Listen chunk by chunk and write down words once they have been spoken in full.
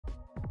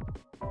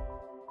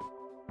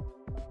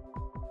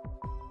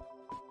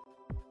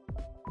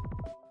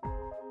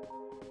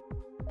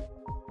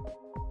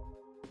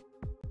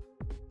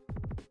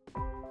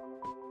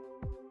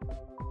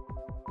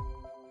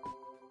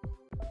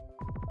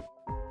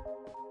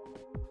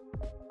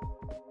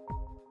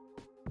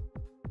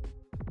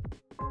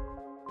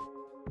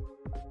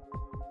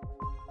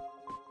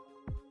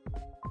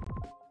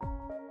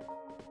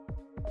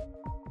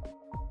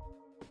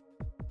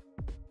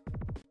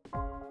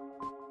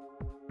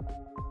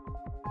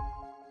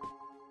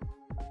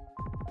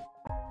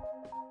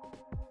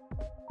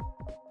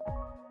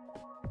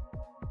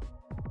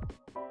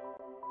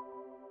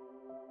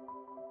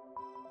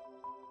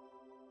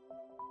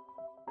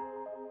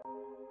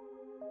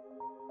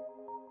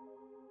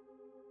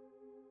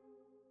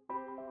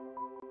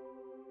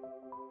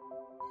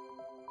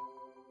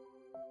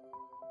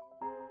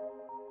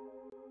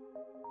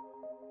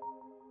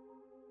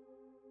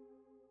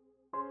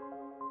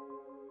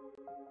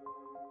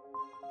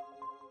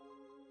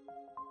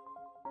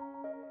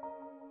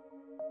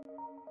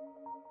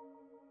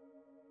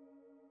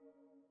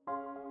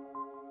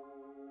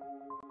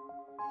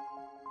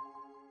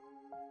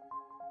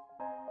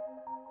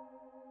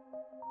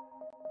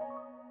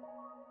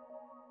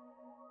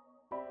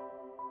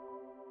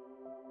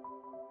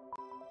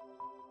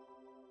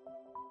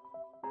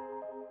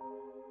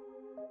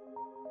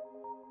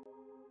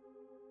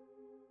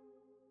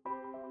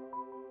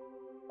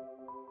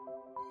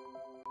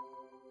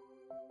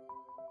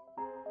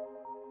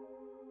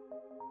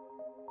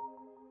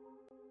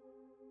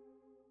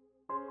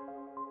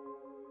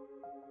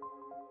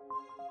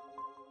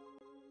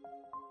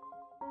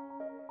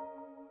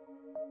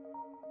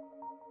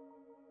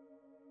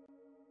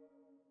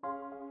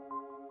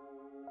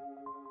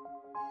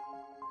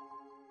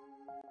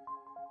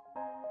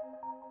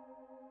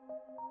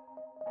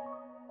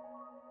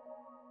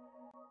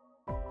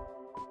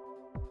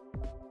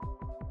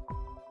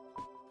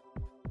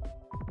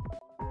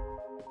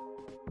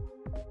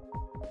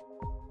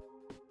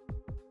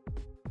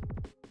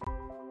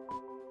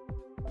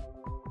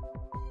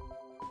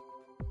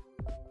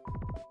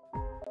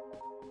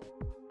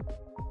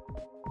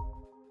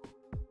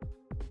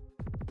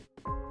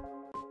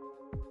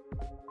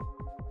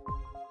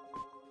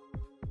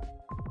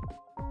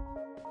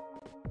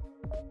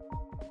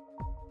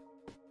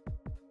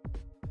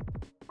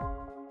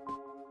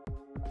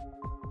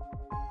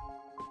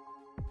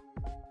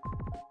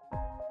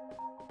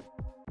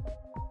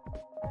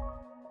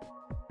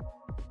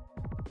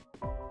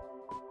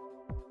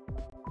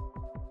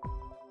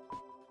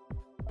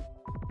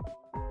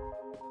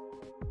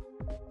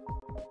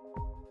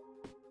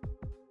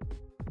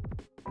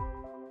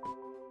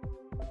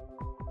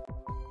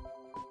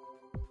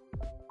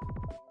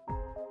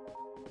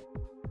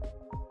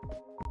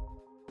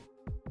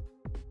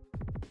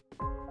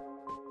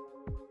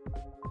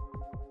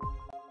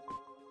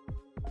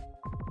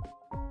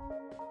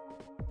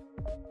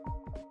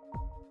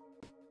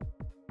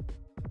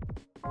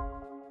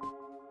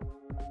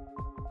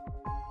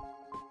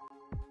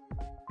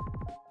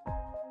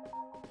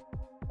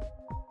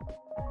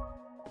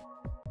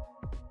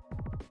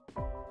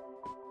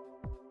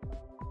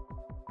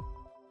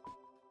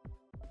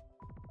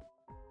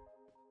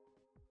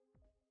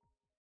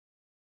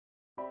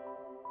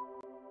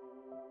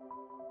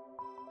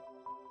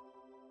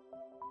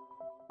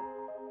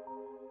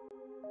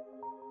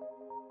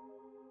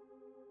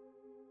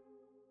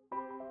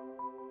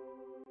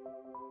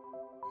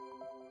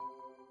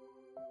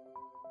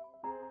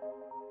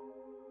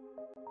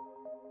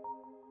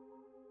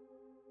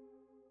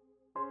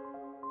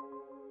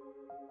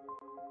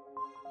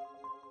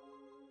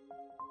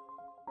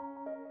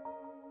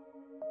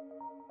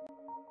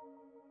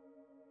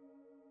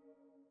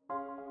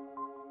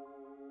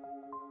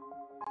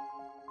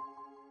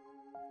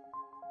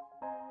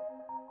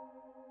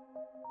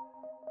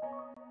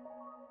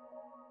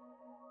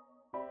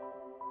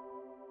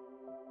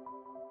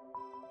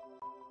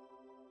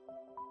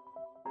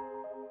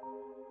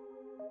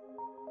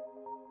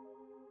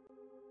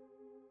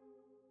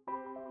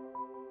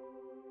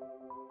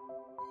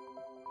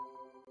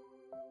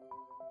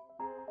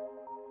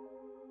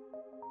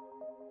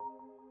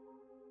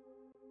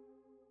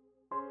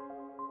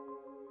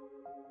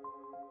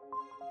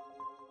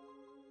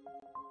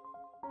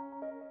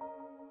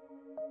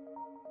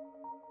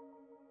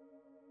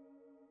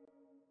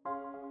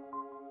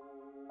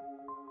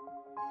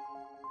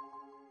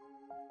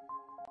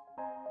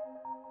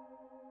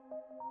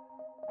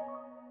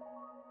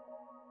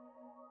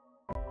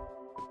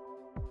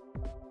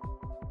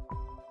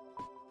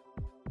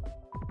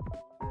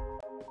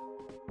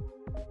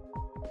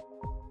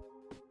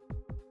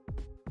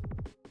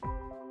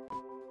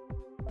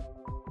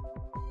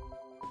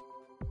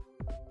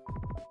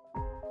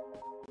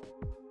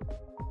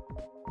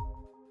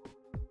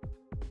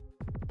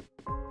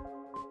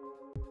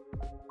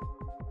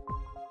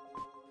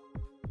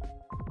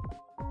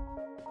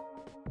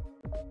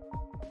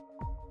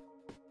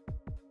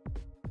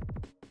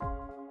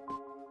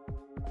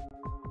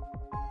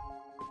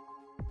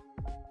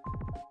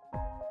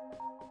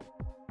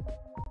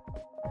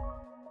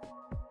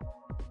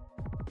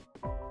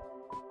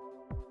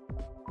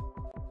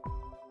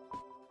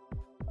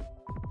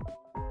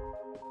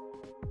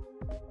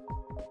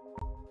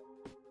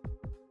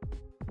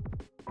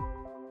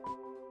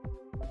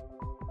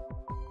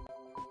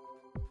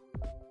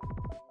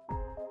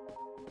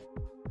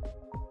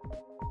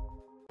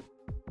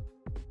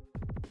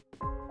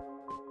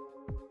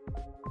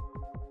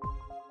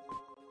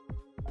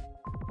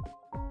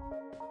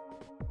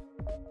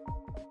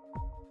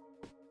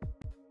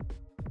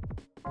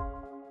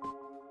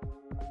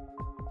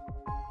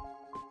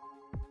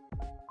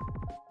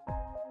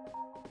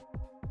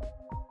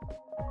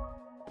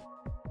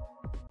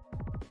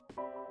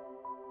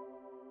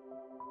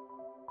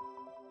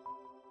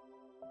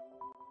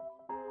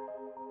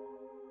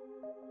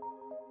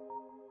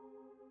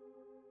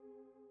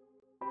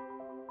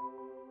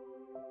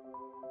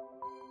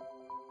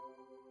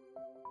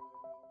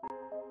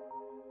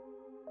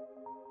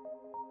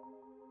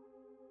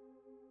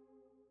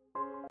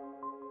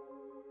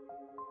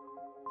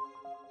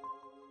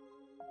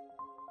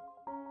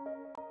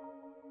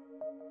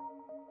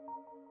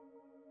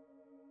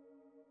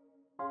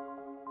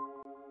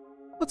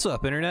What's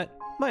up, Internet?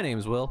 My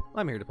name's Will.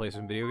 I'm here to play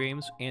some video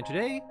games, and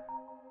today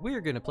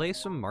we're gonna play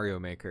some Mario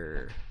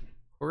Maker.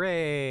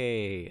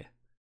 Hooray!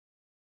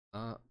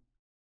 Oh,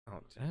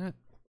 damn it.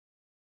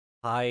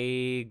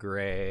 Hi,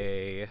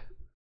 Gray.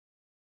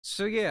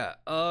 So yeah,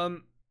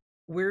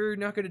 we're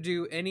not gonna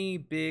do any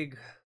big,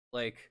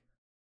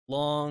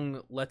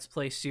 long Let's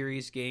Play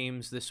series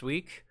games this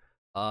week,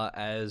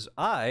 as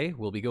I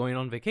will be going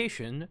on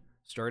vacation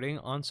starting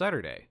on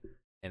Saturday,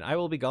 and I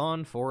will be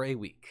gone for a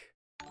week.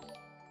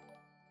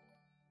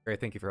 Great,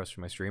 thank you for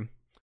hosting my stream.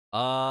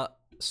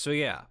 So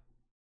yeah,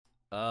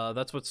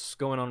 that's what's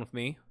going on with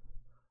me.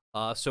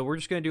 So we're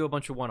just gonna do a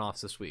bunch of one-offs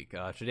this week.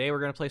 Today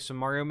we're gonna play some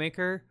Mario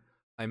Maker.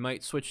 I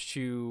might switch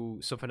to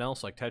something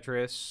else like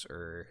Tetris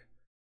or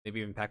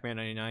maybe even Pac-Man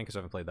 99 because I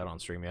haven't played that on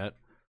stream yet.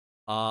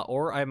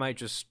 Or I might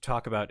just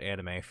talk about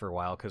anime for a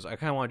while because I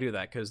kind of want to do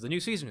that because the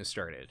new season has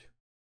started.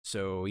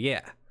 So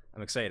yeah,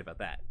 I'm excited about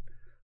that.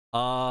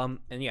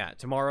 And yeah,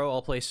 tomorrow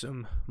I'll play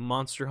some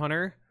Monster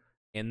Hunter.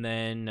 And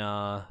then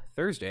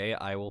Thursday,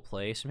 I will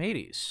play some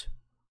Hades.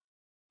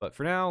 But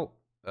for now,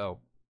 oh.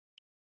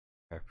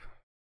 Okay.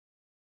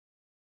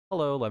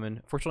 Hello,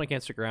 Lemon. Fortunately, I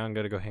can't stick around.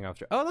 Gotta go hang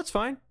out. Oh, that's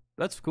fine.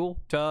 That's cool.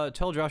 Tell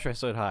Josh I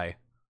said hi.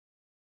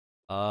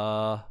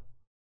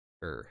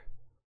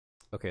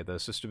 Okay, the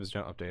system is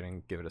now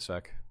updating. Give it a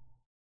sec.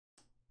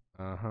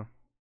 Uh-huh.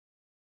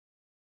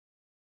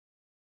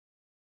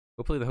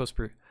 Hopefully the host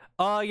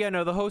yeah,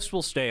 no, the host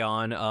will stay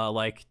on.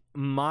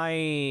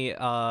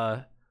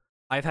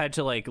 I've had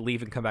to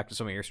leave and come back to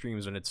some of your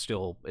streams and it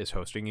still is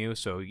hosting you,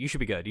 so you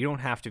should be good. You don't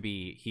have to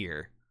be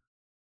here.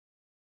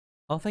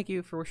 Oh, thank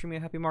you for wishing me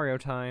a happy Mario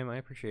time. I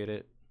appreciate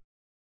it.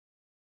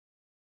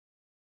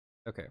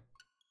 Okay.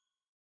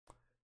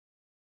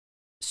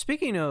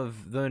 Speaking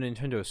of the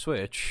Nintendo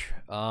Switch,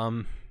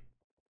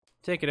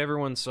 take it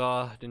everyone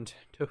saw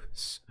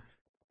Nintendo's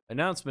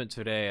announcement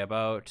today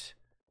about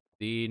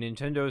the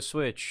Nintendo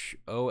Switch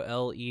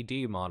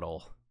OLED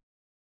model.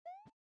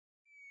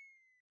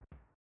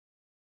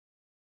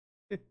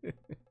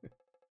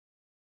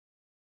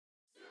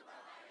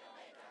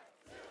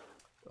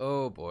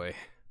 Oh boy.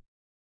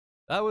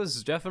 That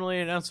was definitely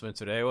an announcement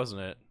today,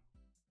 wasn't it?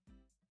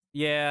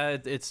 Yeah,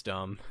 it's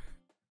dumb.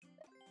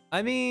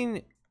 I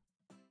mean,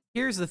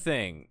 here's the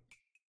thing.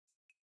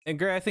 And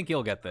Gray, I think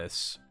you'll get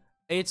this.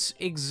 It's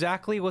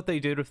exactly what they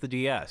did with the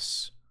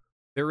DS.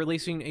 They're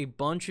releasing a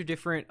bunch of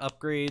different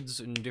upgrades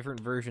and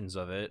different versions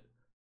of it,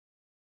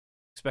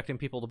 expecting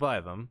people to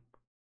buy them.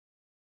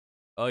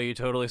 Oh, you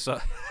totally saw.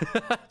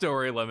 Don't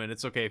worry, Lemon.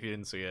 It's okay if you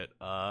didn't see it.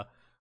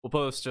 We'll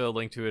post a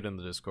link to it in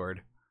the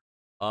Discord.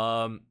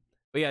 But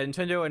yeah,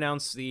 Nintendo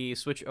announced the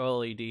Switch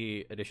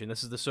OLED edition.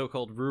 This is the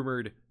so-called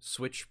rumored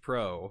Switch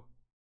Pro.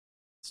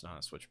 It's not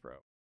a Switch Pro.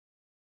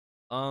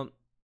 Oh,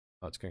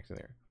 it's connected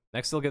there.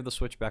 Next, they'll give the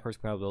Switch backwards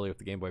compatibility with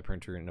the Game Boy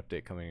printer and an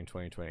update coming in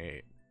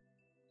 2028.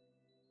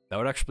 That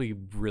would actually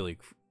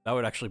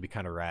be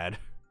kind of rad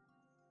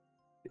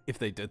if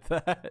they did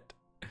that.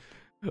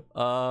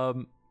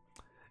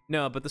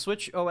 No, but the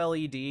Switch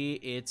OLED,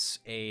 it's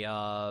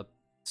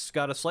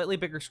got a slightly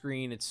bigger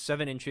screen. It's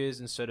 7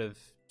 inches instead of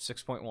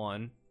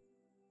 6.1.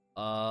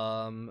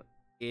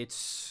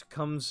 It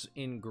comes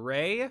in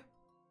gray.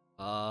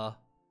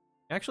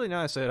 Actually,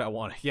 now I said I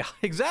want it. Yeah,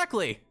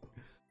 exactly.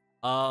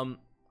 So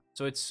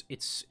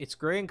it's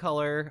gray in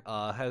color.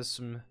 Has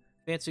some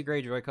fancy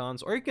gray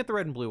Joy-Cons, or you can get the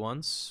red and blue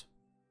ones.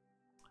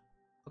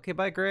 Okay,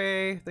 bye,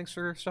 Gray. Thanks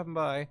for stopping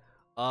by.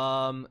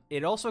 The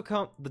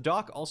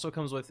dock also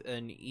comes with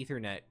an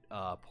Ethernet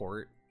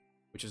port,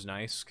 which is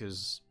nice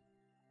because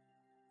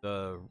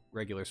the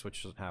regular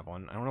Switch doesn't have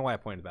one. I don't know why I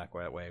pointed back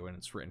that way when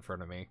it's right in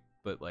front of me,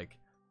 but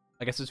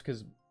I guess it's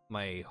because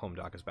my home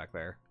dock is back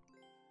there.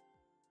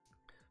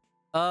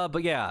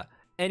 But yeah.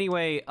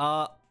 Anyway,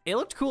 it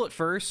looked cool at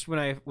first when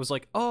I was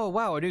like, "Oh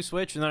wow, a new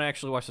Switch," and then I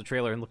actually watched the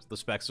trailer and looked at the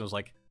specs and was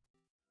like,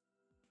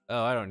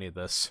 "Oh, I don't need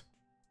this."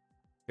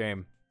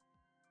 Shame.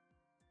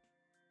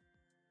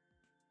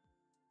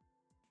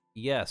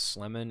 Yes,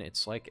 Lemon,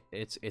 it's like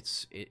it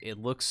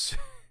looks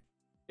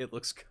it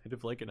looks kind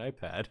of like an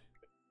iPad.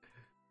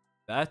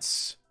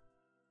 That's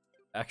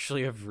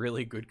actually a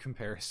really good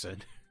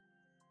comparison.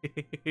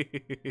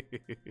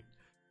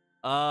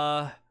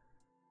 I'll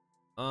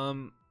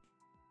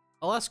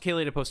ask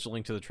Kaylee to post a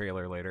link to the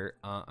trailer later.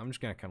 I'm just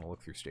gonna kind of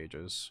look through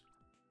stages.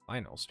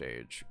 Final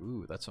stage.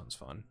 Ooh, that sounds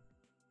fun.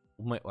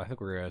 I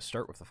think we're gonna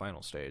start with the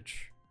final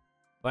stage.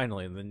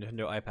 Finally, the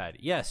Nintendo iPad.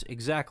 Yes,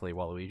 exactly,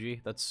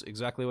 Waluigi. That's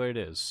exactly what it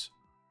is.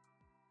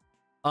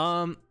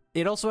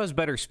 It also has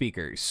better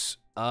speakers.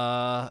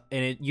 And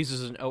it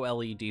uses an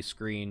OLED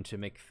screen to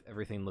make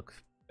everything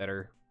look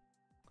better.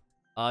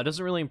 It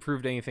doesn't really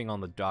improve anything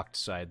on the docked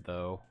side,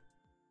 though.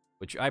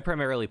 Which I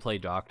primarily play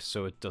docked,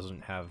 so it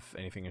doesn't have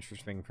anything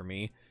interesting for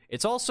me.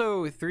 It's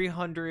also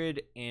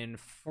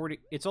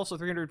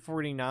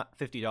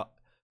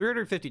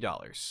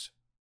 $350,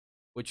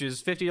 which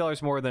is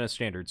 $50 more than a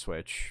standard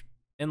Switch.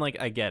 And,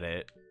 I get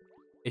it.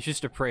 It's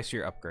just a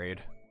pricier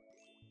upgrade.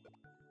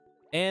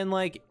 And,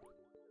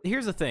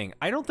 here's the thing.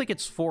 I don't think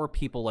it's for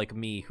people like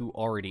me who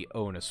already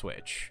own a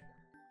Switch.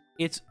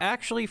 it's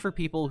actually for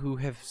people who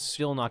have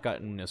still not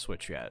gotten a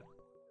Switch yet.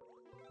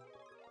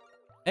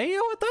 And you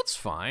know what? That's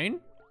fine.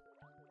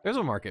 There's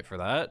a market for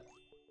that.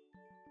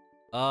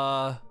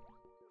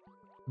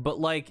 But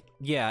like,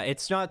 yeah,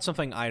 it's not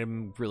something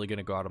I'm really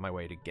gonna go out of my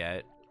way to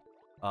get.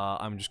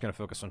 I'm just gonna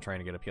focus on trying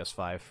to get a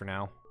PS5 for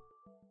now.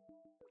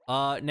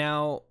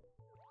 Now...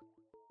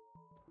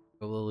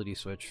 Ability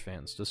Switch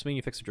fans. Does this mean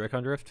you fix the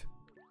Joy-Con drift?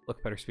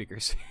 Look, better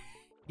speakers.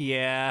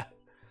 Yeah.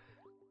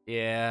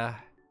 Yeah.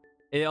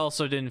 It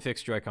also didn't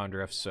fix Joy-Con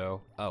drift,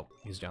 so... Oh,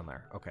 he's down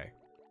there. Okay.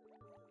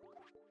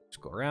 Let's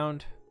go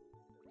around.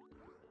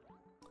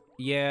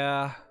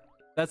 Yeah.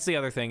 That's the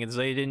other thing, is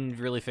they didn't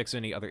really fix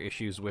any other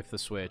issues with the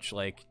Switch.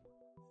 Like,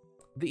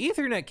 the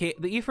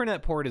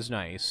Ethernet port is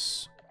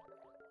nice.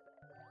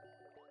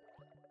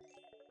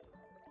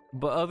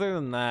 But other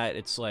than that,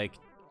 it's like,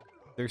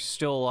 there's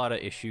still a lot of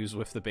issues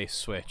with the base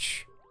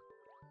Switch.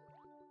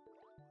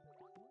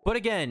 But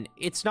again,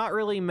 it's not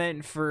really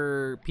meant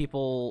for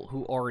people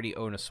who already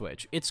own a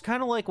Switch. It's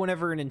kind of like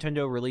whenever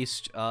Nintendo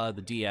released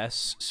the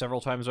DS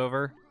several times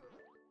over.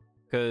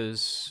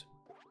 Because,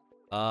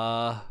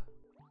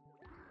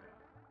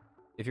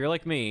 if you're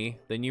like me,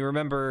 then you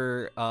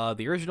remember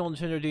the original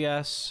Nintendo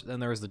DS, then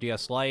there was the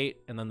DS Lite,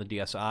 and then the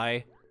DSi.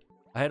 I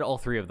had all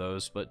three of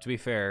those, but to be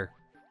fair,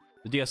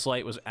 the DS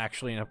Lite was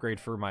actually an upgrade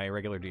for my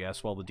regular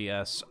DS, while the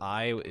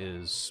DSi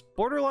is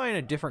borderline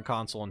a different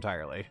console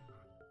entirely.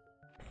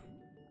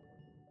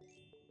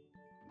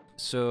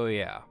 So,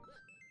 yeah.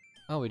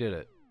 Oh, we did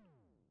it.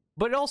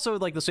 But also,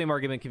 like, the same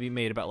argument can be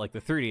made about, like, the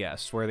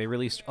 3DS, where they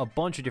released a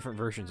bunch of different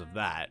versions of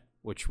that,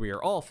 which we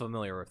are all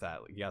familiar with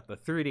that. You got the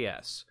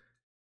 3DS,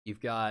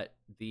 you've got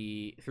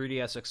the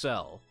 3DS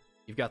XL,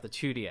 you've got the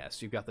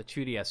 2DS, you've got the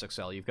 2DS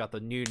XL, you've got the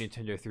new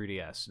Nintendo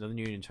 3DS, the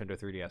new Nintendo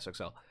 3DS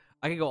XL.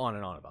 I can go on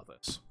and on about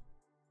this.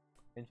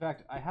 In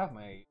fact, I have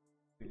my...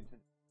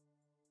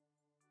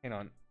 Hang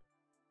on.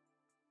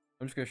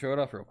 I'm just gonna show it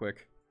off real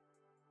quick.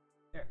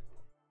 There.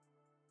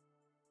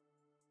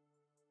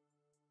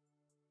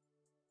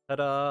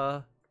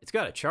 Ta-da! It's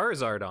got a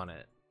Charizard on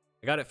it.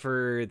 I got it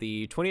for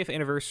the 20th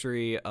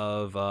anniversary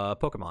of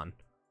Pokemon.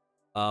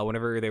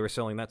 Whenever they were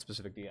selling that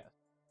specific DS.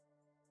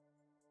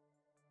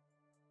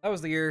 That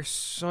was the year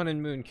Sun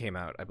and Moon came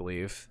out, I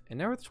believe. And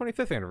now we're at the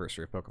 25th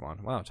anniversary of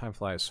Pokemon. Wow, time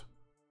flies.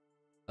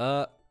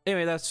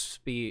 Anyway, that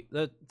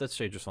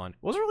stage was fun. It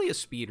wasn't really a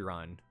speed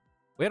run.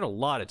 We had a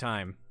lot of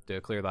time to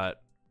clear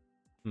that.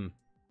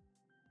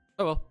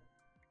 Oh well.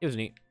 It was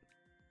neat.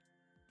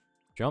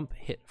 Jump,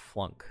 hit,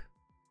 flunk.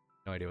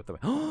 No idea what the...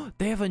 Oh,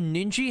 they have a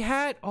Ninja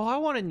hat? Oh, I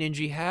want a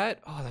Ninja hat.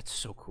 Oh, that's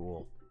so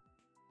cool.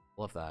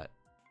 Love that.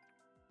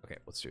 Okay,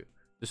 let's do it.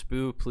 Just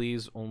boo,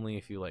 please, only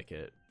if you like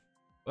it.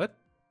 What?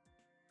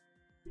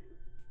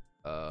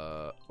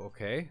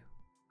 Okay.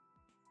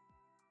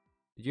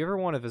 Did you ever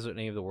want to visit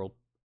any of the world?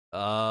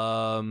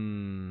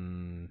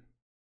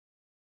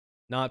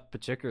 Not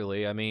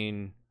particularly. I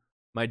mean,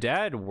 my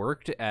dad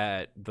worked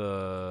at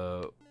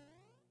the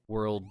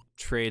World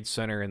Trade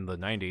Center in the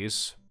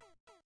 90s.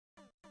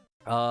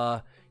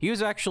 He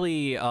was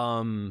actually,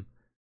 in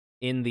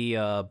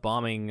the,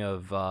 bombing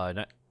of,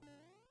 well,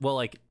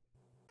 like,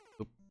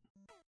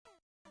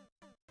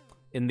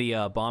 in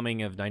the,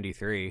 bombing of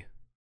 93,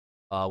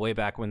 way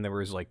back when there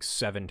was, like,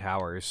 7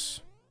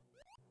 towers.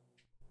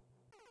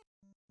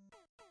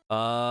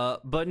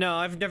 But no,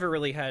 I've never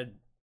really had,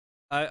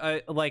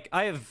 I've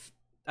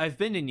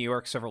been to New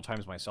York several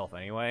times myself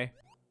anyway.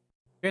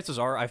 Chances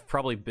are I've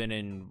probably been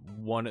in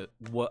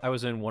I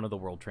was in one of the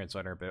World Trade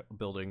Center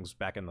buildings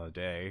back in the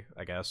day,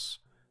 I guess.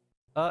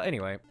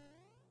 Anyway.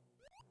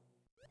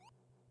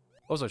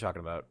 What was I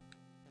talking about?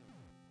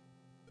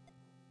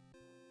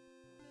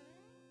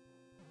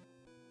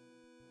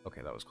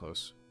 Okay, that was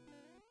close.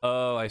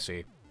 Oh, I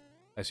see.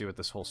 I see what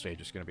this whole stage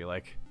is gonna be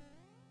like.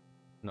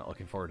 I'm not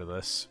looking forward to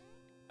this.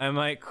 I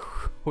might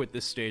quit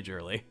this stage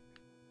early.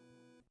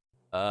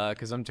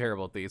 Because I'm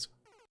terrible at these.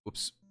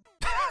 Oops.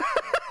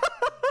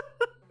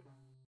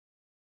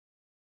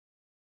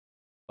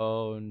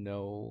 Oh,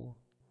 no.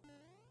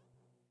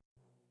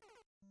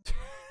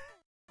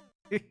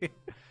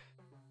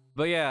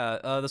 But yeah,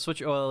 the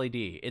Switch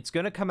OLED. It's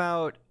gonna come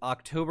out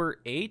October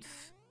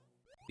 8th,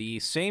 the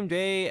same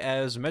day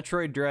as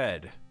Metroid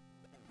Dread.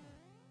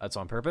 That's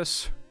on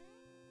purpose.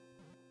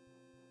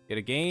 Get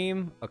a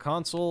game, a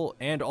console,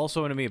 and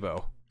also an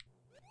amiibo.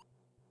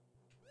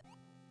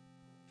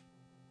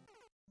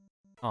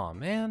 Aw,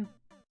 man.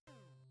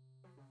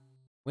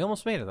 We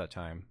almost made it that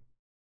time.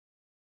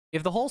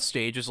 If the whole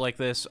stage is like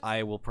this,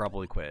 I will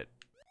probably quit.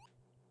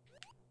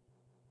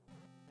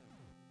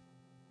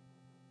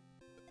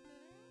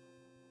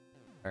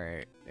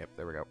 Alright, yep,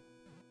 there we go.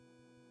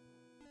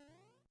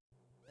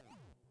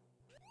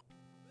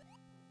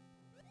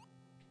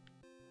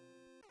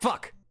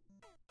 Fuck!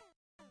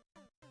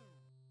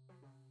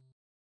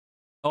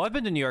 Oh, I've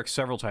been to New York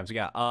several times,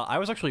 yeah. I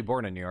was actually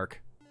born in New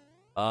York.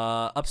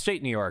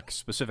 Upstate New York,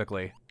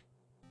 specifically.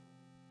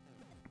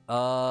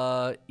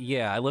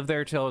 Yeah, I lived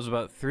there till I was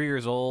about 3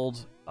 years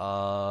old.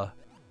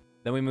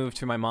 Then we moved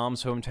to my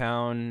mom's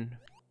hometown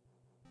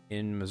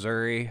in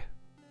Missouri.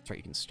 That's right,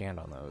 you can stand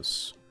on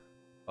those.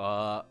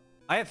 I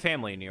have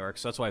family in New York,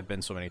 so that's why I've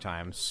been so many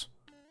times.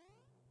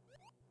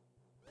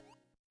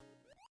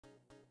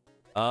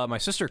 My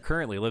sister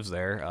currently lives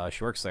there.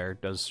 She works there,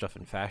 does stuff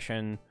in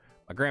fashion.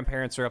 My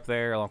grandparents are up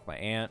there, along with my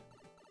aunt.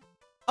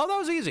 Oh, that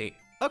was easy.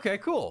 Okay,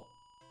 cool.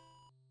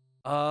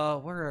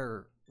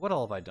 What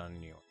all have I done in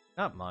New York?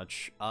 Not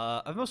much.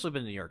 I've mostly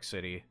been to New York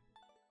City,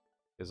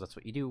 because that's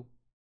what you do.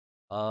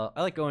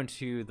 I like going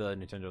to the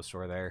Nintendo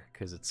store there,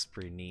 because it's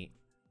pretty neat.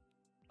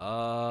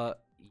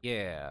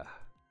 Yeah.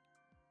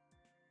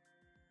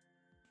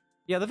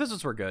 Yeah, the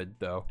visits were good,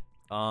 though.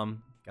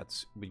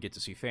 We get to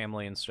see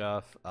family and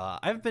stuff.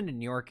 I've been to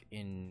New York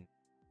in...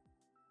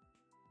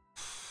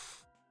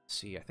 Let's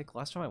see, I think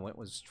last time I went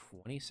was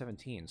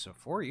 2017, so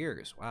 4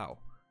 years. Wow.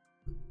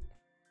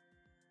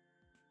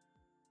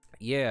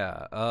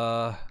 Yeah,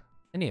 I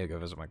need to go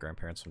visit my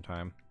grandparents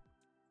sometime.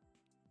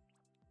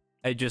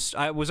 I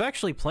was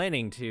actually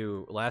planning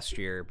to last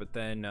year, but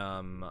then,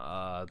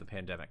 the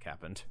pandemic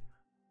happened.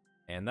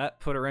 And that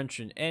put a wrench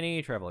in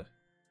any travel.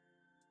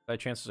 By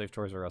chance to save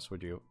Toys R Us,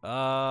 would you?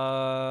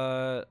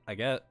 I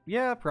guess,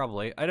 yeah,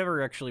 probably. I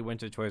never actually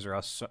went to Toys R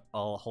Us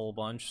a whole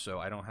bunch, so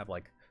I don't have,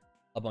 like,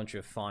 a bunch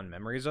of fond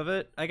memories of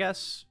it, I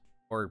guess.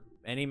 Or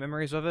any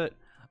memories of it.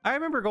 I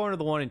remember going to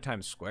the one in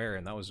Times Square,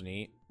 and that was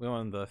neat. We went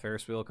on the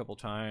Ferris wheel a couple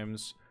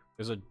times.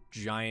 There's a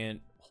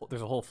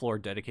whole floor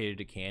dedicated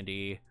to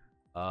candy.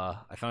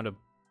 I found a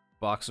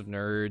box of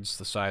Nerds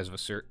the size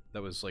of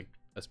that was like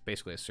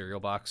basically a cereal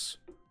box.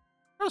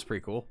 That was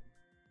pretty cool.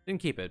 Didn't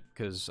keep it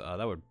because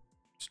that would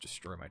just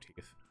destroy my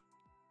teeth.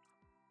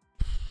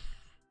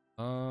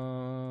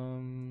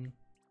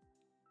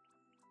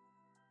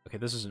 Okay,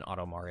 this is an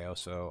Auto Mario,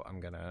 so I'm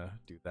gonna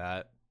do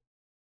that.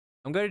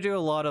 I'm gonna do a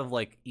lot of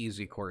like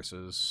easy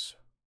courses,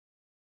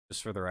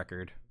 just for the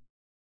record.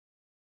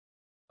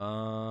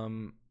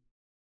 Because,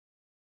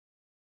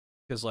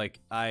 like,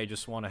 I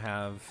just want to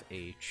have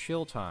a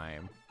chill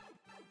time.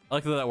 I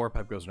like that warp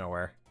pipe goes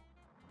nowhere.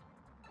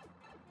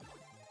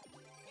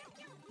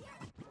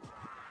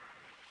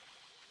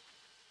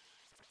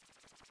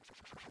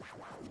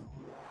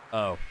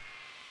 Oh.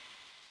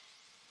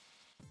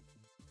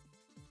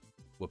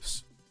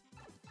 Whoops.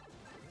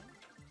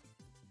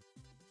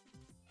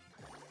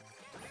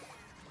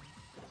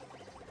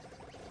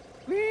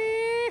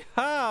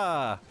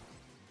 Wee-ha!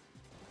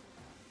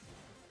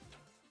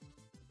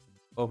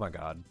 Oh my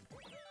god.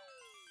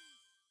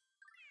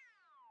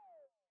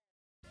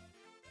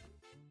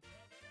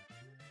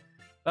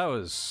 That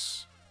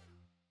was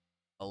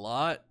a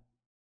lot.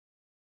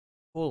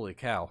 Holy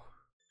cow.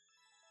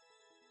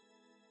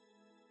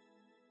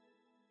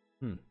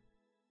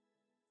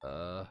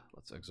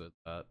 Let's exit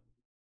that.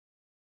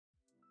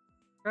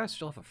 I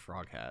still have a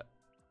frog hat.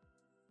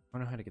 I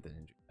don't know how to get the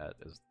ninja hat.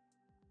 Is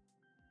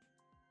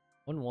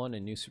 1-1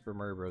 in New Super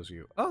Mario Bros.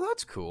 U. Oh,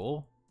 that's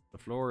cool. The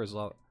floor is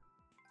all...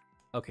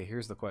 Okay,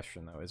 here's the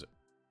question, though. Is it...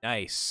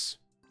 Nice.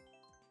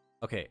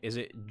 Okay, is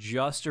it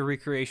just a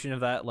recreation of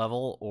that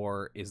level,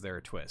 or is there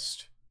a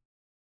twist?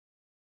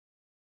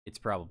 It's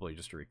probably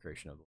just a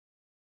recreation of the...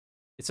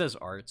 It says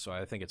art, so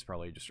I think it's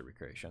probably just a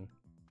recreation.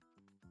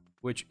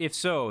 Which, if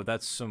so,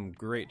 that's some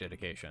great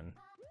dedication.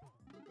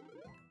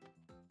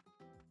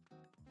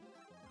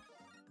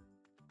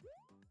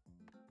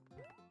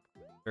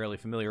 Fairly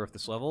familiar with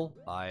this level.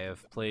 I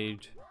have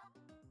played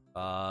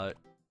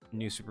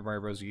New Super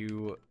Mario Bros.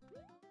 U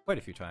quite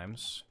a few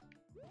times.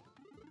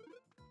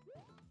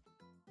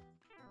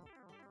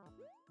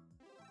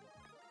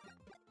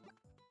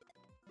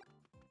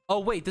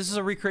 Oh wait, this is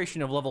a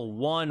recreation of level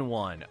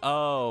 1-1.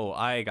 Oh,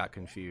 I got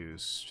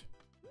confused.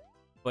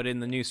 But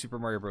in the New Super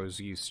Mario Bros.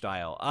 U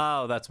style.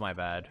 Oh, that's my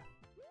bad.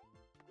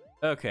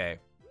 Okay.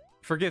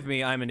 Forgive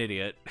me, I'm an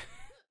idiot.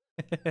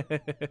 No,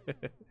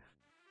 that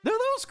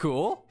was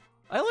cool.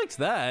 I liked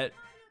that.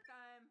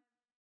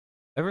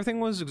 Everything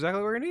was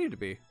exactly where it needed to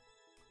be.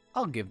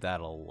 I'll give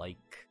that a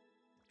like.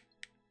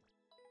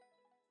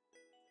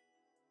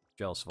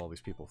 Jealous of all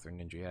these people with their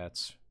ninja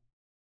hats.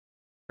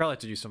 Probably have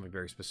to do something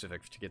very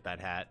specific to get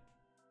that hat.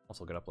 I'll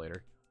look it up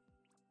later.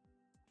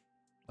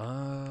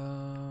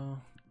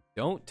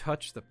 Don't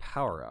touch the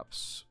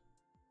power-ups.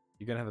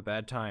 You're gonna have a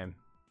bad time.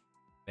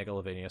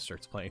 Megalovania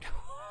starts playing.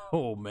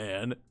 Oh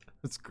man,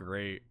 that's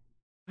great.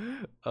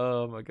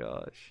 Oh my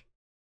gosh.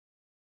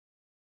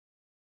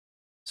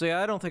 So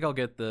yeah, I don't think I'll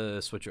get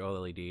the Switch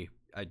OLED.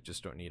 I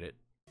just don't need it.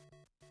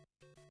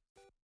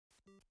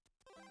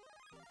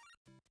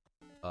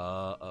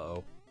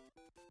 Uh-oh.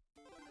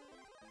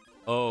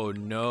 Oh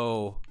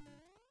no.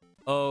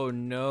 Oh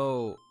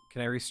no.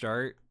 Can I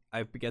restart?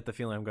 I get the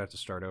feeling I'm going to have to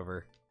start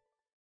over.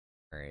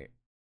 Alright.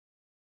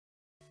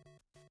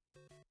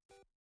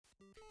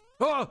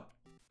 Oh!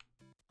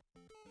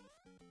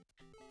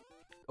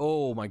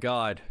 Oh my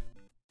god.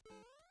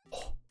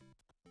 Oh.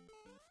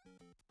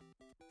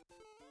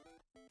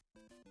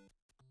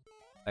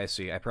 I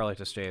see. I probably have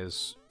to stay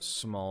as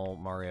small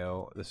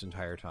Mario this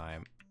entire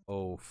time.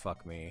 Oh,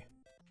 fuck me.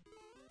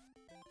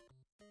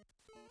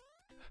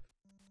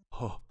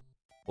 Oh.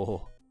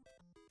 Oh.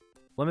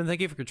 Lemon,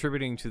 thank you for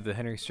contributing to the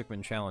Henry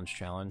Stickmin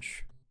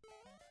Challenge.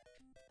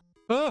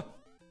 Ah!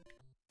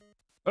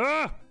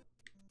 Ah!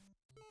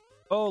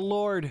 Oh,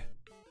 Lord.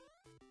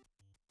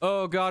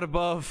 Oh, God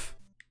above.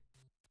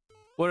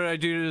 What did I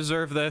do to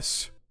deserve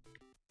this?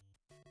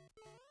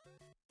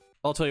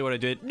 I'll tell you what I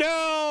did.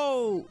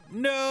 No!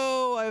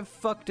 No! I've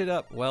fucked it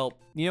up. Well,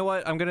 you know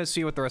what? I'm gonna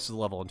see what the rest of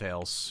the level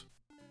entails.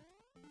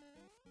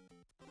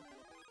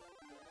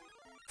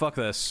 Fuck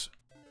this.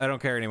 I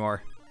don't care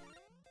anymore.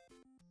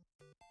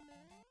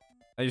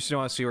 I just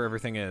want to see where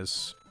everything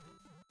is.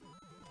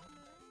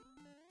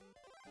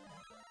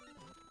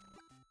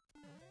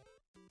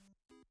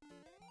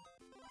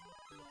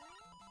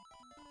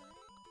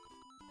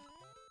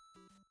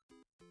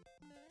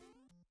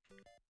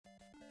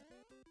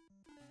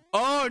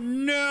 Oh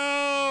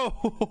no!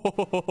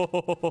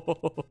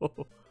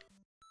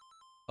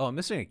 Oh, I'm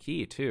missing a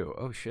key too.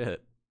 Oh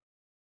shit.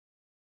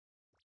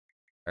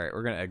 Alright,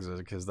 we're gonna exit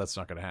because that's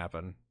not gonna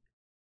happen.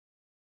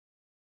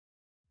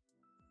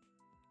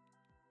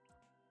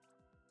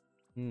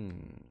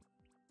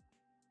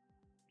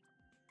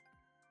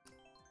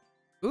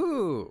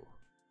 Ooh!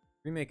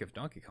 Remake of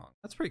Donkey Kong.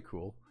 That's pretty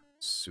cool.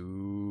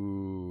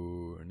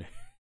 Soon.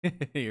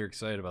 You're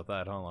excited about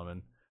that, huh,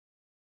 Lemon?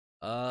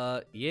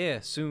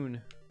 Yeah,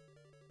 soon.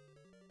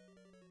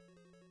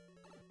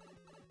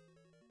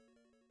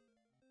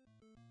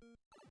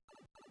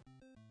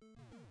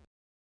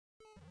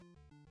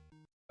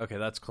 Okay,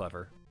 that's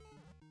clever.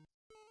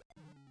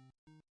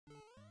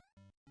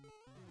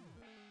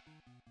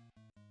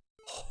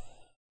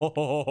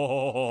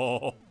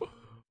 Oh.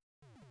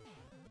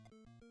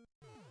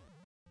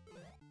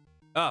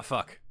 Ah,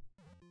 fuck.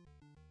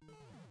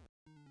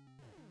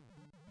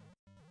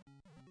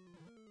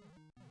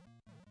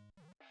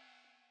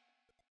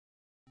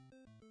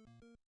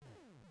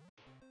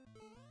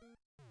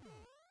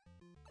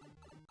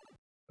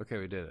 Okay,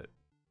 we did it.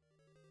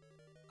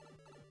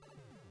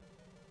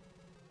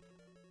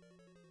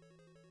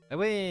 I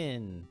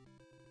win!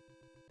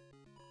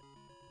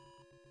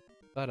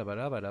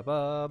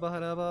 Ba-da-ba-da-ba-da-ba,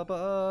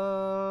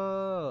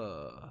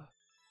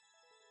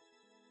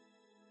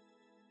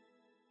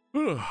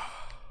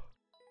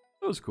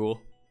 that was cool.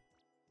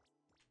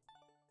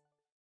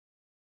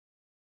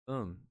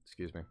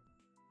 Excuse me.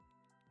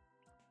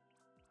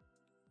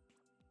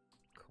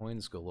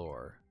 Coins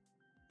galore.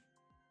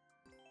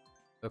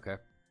 Okay.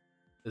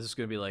 This is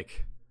gonna be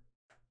like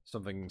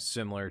something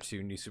similar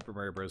to New Super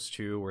Mario Bros.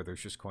 2, where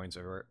there's just coins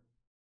everywhere.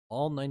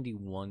 All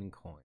 91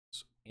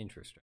 coins.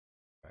 Interesting.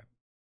 Okay.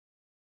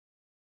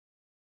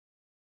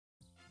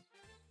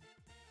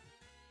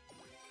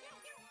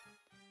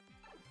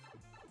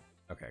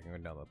 Okay, I'm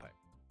going down the pipe.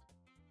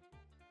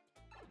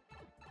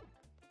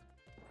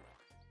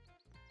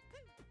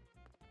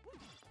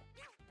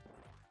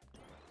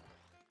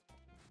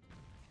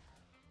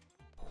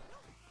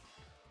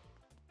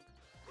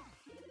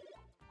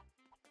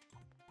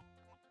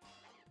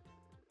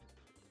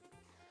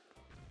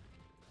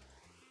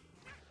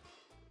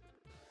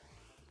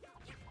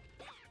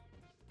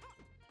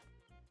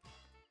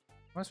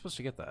 How am I supposed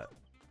to get that?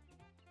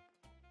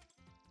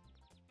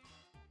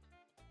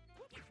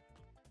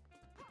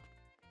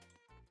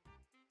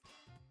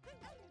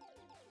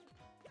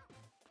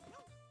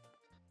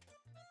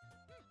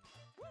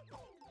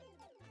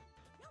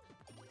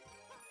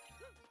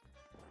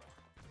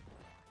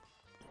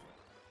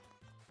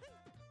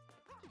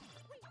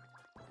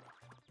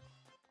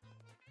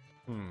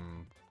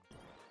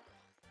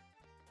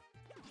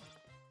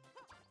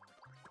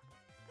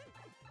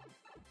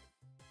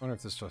 I wonder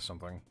if this does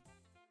something.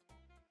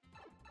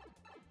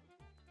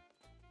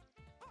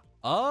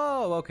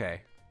 Oh,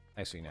 okay.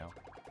 I see now.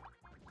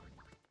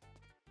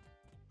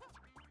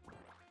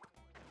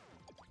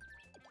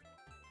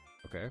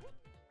 Okay.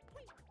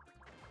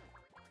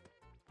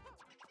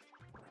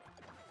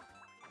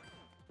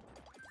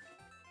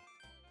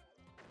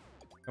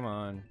 Come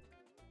on.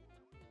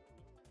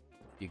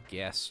 You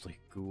ghastly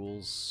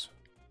ghouls.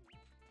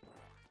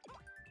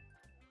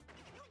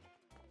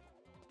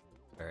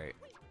 Alright.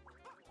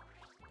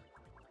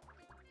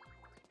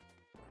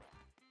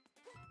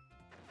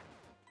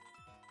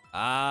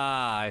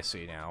 Ah, I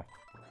see now.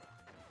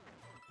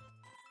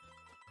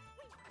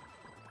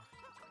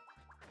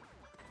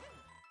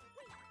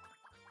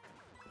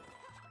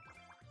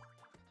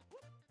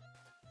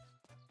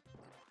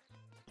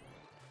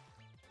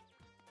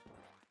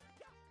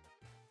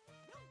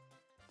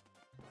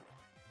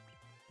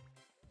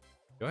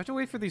 Do I have to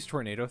wait for these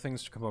tornado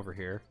things to come over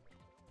here?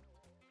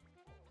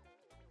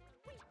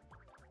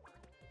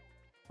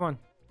 Come on.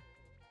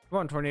 Come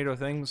on, tornado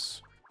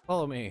things.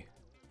 Follow me.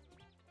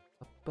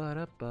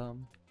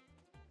 Ba-da-bum.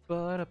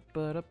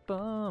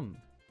 Ba-da-ba-da-bum.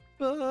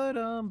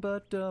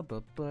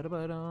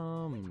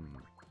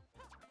 Ba-dum-ba-da-ba-ba-da-ba-dum.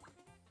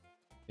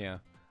 Yeah.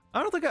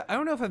 I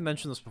don't know if I've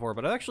mentioned this before,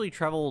 but I've actually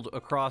traveled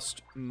across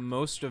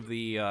most of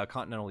the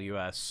continental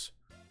US.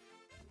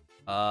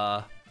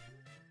 I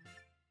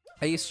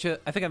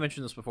think I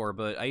mentioned this before,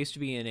 but I used to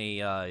be in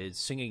a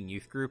singing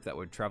youth group that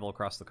would travel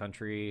across the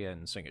country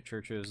and sing at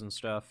churches and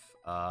stuff.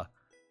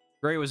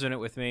 Gray was in it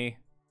with me.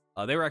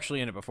 They were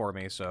actually in it before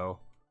me, so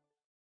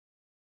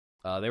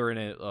They were in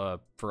it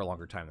for a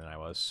longer time than I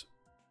was.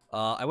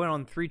 I went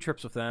on 3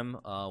 trips with them.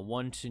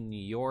 One to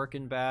New York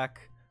and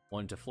back,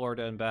 one to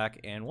Florida and back,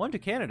 and one to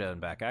Canada and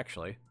back,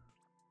 actually.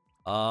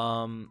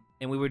 And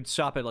we would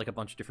stop at like a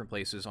bunch of different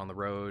places on the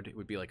road. It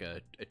would be like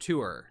a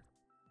tour,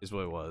 is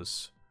what it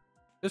was.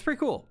 It was pretty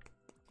cool.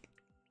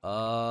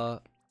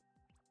 That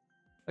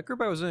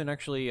group I was in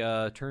actually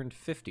turned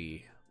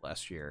 50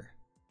 last year.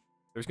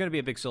 There's going to be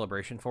a big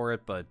celebration for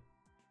it, but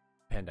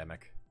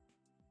pandemic.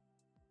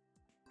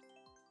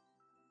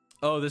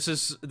 Oh, this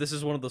is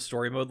one of the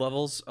story mode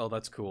levels. Oh,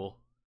 that's cool.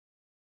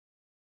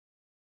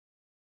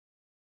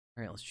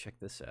 All right, let's check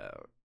this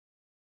out.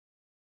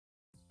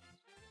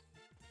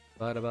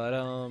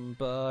 Ba-da-ba-dum,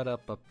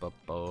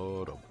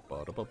 ba-da-ba-ba-ba-dum,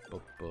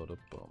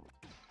 ba-da-ba-ba-ba-da-bum.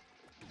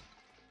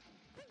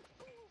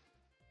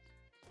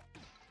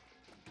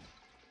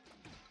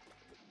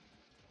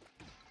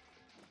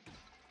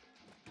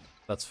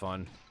 That's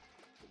fun.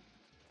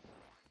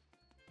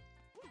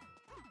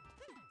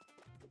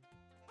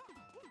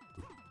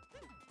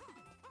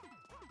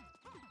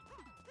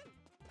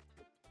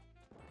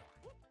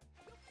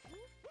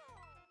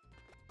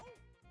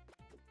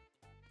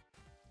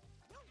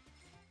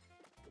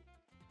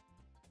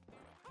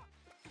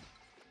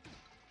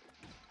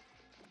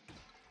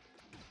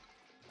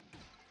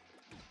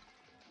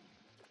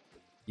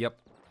 Yep.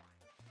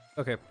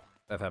 Okay,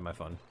 I've had my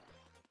fun.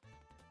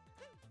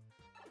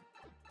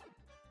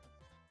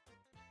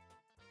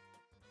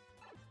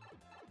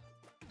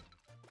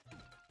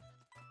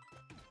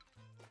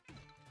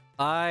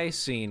 I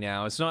see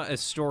now. It's not a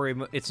story.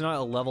 It's not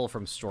a level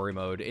from story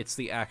mode. It's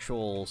the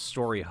actual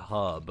story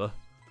hub.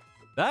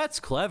 That's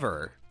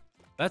clever.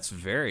 That's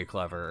very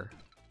clever.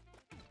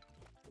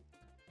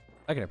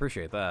 I can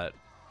appreciate that.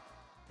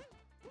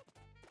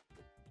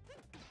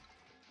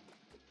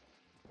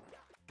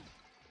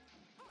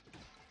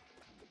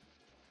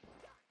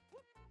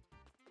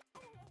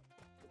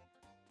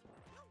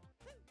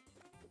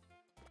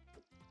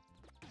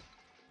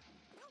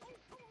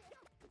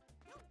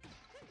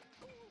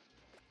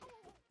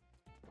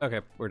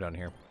 Okay, we're done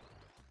here.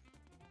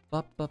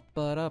 Ba ba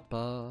ba da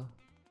ba.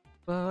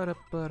 Ba da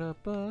ba da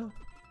ba.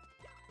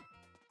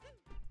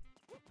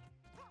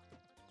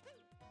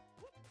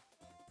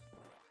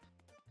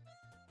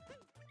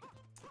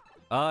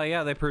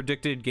 Yeah, they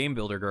predicted Game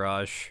Builder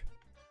Garage.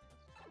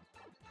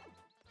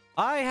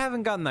 I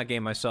haven't gotten that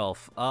game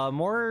myself.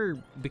 More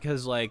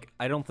because, like,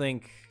 I don't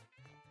think...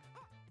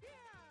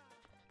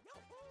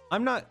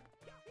 I'm not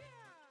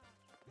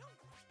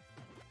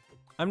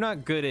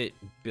good at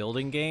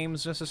building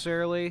games,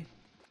 necessarily.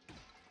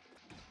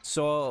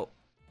 So,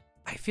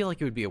 I feel like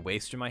it would be a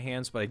waste in my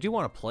hands, but I do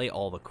want to play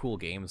all the cool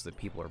games that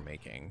people are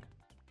making.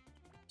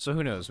 So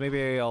who knows,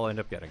 maybe I'll end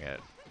up getting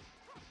it.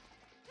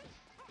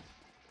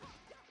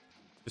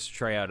 Just to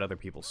try out other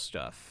people's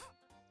stuff.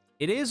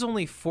 It is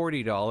only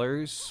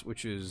 $40,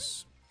 which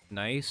is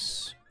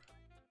nice.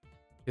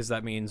 Because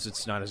that means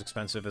it's not as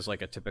expensive as,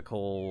 like, a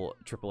typical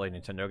AAA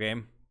Nintendo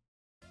game.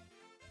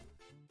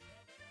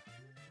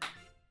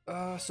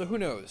 So who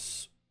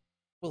knows?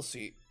 We'll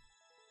see.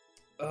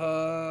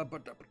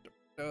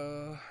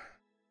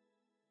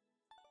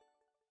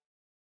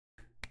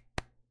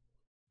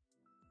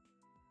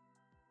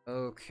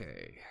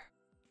 Okay.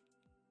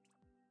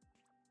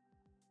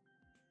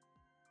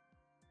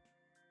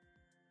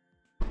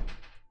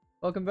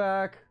 Welcome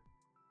back.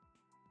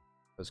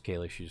 That was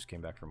Kaylee. She just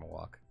came back from a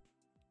walk.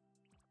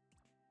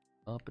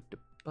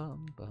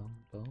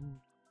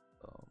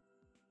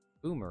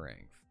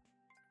 Boomerang.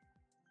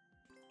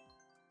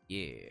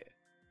 Yeah.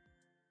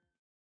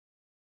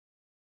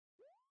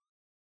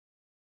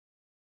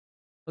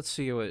 Let's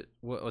see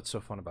what's so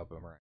fun about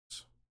boomerangs.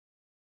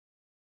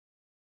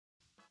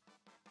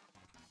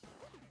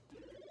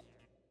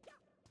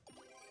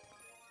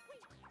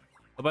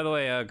 Oh, by the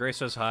way, Grace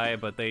says hi,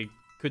 but they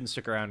couldn't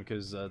stick around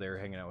because they were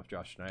hanging out with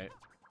Josh tonight.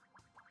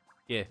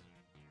 Yeah.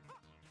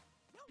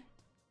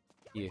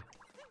 Yeah.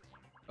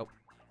 Oh.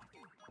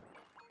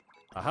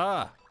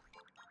 Aha!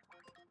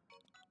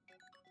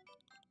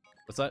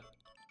 What's that?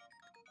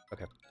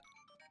 Okay.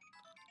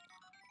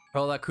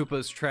 Oh, that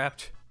Koopa's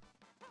trapped.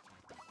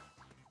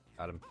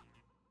 Got him.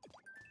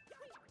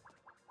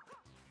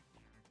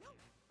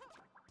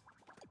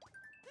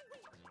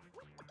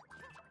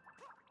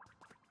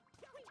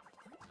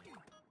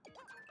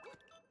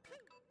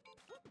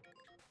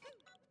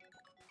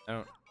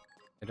 I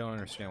don't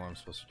understand what I'm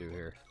supposed to do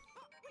here.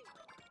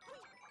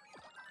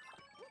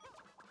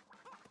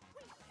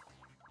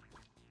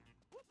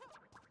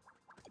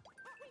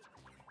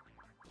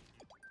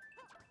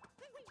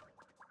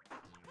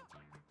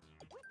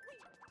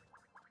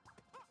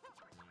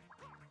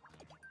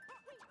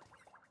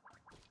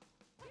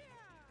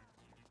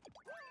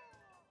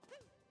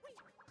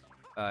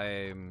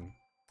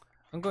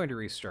 I'm going to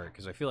restart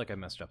because I feel like I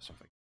messed up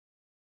something.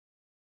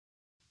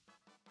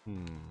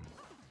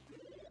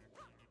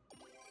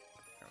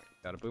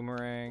 Got a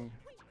boomerang.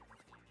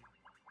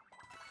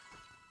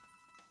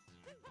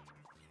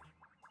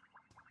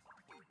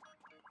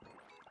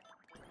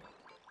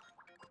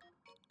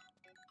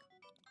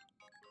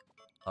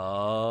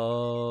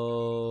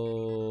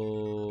 Oh,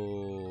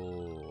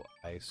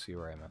 I see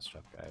where I messed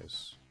up,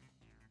 guys.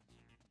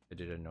 I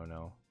did a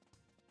no-no.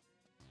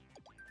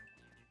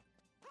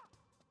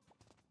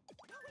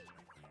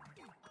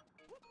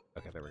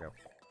 Okay, there we go.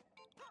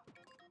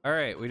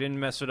 Alright, we didn't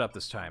mess it up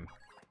this time.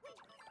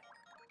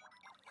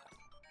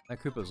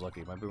 That Koopa's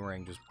lucky. My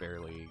boomerang just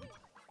barely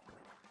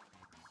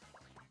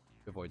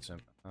avoids him.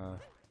 Ah.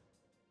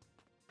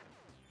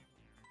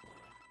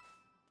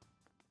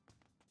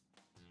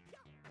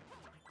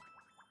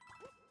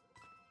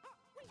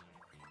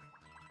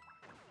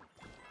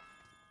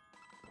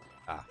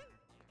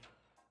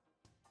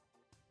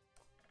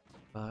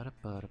 Bada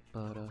bada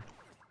bada.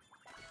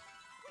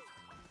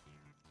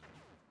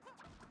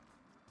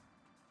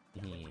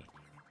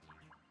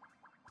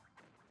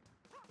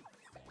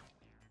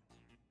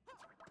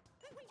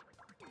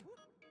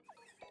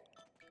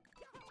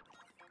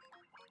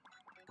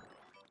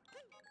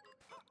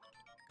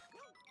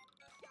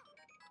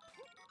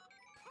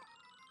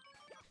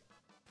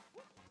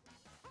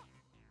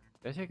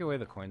 Did I take away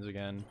the coins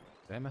again?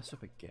 Did I mess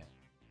up again?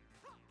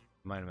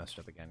 Might have messed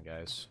up again,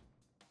 guys.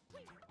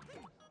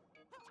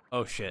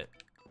 Oh shit.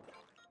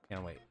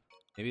 Can't wait.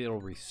 Maybe it'll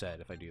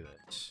reset if I do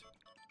this.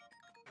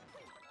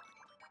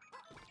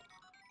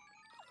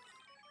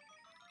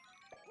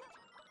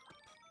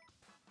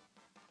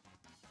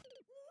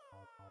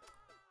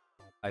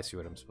 I see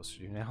what I'm supposed to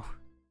do now.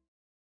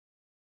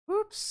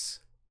 Oops.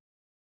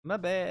 My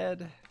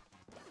bad.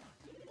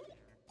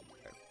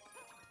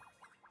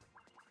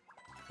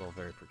 Still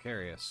very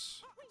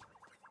precarious.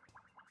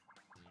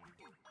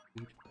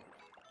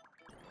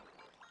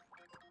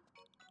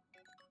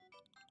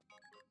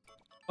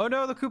 Oh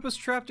no, the Koopa's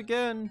trapped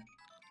again!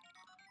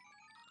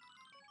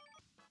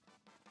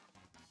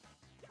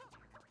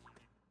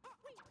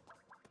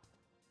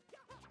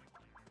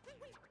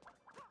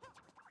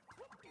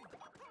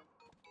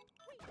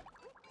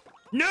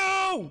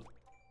 No!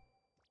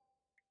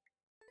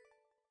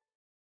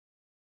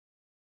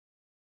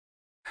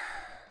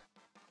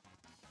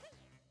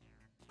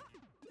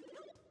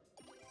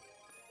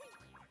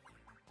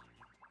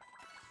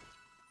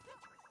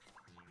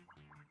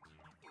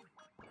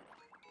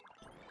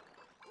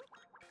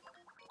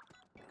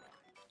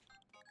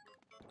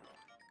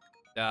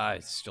 Ah,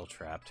 it's still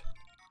trapped.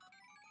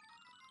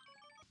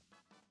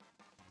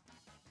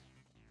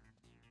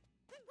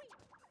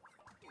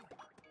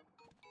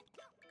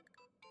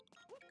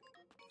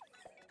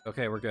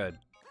 Okay, we're good.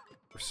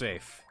 We're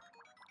safe.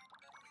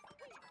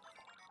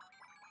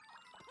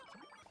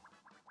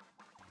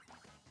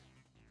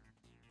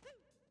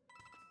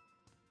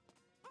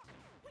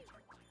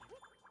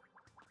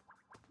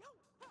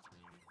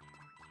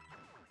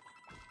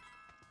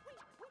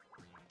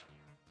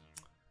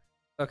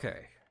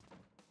 Okay.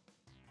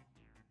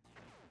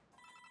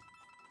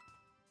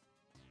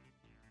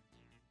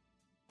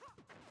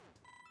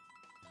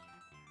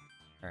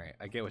 Alright,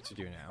 I get what to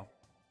do now.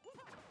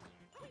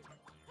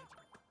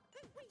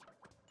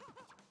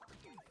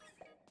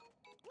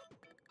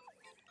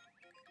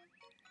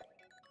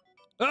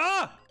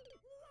 Ah!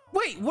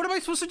 Wait, what am I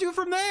supposed to do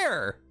from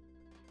there?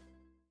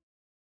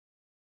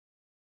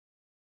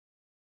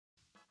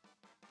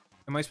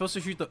 Am I supposed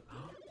to shoot the...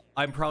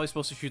 I'm probably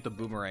supposed to shoot the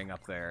boomerang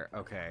up there.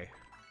 Okay.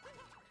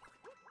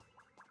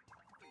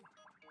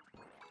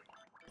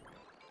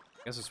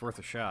 Guess it's worth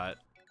a shot.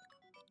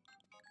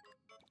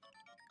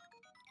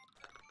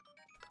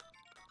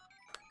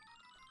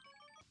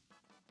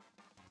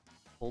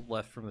 Hold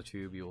left from the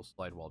tube, you will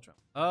slide wall jump.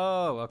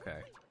 Oh, okay.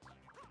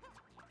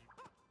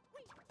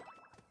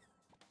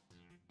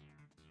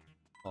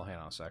 Well, hang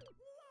on a sec.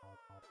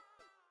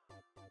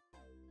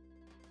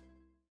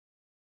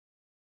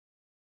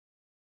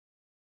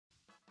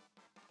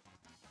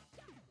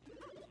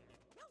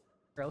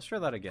 Alright, let's try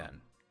that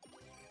again.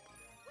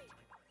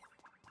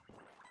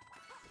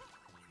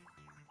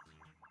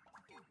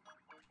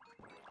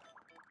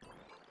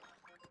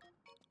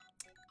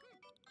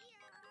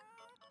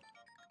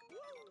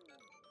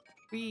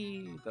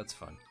 Whee! That's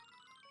fun.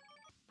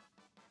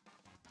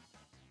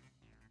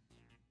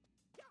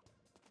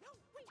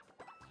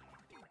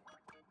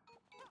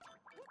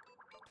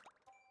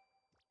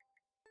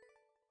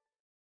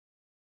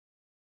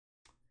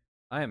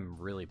 I am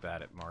really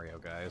bad at Mario,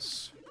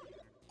 guys.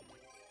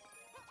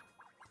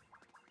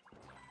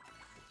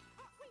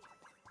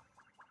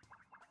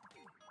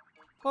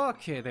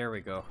 Okay, there we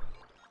go.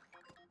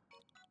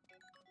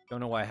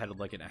 Don't know why I had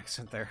like an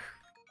accent there.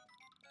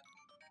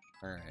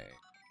 Alright.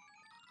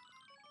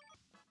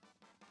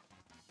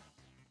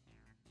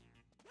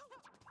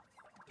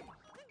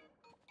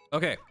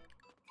 Okay.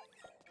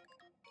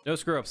 No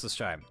screw-ups this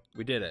time.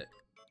 We did it.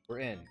 We're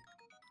in.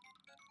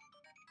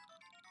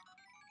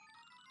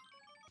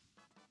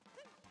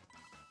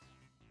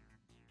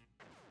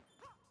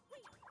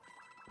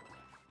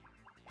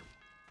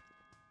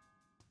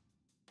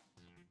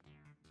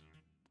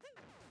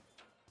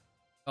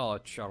 Oh,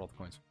 it shot all the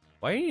coins.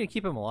 Why do you need to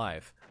keep him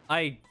alive?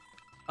 I'm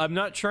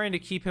not trying to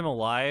keep him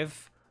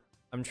alive.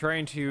 I'm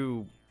trying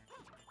to...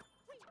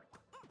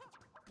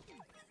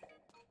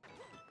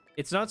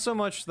 It's not so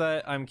much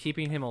that I'm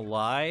keeping him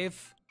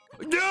alive.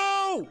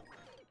 No!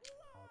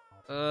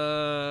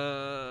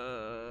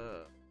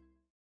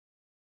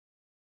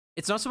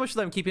 It's not so much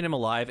that I'm keeping him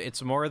alive,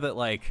 it's more that,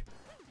 like,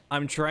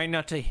 I'm trying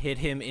not to hit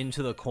him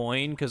into the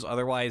coin, because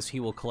otherwise he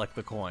will collect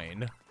the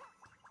coin.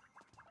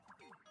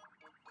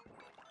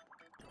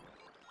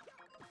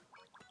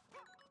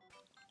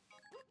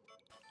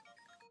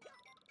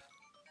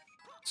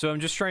 So I'm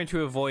just trying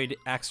to avoid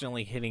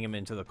accidentally hitting him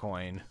into the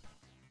coin.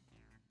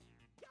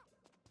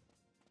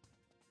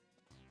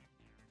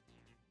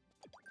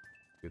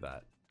 Do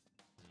that.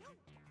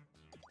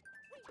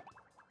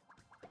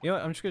 You know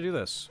what? I'm just gonna do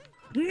this.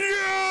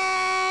 No!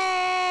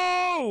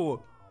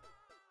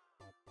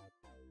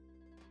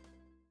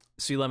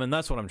 See, Lemon,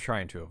 that's what I'm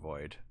trying to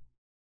avoid.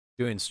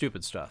 Doing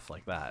stupid stuff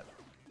like that.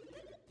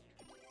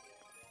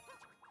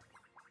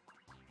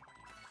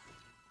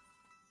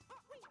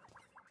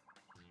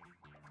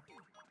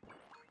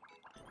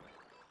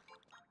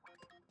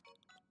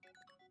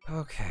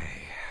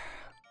 Okay.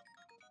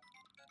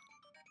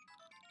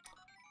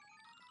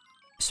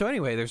 So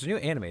anyway, there's a new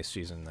anime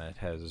season that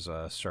has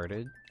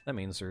started. That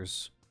means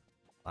there's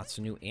lots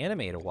of new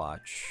anime to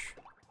watch.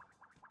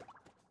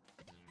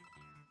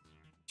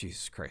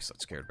 Jesus Christ,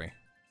 that scared me.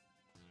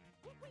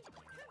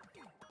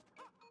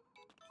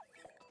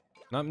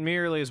 Not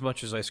nearly as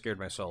much as I scared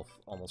myself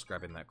almost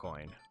grabbing that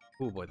coin.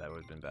 Oh boy, that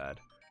would have been bad.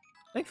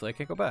 Thankfully, I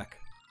can't go back.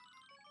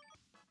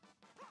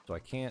 So I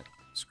can't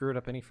screw it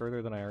up any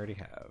further than I already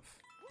have.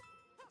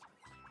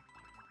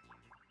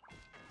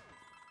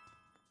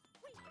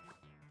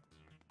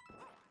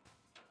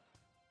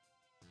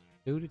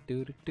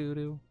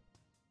 Doo-doo-doo-doo-doo-doo.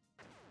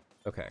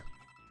 Okay.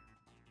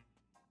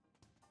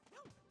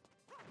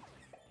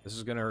 This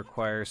is gonna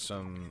require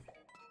some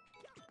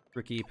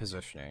tricky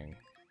positioning.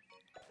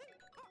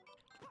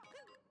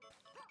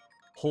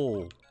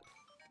 Hole.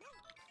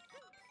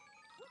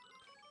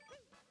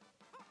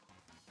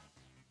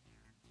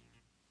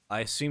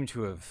 I seem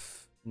to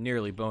have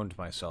nearly boned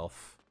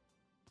myself.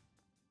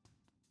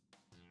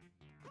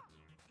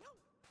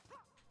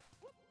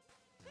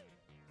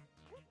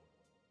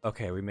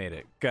 Okay, we made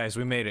it. Guys,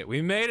 we made it.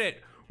 We made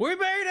it! We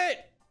made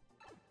it!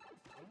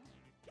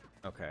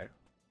 Okay.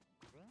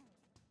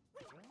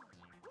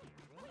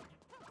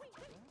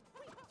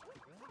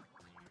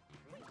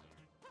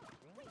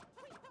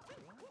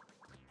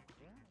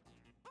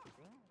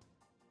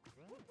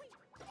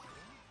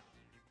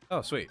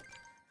 Oh, sweet.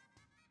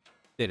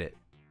 Did it.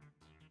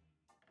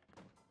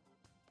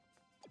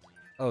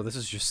 Oh, this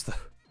is just the...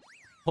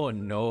 Oh,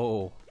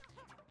 no.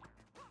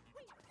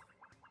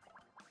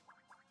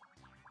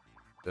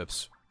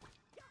 Oops.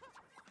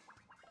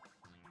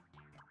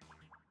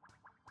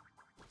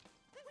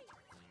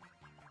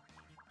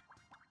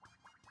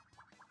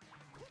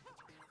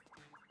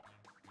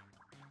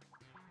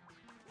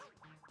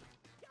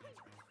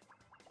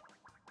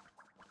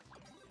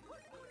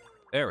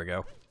 There we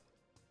go.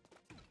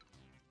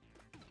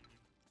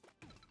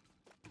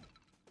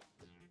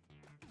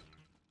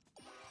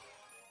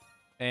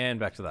 And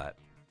back to that.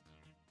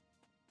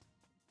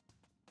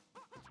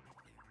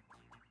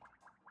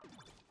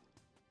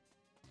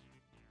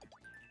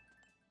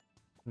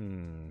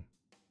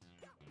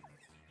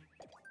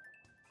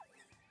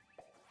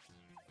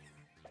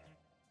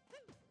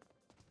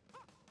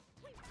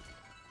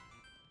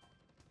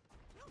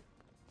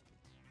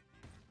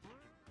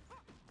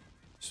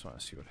 Just want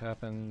to see what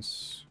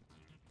happens.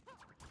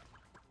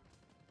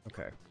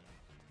 Okay.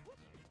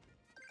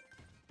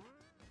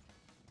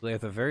 Well,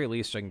 at the very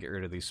least, I can get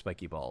rid of these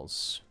spiky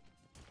balls.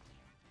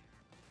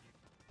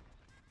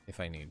 If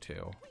I need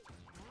to.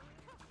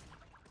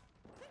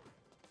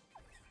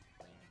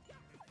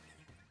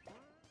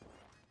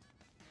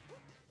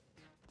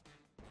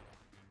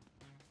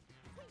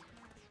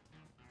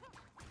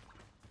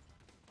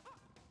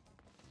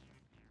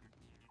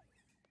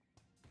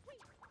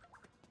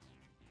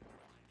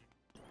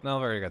 Now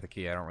I've already got the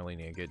key, I don't really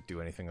need to do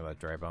anything with that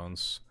dry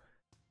bones.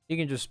 He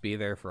can just be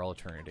there for all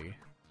eternity.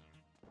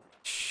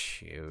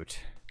 Shoot.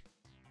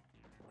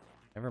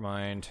 Never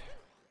mind.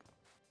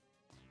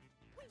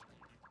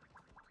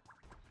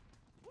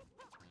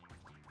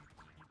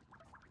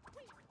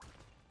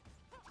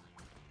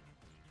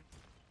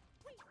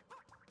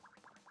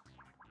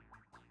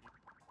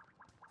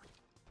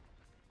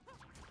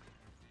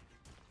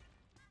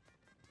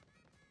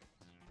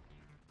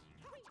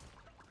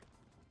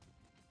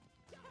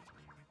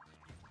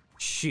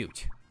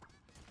 Shoot.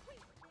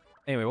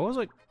 Anyway, what was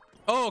I...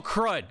 Oh,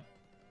 crud!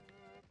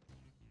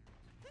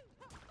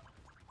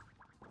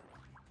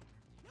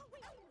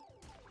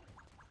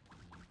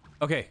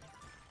 Okay.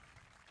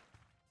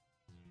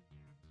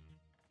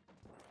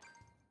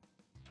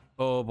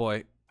 Oh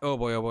boy. Oh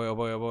boy, oh boy, oh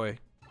boy, oh boy.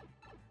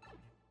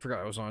 Forgot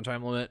I was on a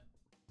time limit.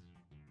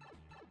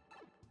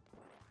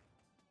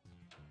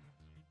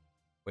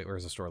 Wait,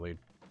 where's the store lead?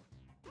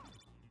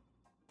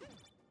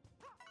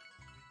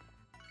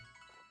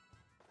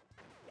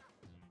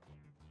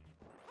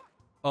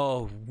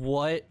 Oh,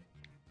 what?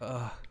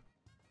 How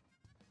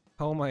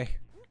am I...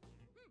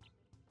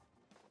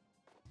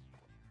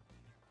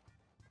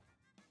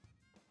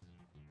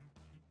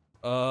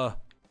 How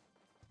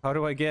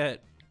do I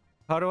get?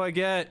 How do I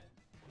get?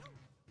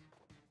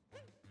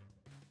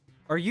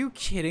 Are you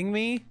kidding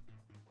me?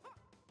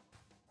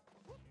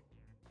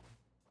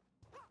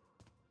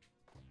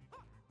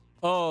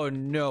 Oh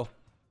no.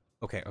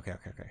 Okay.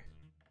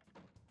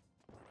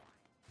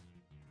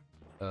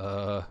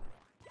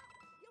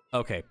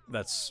 Okay,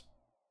 that's...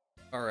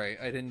 Alright,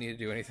 I didn't need to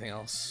do anything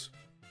else.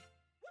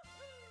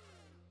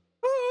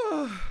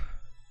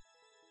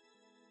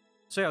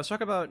 So yeah, let's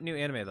talk about new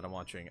anime that I'm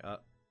watching.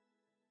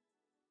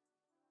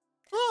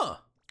 Huh!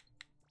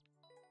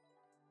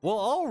 Well,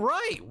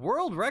 alright!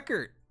 World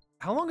record!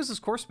 How long has this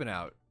course been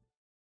out?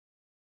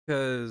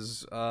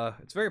 Because,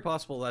 it's very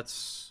possible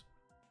that's...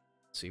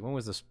 Let's see, when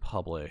was this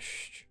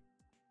published?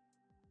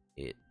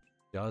 It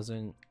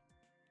doesn't...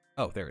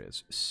 Oh, there it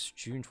is. It's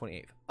June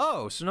 28th.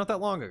 Oh, so not that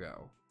long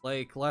ago.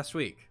 Like, last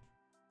week.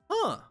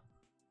 Huh.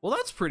 Well,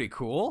 that's pretty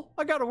cool.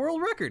 I got a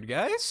world record,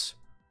 guys.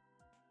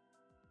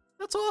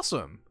 That's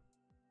awesome.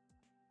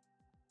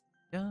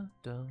 Dun,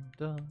 dun,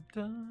 dun,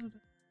 dun.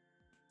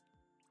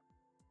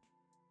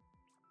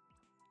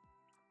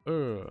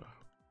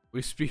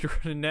 We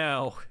speedrunning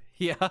now.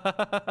 Yeah.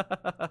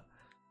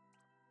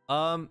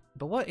 But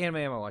what anime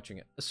am I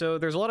watching? So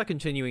there's a lot of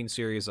continuing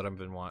series that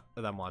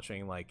I'm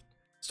watching, like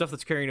stuff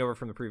that's carrying over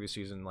from the previous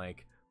season,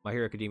 like My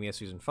Hero Academia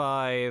Season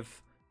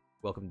 5,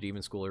 Welcome to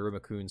Demon School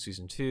Iruma-kun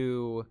Season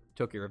 2,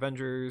 Tokyo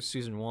Revengers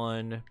Season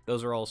 1.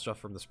 Those are all stuff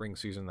from the spring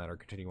season that are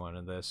continuing on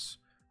in this.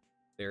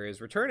 There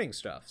is returning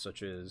stuff,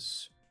 such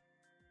as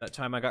That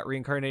Time I Got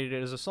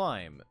Reincarnated as a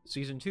Slime,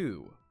 Season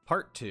 2,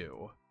 Part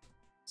 2.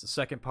 It's the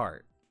second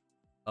part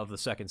of the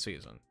second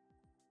season.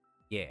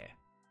 Yeah.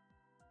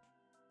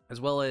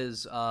 As well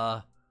as,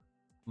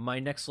 My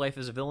Next Life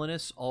as a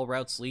Villainess, All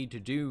Routes Lead to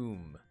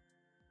Doom.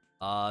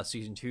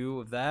 Season 2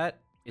 of that.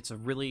 It's a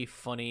really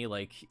funny,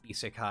 like,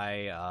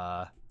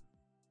 isekai,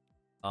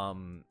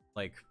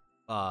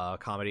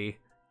 comedy.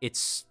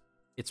 It's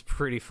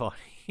pretty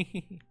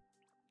funny.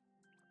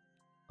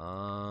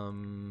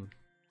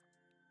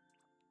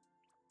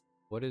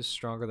 What is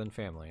Stronger Than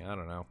Family? I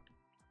don't know.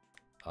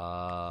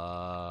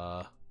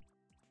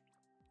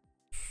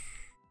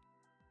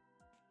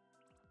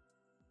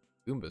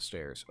 Goomba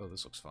Stairs. Oh,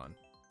 this looks fun.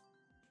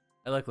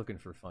 I like looking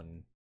for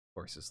fun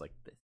courses like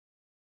this.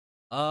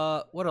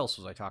 What else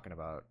was I talking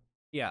about?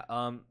 Yeah,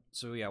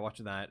 so yeah,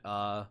 watching that.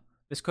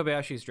 Miss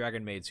Kobayashi's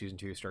Dragon Maid Season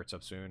 2 starts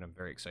up soon. I'm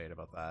very excited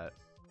about that.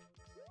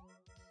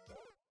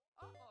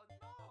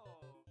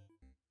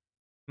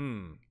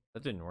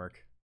 That didn't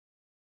work.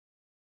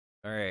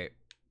 Alright.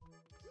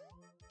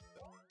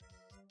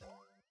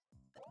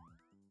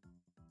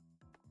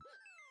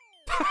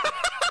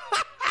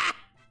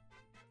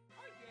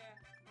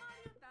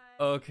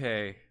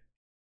 Okay.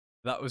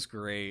 That was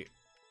great.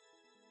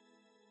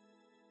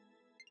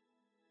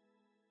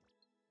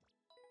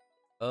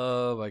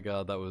 Oh my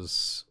god, that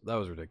was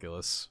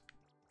ridiculous.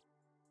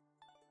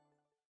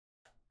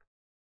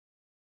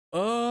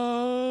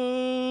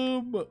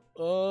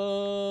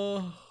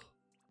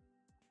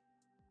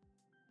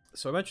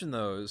 So I mentioned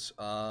those.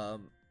 Trying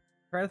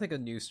to think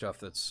of new stuff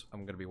that's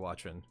I'm gonna be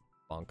watching.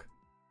 Funk.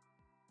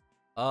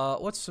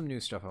 What's some new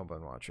stuff I've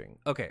been watching?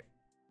 Okay.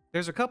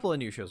 There's a couple of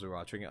new shows we're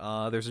watching.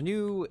 There's a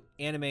new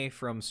anime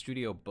from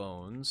Studio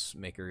Bones,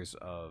 makers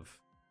of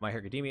My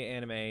Hero Academia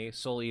anime,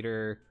 Soul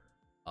Eater,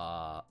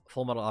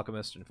 Full Metal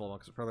Alchemist and Full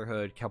Metal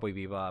Brotherhood, Cowboy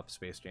Bebop,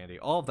 Space Dandy,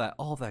 all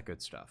of that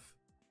good stuff.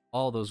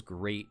 All those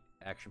great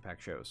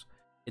action-packed shows.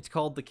 It's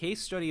called The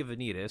Case Study of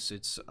Vanitas.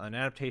 It's an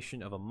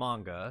adaptation of a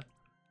manga.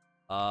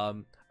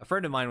 A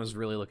friend of mine was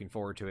really looking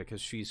forward to it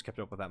because she's kept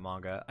up with that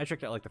manga. I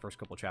checked out like the first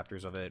couple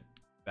chapters of it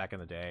back in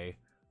the day.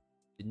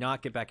 Did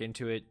not get back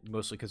into it,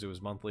 mostly because it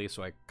was monthly,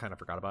 so I kind of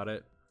forgot about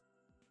it.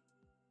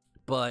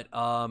 We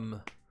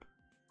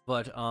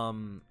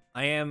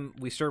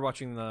started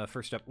watching the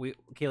first step.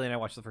 Kaylee and I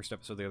watched the first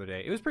episode the other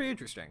day. It was pretty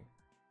interesting.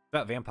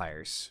 About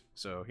vampires,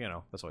 so you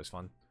know that's always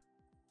fun.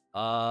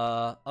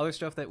 Other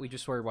stuff that we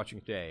just started watching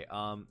today.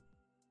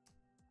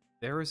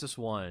 There was this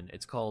one.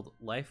 It's called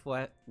Life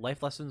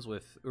Lessons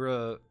with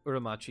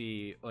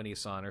Uramachi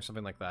Onisan or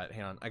something like that.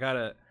 Hang on, I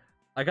gotta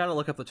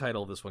look up the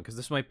title of this one because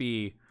this might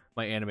be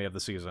my anime of the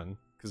season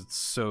because it's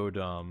so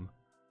dumb.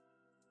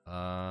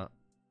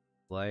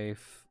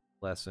 Life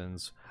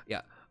Lessons.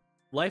 Yeah.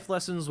 Life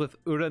Lessons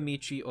with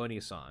Uramichi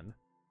Onisan.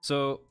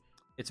 So,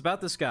 it's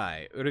about this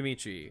guy,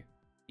 Uramichi.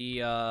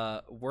 He,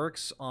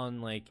 works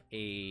on, like,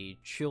 a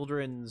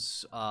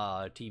children's,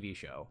 TV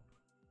show.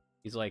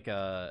 He's like,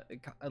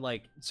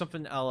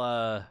 something a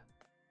la,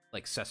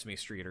 like, Sesame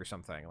Street or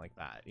something like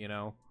that, you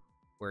know?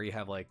 Where you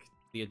have, like,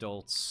 the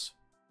adults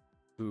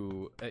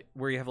who...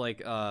 where you have,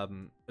 like,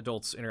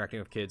 adults interacting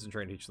with kids and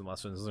trying to teach them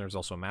lessons, and there's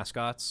also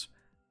mascots.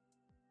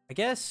 I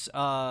guess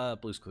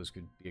Blue's Clues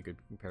could be a good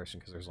comparison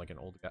because there's like an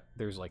old guy,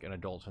 there's like an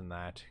adult in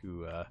that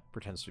who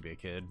pretends to be a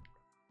kid.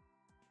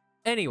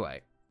 Anyway,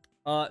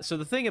 so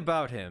the thing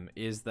about him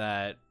is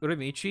that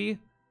Uramichi,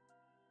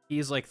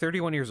 he's like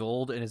 31 years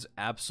old and is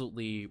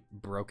absolutely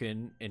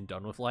broken and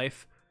done with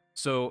life.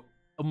 So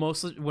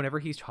mostly whenever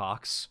he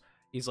talks,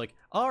 He's like,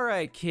 all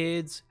right,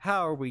 kids,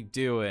 how are we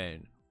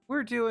doing?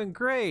 We're doing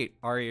great.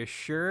 Are you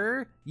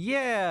sure?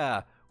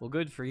 Yeah. Well,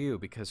 good for you,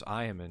 because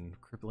I am in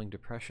crippling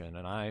depression,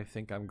 and I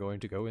think I'm going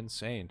to go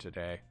insane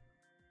today.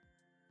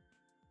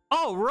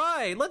 All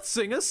right, let's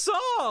sing a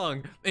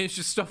song. And it's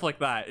just stuff like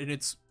that, and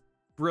it's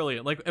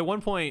brilliant. Like, at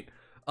one point,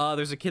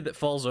 there's a kid that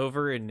falls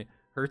over and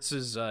hurts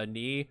his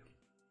knee,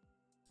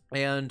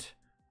 and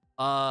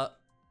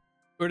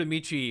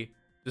Uramichi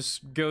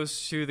just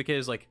goes to the kid,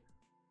 is like,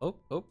 oh,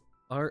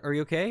 are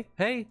you okay?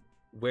 Hey,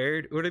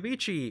 where'd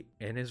Uramichi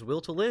and his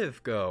will to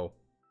live go?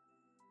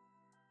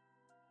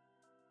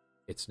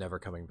 It's never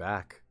coming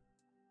back.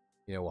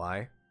 You know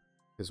why?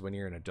 Because when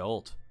you're an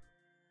adult,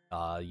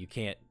 you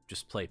can't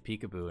just play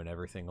peekaboo and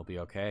everything will be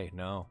okay.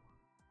 No.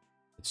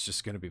 It's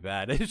just gonna be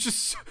bad.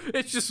 It's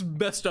just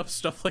messed up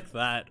stuff like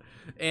that.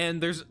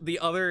 And there's the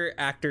other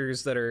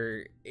actors that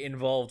are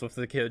involved with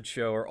the kids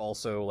show are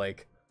also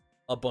like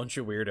a bunch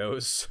of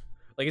weirdos.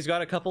 Like, he's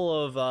got a couple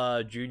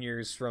of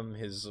juniors from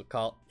his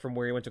from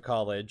where he went to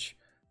college.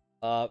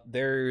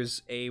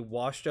 There's a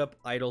washed-up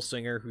idol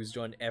singer who's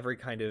done every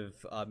kind of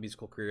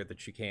musical career that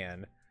she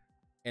can,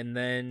 and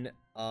then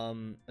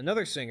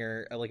another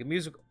singer, like a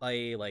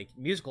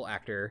musical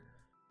actor,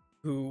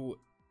 who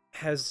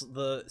has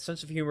the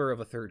sense of humor of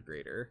a third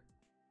grader.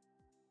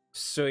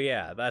 So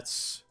yeah,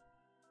 that's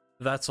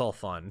all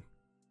fun.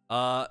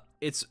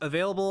 It's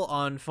available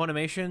on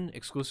Funimation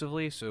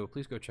exclusively, so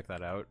please go check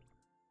that out.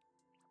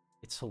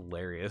 It's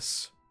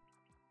hilarious.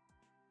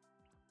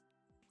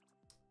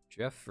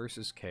 Jeff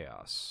versus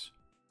Chaos.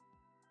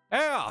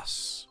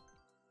 Chaos!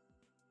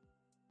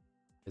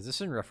 Is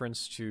this in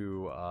reference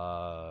to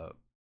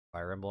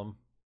Fire Emblem?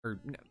 Or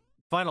no,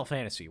 Final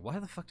Fantasy. Why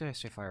the fuck did I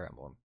say Fire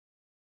Emblem?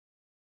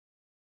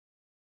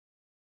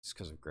 It's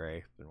because of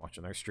Gray. Been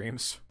watching their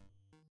streams.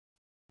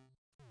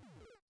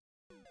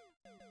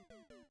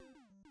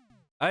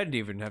 I didn't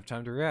even have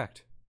time to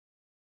react.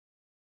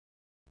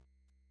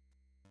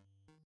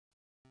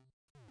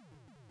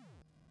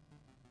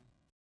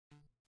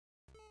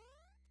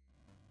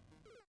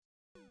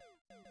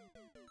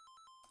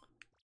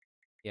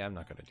 Yeah, I'm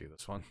not gonna do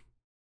this one.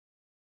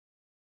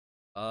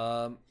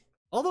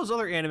 All those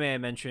other anime I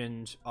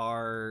mentioned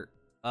are,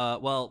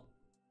 well,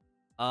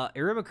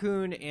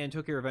 Iruma-kun and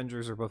Tokyo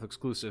Revengers are both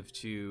exclusive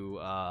to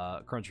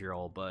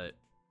Crunchyroll, but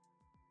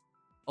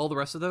all the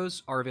rest of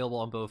those are available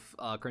on both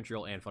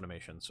Crunchyroll and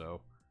Funimation, so...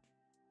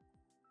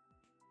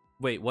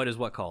 Wait, what is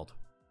what called?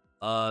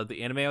 The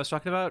anime I was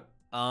talking about?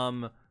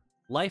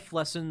 Life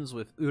Lessons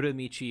with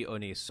Uramichi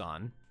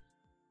Onisan.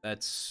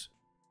 That's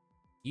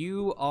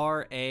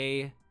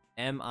Uramichi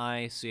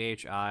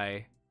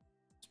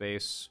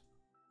space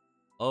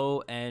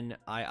Oniisan.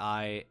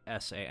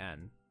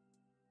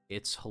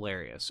 It's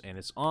hilarious, and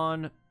it's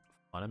on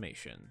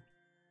Funimation.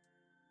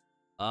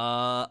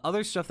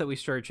 Other stuff that we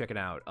started checking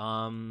out.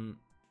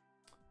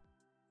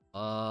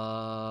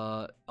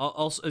 Also,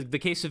 The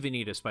Case of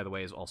Vanitas, by the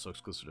way, is also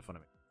exclusive to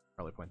Funimation.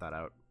 Probably point that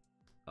out.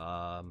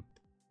 I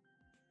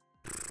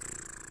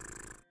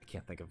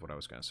can't think of what I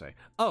was gonna say.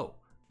 Oh,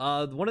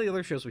 one of the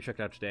other shows we checked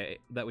out today,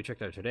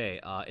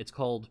 it's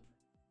called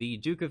The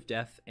Duke of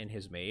Death and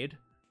His Maid,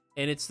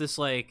 and it's this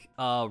like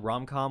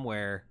rom-com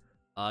where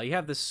you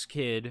have this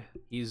kid,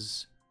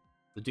 he's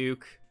the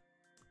Duke,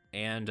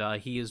 and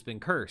he has been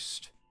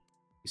cursed.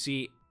 You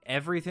see,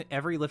 every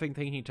living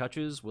thing he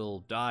touches will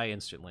die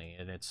instantly,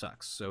 and it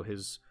sucks. So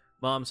his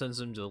mom sends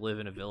him to live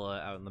in a villa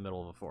out in the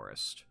middle of a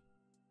forest.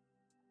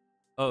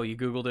 Oh, you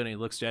Googled it and he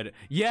looks dead.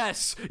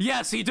 Yes!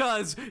 Yes, he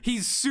does!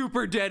 He's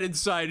super dead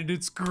inside, and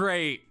it's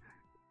great!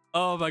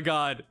 Oh my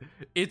god.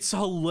 It's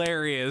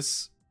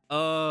hilarious.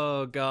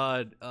 Oh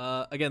god.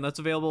 Again, that's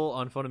available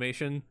on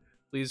Funimation.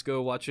 Please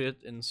go watch it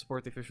and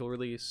support the official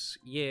release.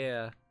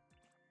 Yeah.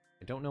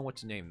 I don't know what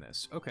to name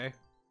this. Okay.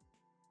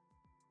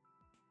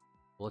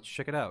 Well, let's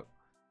check it out.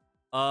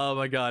 Oh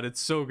my god,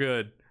 it's so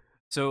good.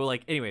 So,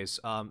 like, anyways,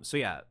 so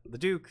yeah, the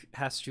Duke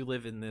has to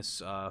live in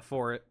this,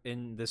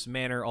 in this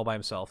manor all by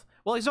himself.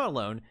 Well, he's not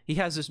alone. He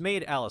has this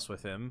maid, Alice,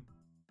 with him.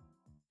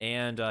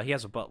 And, he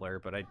has a butler,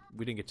 but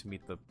we didn't get to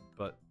meet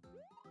but...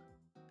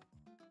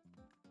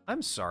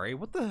 I'm sorry,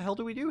 what the hell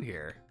do we do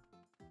here?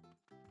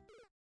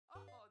 Oh,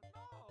 no.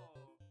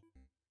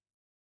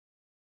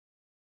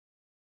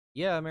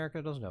 Yeah,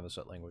 America doesn't have a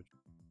set language.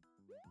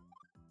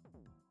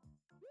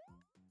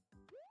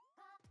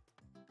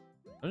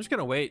 I'm just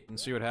gonna wait and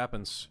see what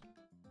happens.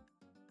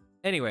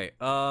 Anyway,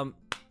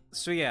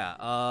 so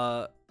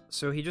yeah,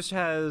 so he just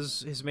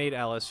has his maid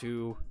Alice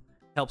who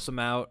helps him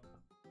out,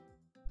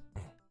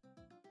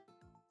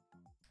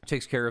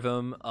 takes care of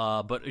him,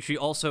 but she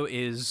also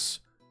is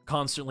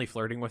constantly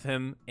flirting with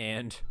him,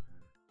 and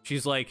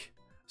she's like,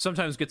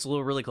 sometimes gets a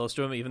little really close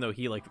to him, even though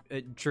he like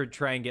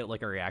try and get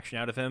like a reaction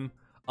out of him.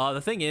 The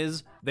thing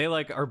is, they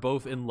like are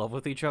both in love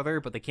with each other,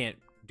 but they can't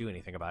do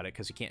anything about it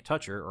because he can't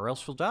touch her or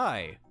else she'll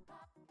die.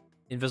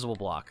 Invisible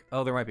block.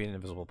 Oh, there might be an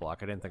invisible block.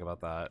 I didn't think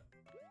about that.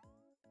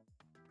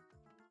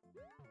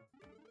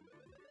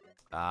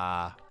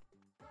 Ah.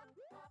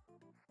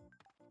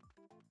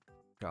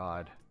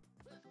 God.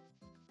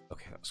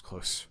 Okay, that was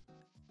close.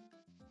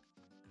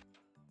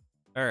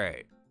 All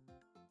right.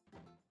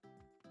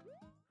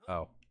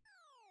 Oh.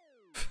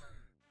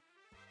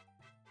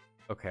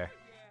 Okay.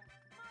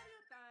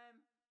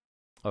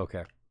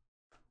 Okay.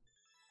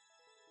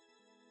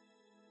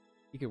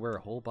 He could wear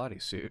a whole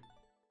bodysuit.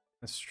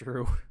 That's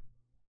true.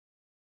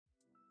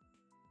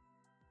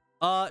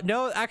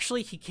 No,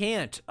 actually he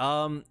can't.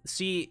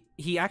 See,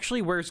 he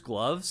actually wears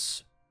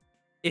gloves.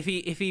 If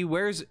he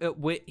wears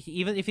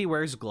even if he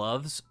wears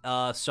gloves,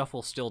 stuff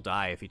will still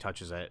die if he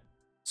touches it.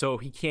 So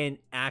he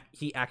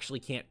actually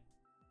can't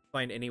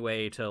find any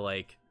way to,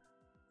 like,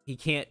 he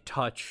can't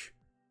touch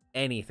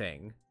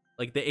anything.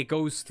 Like, it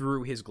goes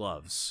through his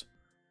gloves.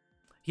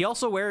 He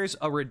also wears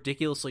a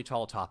ridiculously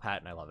tall top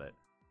hat, and I love it.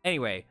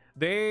 Anyway,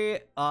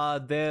 the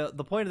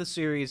point of the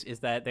series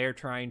is that they're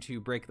trying to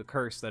break the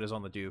curse that is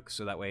on the Duke,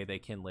 so that way they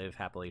can live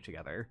happily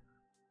together,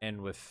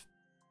 and with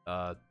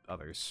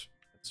others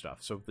and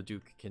stuff. So the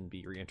Duke can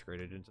be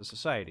reintegrated into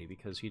society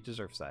because he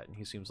deserves that, and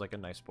he seems like a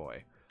nice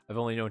boy. I've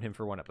only known him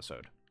for one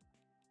episode.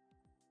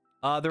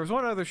 There was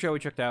one other show we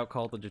checked out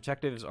called The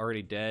Detective Is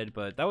Already Dead,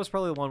 but that was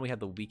probably the one we had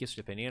the weakest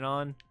opinion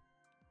on.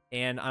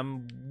 And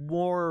I'm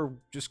more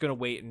just gonna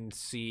wait and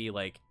see,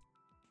 like,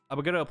 I'm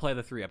gonna apply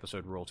the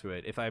 3-episode rule to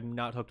it. If I'm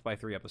not hooked by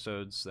 3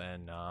 episodes,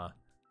 then,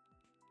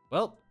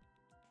 well,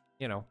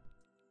 you know.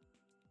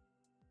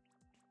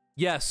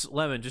 Yes,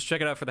 Lemon, just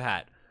check it out for the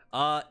hat.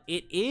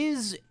 It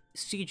is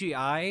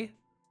CGI,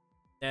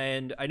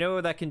 and I know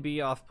that can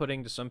be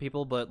off-putting to some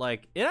people, but,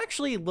 like, it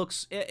actually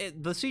looks,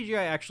 the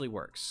CGI actually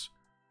works.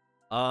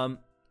 I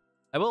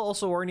will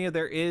also warn you,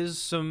 there is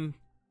some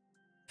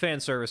fan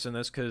service in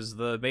this, because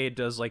the maid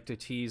does like to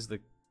tease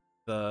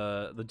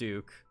the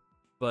Duke,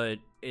 but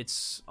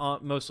it's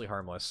mostly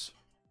harmless.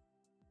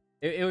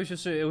 It was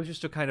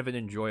just a kind of an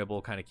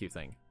enjoyable, kind of cute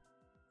thing.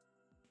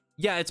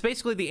 Yeah, it's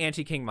basically the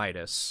anti-King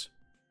Midas.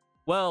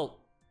 Well,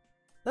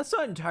 that's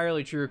not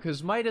entirely true,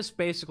 because Midas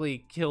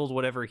basically killed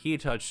whatever he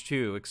touched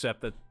too,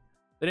 except that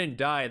they didn't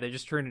die, they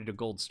just turned into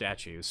gold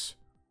statues.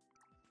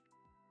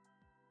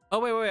 Oh,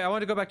 wait, I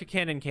want to go back to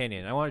Cannon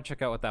Canyon. I want to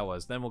check out what that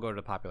was. Then we'll go to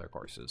the popular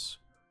courses.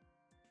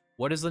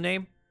 What is the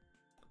name?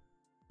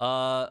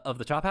 Of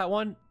the top hat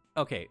one?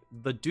 Okay,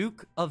 the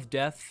Duke of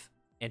Death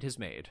and his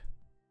maid.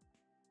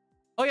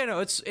 Oh yeah, no,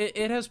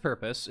 it has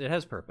purpose. It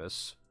has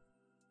purpose.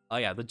 Oh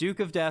yeah, the Duke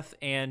of Death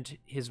and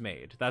his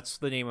maid. That's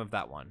the name of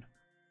that one.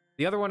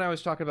 The other one I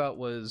was talking about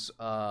was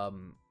The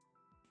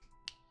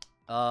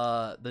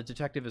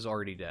Detective Is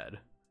Already Dead,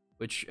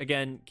 which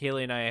again,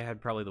 Kaylee and I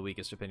had probably the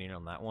weakest opinion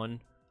on that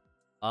one.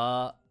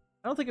 I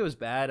don't think it was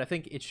bad. I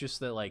think it's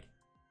just that, like,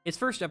 its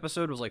first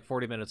episode was like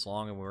 40 minutes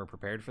long and we were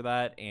prepared for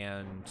that,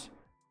 and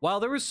while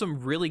there was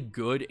some really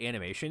good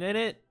animation in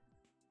it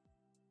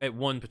at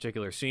one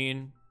particular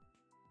scene,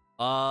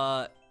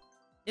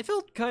 it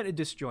felt kind of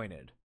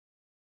disjointed.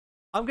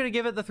 I'm gonna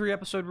give it the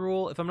 3-episode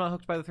rule. If I'm not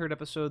hooked by the 3rd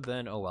episode,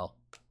 then oh well.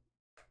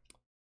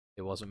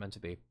 It wasn't meant to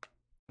be.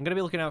 I'm gonna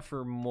be looking out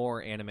for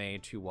more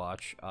anime to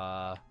watch.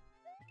 I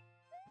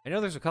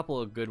know there's a couple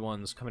of good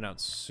ones coming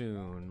out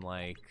soon,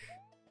 like...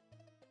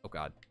 Oh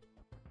god.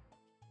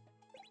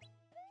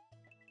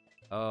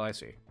 Oh, I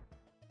see.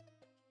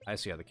 I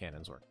see how the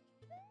cannons work.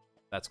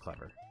 That's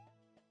clever.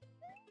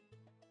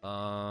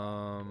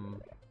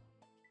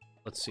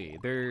 Let's see.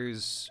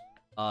 There's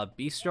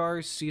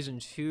Beastars Season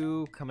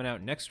 2 coming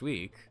out next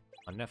week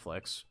on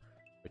Netflix,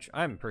 which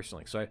I'm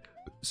personally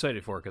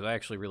excited for, because I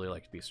actually really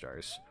liked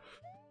Beastars.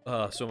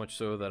 So much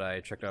so that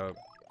I checked out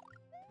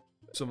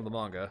some of the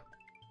manga.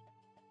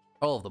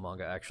 All of the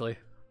manga, actually.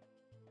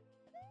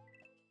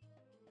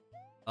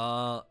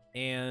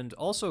 And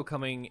also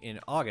coming in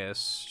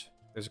August,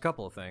 there's a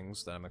couple of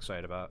things that I'm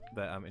excited about,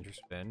 that I'm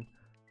interested in.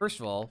 First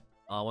of all,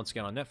 once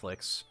again on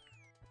Netflix,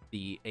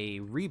 a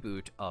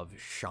reboot of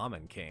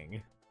Shaman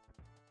King.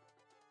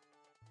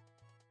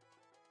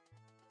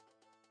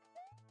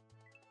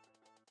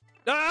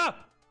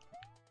 Ah!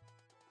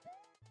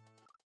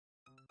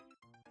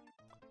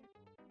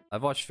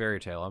 I've watched Fairy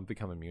Tail. I'm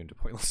becoming immune to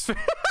pointless.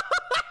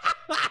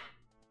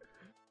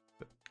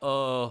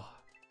 Oh,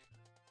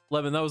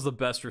 Lemon, that was the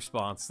best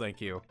response.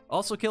 Thank you.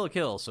 Also, Kill la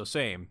Kill, so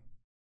same.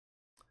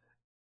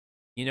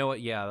 You know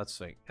what? Yeah, that's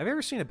like. Have you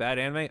ever seen a bad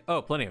anime?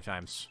 Oh, plenty of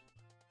times.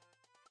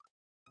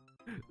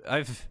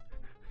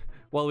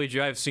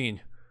 Waluigi, I've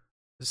seen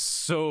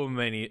so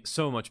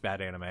much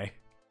bad anime.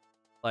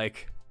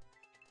 Like,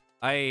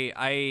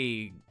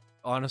 I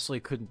honestly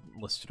couldn't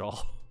list it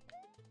all.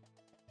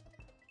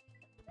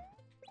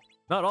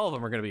 Not all of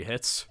them are gonna be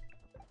hits.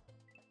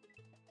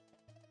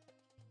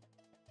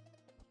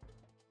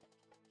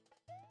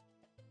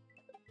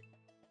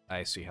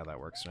 I see how that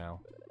works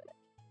now.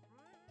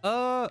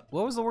 What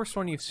was the worst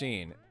one you've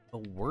seen? The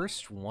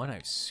worst one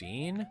I've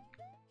seen?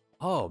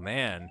 Oh,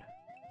 man.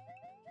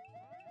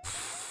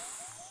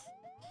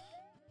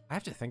 I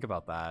have to think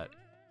about that.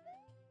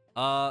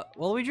 Well,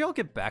 Luigi, I'll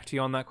get back to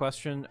you on that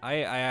question.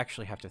 I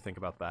actually have to think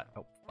about that.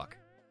 Oh, fuck.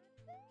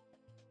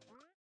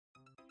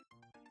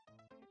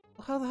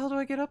 How the hell do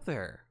I get up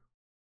there?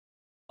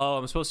 Oh,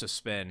 I'm supposed to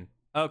spin.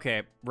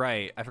 Okay,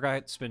 right. I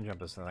forgot spin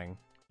jump is the thing.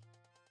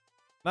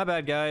 My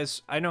bad,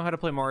 guys. I know how to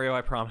play Mario,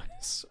 I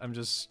promise. I'm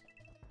just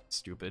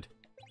stupid.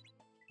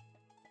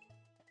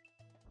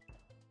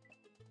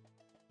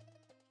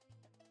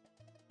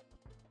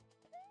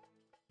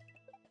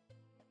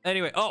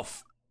 Anyway,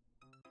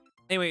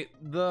 anyway,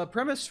 the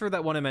premise for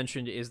that one I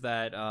mentioned is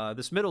that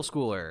this middle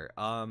schooler,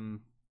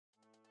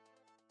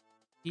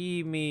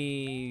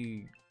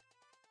 Himi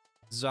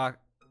Zaza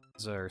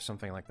or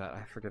something like that.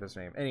 I forget his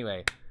name.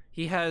 Anyway,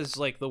 he has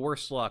like the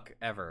worst luck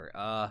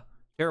ever.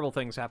 Terrible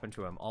things happen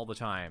to him all the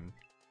time.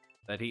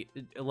 That he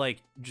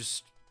like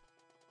just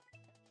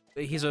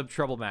he's a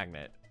trouble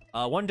magnet.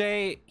 One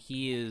day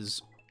he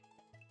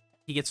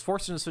gets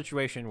forced in a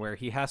situation where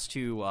he has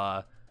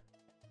to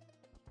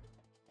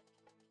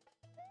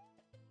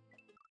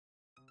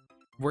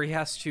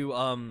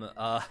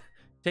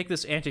take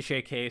this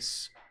anti-shake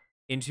case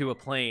into a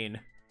plane,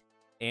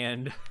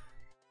 and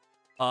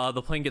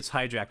the plane gets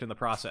hijacked in the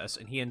process,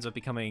 and he ends up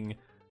becoming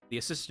the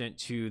assistant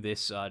to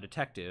this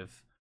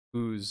detective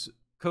whose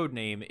code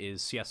name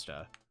is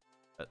Siesta.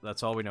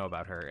 That's all we know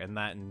about her,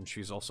 and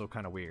she's also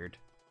kind of weird.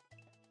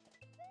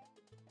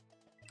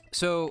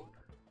 So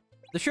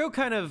the show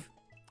kind of,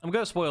 I'm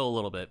gonna spoil a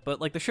little bit,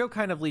 but like the show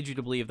kind of leads you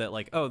to believe that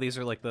like, oh, these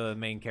are like the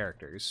main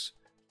characters,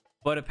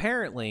 but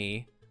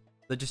apparently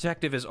the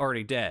detective is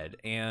already dead,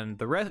 and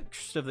the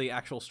rest of the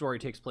actual story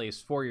takes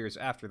place 4 years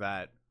after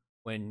that,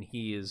 when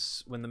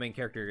the main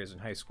character is in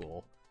high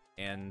school,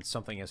 and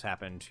something has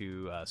happened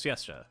to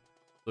Siesta.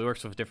 So he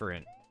works with a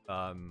different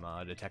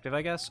detective,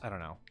 I guess? I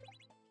don't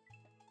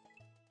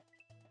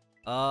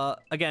know.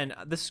 Again,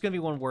 this is gonna be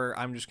one where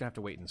I'm just gonna have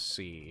to wait and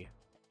see.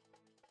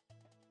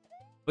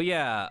 But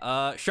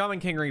yeah, Shaman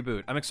King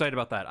reboot. I'm excited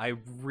about that. I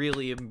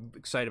really am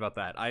excited about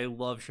that. I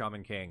love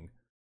Shaman King.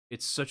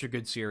 It's such a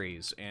good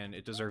series, and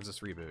it deserves this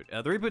reboot.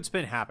 The reboot's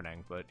been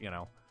happening, but, you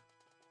know.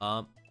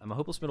 I'm a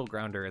hopeless middle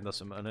grounder, and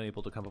thus I'm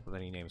unable to come up with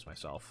any names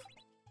myself.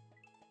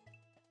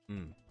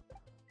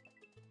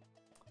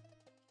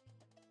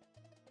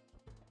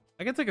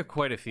 I can think of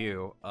quite a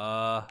few.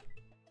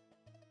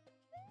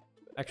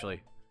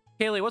 Actually.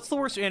 Kaylee, what's the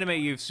worst anime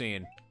you've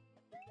seen?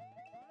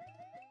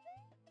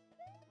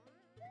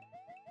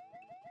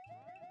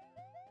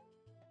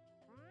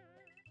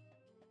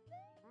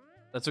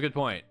 That's a good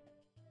point.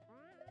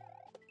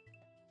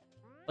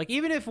 Like,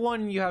 even if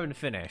one you haven't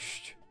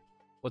finished,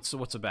 what's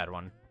a bad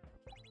one?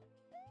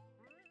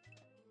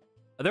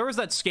 There was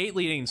that Skate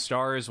Leading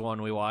Stars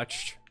one we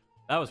watched.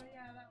 That was...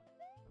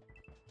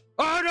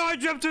 Oh no, I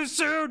jumped too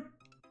soon!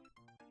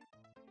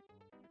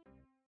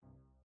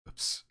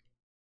 Oops.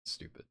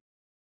 Stupid.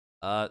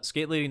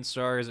 Skate Leading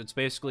Stars, it's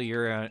basically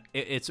Yuri.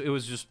 It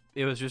was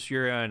just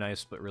Yuri on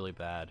Ice, but really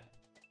bad.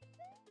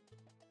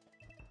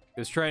 It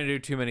was trying to do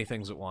too many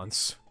things at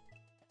once.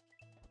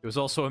 It was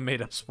also a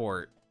made-up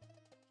sport.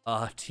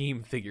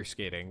 Team figure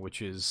skating,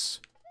 which is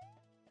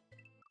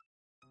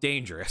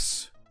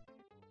dangerous.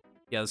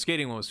 Yeah, the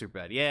skating one was super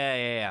bad.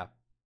 Yeah.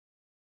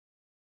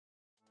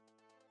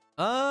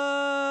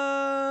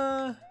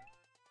 I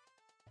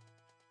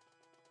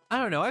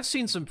don't know. I've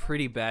seen some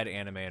pretty bad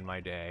anime in my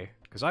day,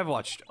 because I've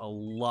watched a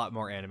lot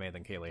more anime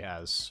than Kaylee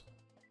has.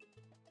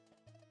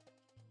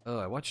 Oh,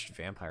 I watched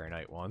Vampire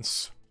Knight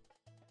once.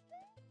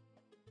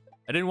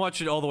 I didn't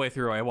watch it all the way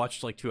through. I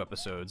watched like 2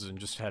 episodes and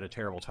just had a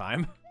terrible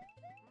time.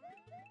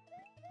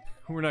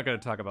 We're not going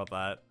to talk about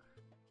that.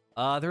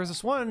 There was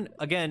this one,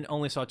 again,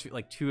 only saw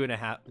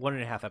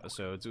 1.5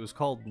 episodes. It was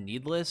called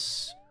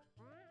Needless.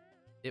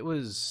 It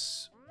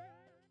was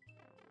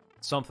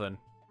something.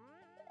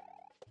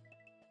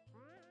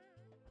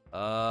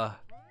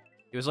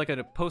 It was like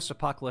a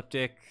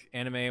post-apocalyptic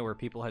anime where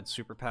people had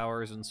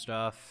superpowers and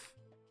stuff.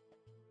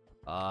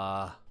 It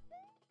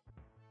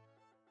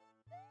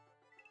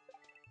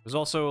was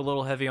also a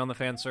little heavy on the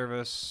fan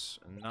service,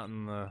 and not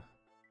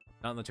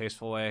in the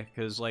tasteful way,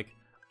 because like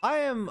I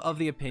am of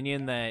the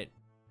opinion that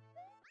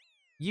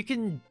you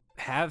can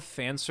have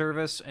fan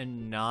service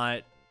and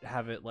not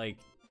have it like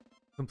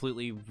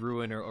completely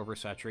ruin or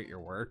oversaturate your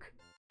work,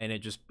 and it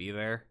just be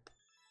there.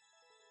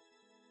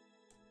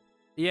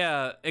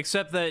 Yeah,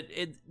 except that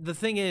the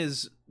thing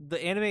is,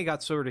 the anime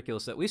got so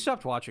ridiculous that we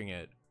stopped watching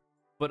it.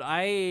 But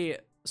I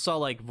saw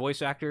like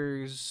voice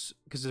actors,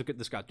 because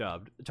this got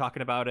dubbed,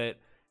 talking about it,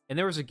 and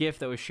there was a GIF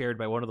that was shared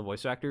by one of the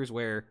voice actors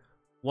where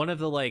one of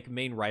the like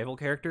main rival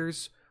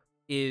characters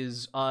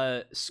is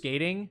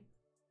skating,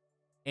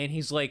 and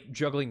he's like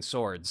juggling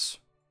swords,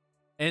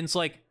 and it's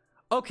like,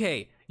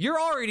 okay, you're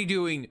already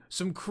doing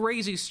some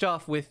crazy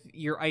stuff with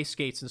your ice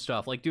skates and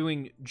stuff, like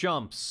doing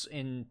jumps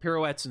and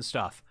pirouettes and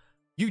stuff.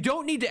 You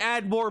don't need to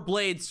add more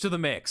blades to the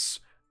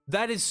mix.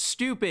 That is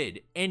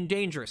stupid and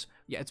dangerous.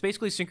 Yeah, it's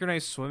basically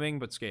synchronized swimming,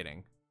 but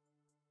skating.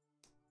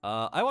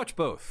 I watch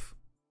both.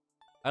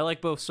 I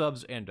like both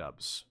subs and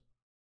dubs.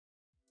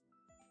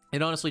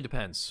 It honestly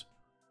depends.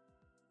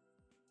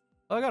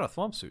 Oh, I got a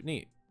thwomp suit.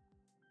 Neat.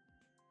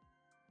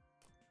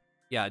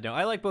 Yeah, no,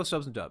 I like both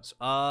subs and dubs.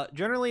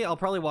 Generally, I'll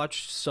probably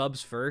watch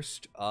subs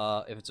first,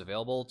 if it's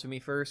available to me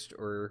first,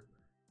 and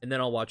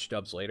then I'll watch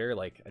dubs later.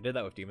 Like, I did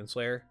that with Demon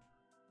Slayer.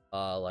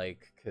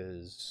 Like,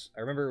 because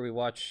I remember we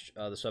watched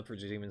the sub for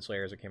Demon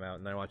Slayer as it came out,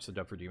 and then I watched the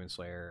dub for Demon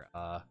Slayer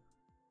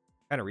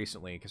kind of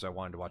recently because I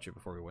wanted to watch it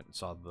before we went and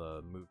saw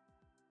the movie.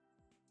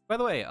 By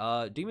the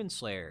way, Demon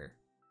Slayer,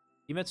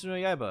 Kimetsu no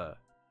Yaiba,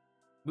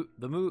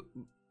 the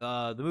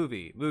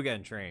movie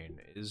Mugen Train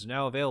is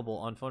now available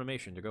on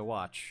Funimation to go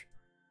watch.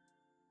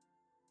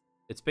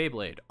 It's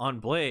Beyblade on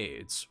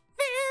blades.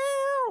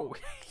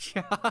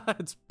 Yeah,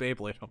 it's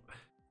Beyblade.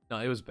 No,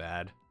 it was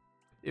bad.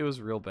 It was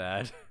real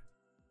bad.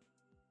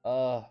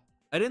 I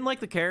didn't like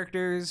the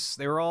characters.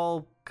 They were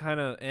all kind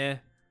of eh.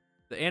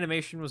 The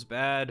animation was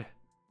bad.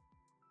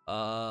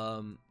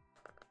 I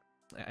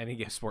didn't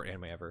get sport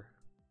anime ever.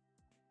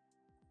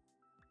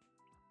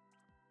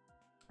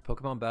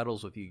 Pokemon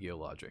battles with Yu-Gi-Oh!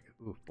 Logic.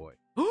 Ooh, boy.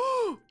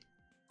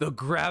 The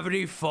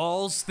Gravity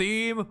Falls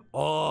theme?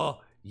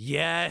 Oh,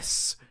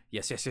 yes!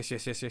 Yes.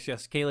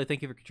 Kayla,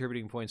 thank you for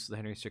contributing points to the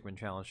Henry Stickmin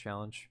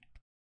challenge.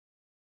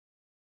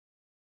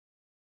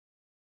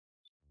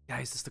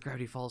 Guys, this is the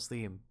Gravity Falls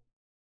theme.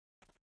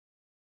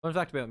 Fun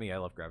fact about me, I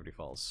love Gravity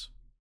Falls.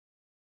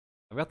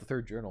 I've got the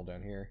third journal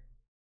down here.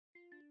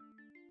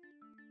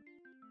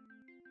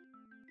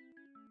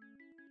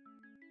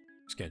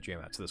 Just gonna jam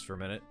out to this for a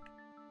minute.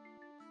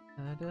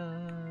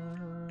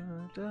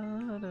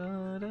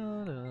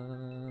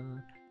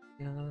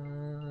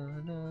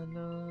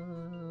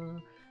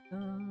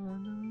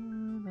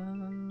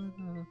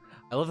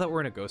 I love that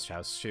we're in a ghost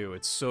house too.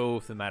 It's so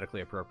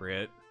thematically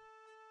appropriate.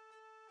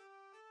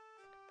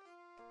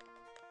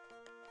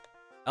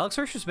 Alex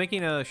Hirsch is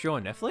making a show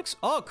on Netflix?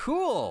 Oh,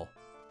 cool!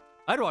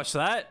 I'd watch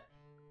that.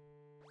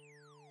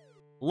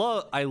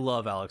 I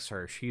love Alex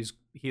Hirsch. He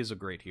is a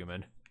great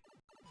human.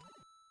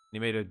 He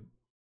made a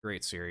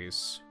great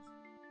series.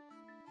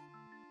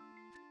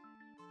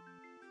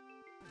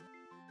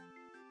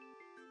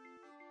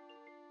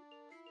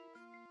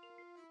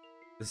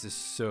 This is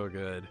so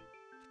good.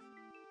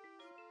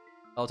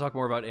 I'll talk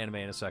more about anime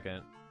in a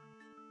second.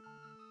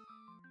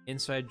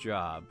 Inside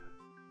Job.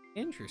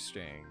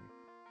 Interesting.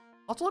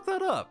 I'll have to look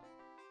that up.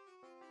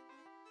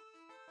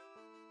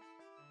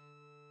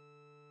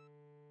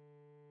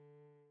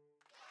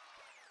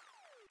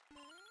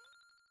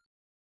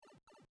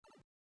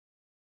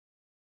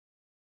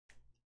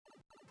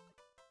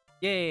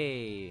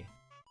 Yay!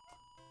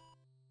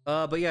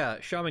 But yeah,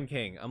 Shaman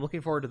King. I'm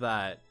looking forward to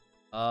that.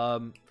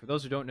 For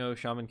those who don't know,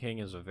 Shaman King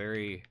is a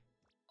very,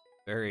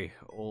 very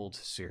old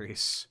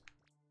series.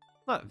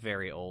 Not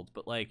very old,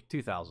 but like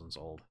 2000s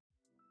old.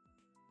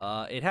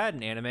 It had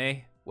an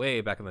anime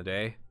way back in the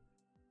day.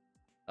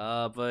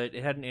 But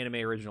it had an anime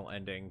original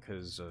ending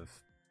because of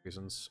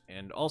reasons.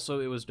 And also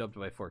it was dubbed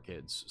by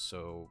 4Kids,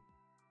 so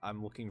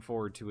I'm looking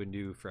forward to a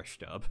new fresh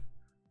dub.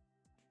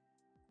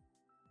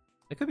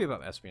 It could be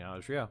about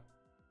espionage, yeah.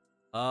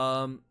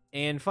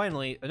 And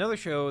finally, another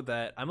show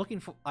that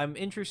I'm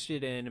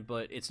interested in,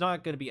 but it's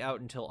not going to be out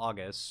until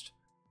August.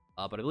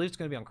 But I believe it's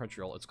going to be on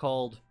Crunchyroll. It's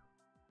called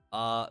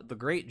The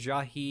Great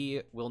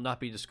Jahi Will Not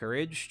Be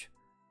Discouraged.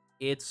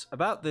 It's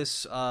about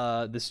this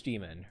this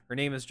demon. Her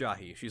name is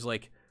Jahi. She's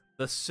like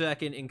the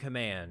second in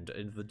command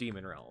in the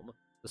demon realm.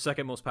 The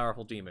second most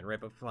powerful demon, right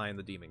behind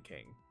the Demon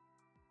King.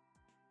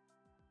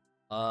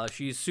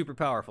 She's super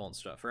powerful and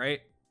stuff,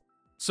 right?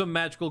 Some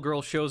magical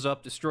girl shows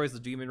up, destroys the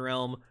demon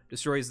realm,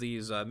 destroys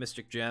these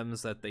mystic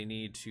gems that they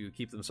need to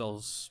give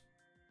themselves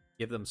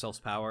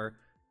power.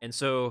 And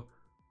so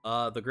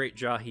the Great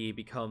Jahi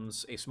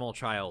becomes a small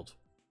child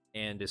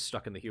and is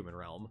stuck in the human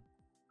realm.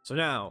 So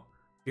now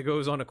she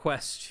goes on a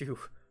quest to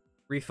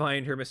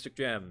re-find her mystic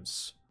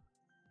gems,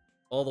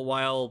 all the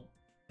while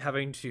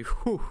having to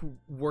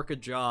work a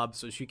job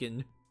so she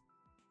can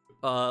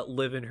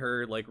live in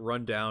her like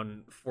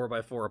rundown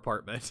 4x4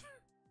 apartment.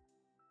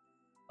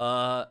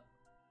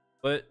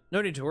 But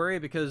no need to worry,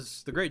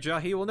 because the Great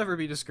Jahi will never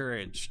be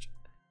discouraged.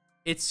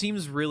 It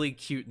seems really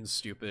cute and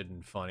stupid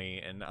and funny,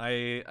 and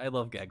I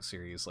love gag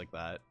series like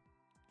that.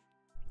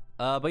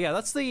 But yeah,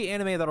 that's the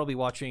anime that I'll be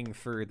watching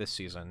for this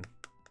season.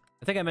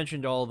 I think I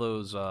mentioned all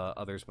those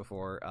others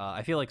before.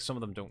 I feel like some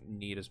of them don't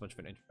need as much of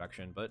an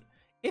introduction, but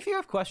if you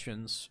have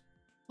questions,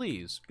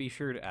 please be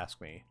sure to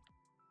ask me.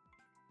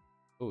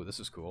 Oh,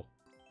 this is cool.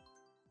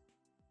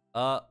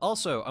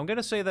 Also, I'm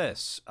gonna say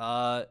this.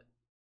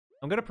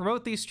 I'm gonna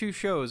promote these two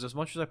shows as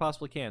much as I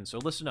possibly can, so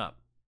listen up.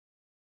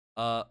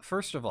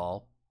 First of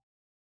all...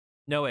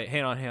 No, wait,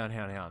 hang on.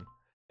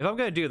 If I'm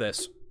gonna do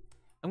this,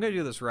 I'm gonna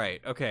do this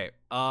right. Okay,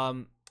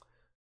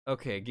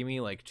 okay, give me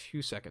like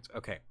 2 seconds.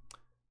 Okay.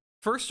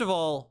 First of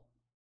all,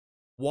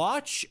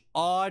 watch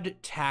Odd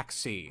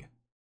Taxi.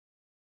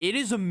 It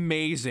is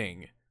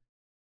amazing.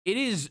 It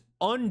is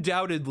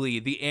undoubtedly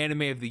the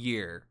anime of the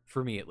year,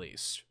 for me at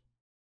least.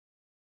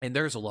 And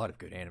there's a lot of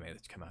good anime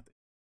that's come out.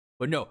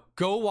 But no,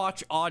 go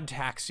watch Odd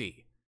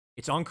Taxi.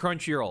 It's on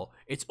Crunchyroll.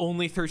 It's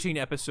only 13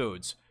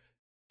 episodes.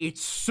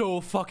 It's so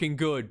fucking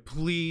good.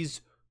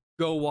 Please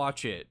go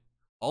watch it.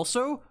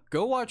 Also,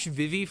 go watch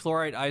Vivi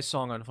Fluorite Ice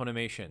Song on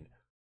Funimation.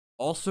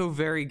 Also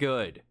very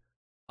good.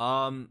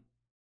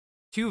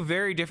 Two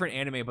very different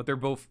anime, but they're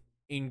both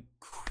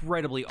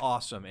incredibly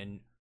awesome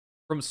and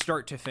from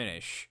start to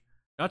finish.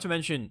 Not to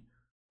mention,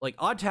 like,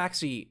 Odd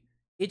Taxi,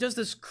 it does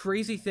this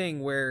crazy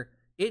thing where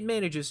it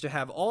manages to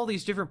have all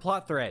these different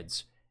plot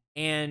threads,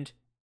 and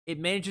it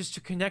manages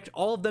to connect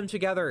all of them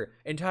together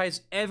and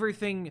ties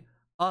everything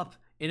up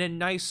in a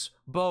nice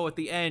bow at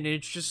the end, and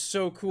it's just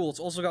so cool. It's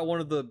also got one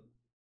of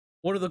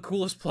the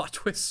coolest plot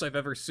twists I've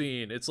ever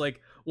seen. It's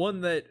like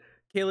one that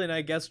Kaylee and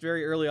I guessed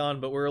very early on,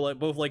 but we're like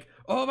both like,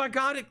 oh my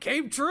god, it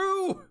came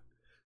true!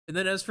 And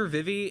then as for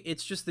Vivi,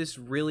 it's just this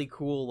really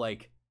cool,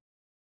 like,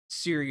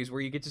 series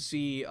where you get to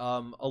see a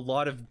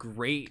lot of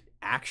great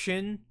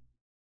action.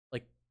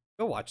 Like,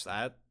 go watch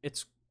that.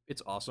 It's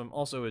awesome.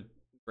 Also, it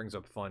brings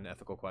up fun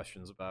ethical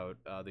questions about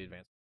the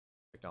advanced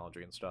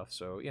technology and stuff,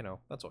 so, you know,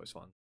 that's always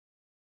fun.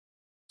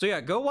 So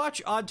yeah, go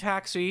watch Odd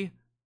Taxi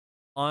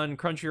on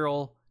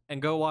Crunchyroll,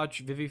 and go watch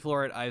Vivi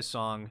Floret Ice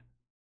Song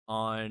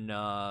on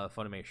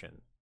Funimation.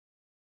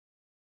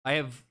 I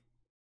have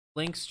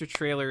links to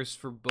trailers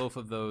for both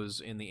of those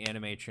in the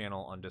anime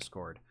channel on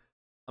Discord.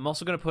 I'm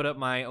also going to put up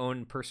my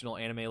own personal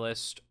anime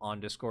list on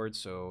Discord,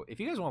 so if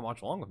you guys want to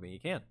watch along with me, you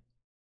can.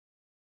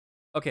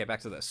 Okay,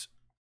 back to this.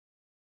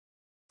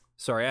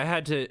 Sorry, I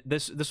had to...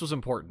 This was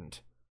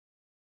important.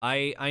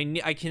 I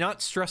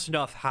cannot stress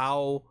enough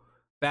how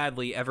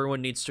badly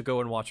everyone needs to go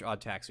and watch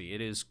Odd Taxi.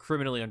 It is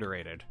criminally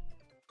underrated.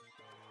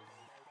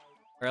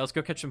 Alright, let's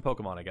go catch some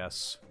Pokemon, I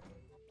guess.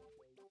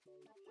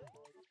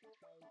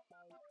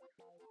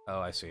 Oh,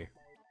 I see.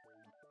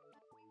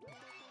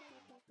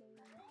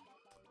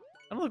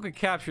 I don't think we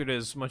captured it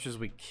as much as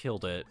we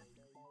killed it.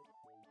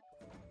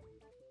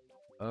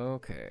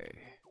 Okay.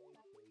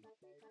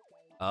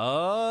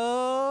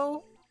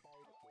 Oh.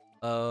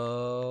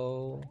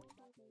 Oh.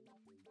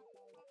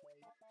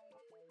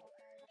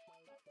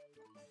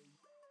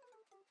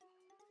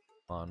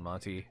 Come on,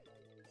 Monty.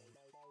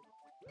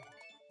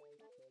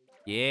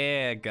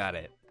 Yeah, got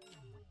it.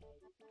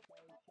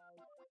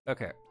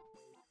 Okay.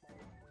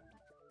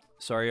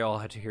 Sorry y'all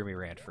had to hear me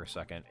rant for a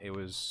second. It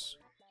was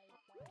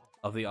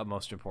of the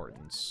utmost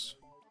importance.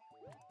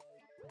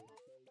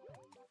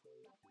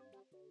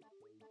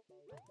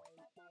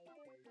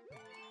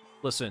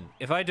 Listen,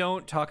 if I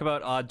don't talk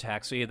about Odd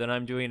Taxi, then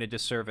I'm doing a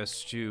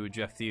disservice to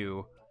Jeff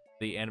Thew,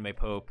 the anime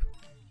pope,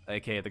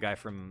 aka the guy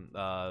from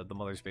the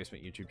Mother's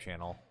Basement YouTube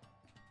channel.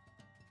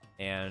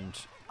 And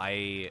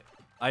I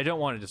don't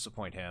want to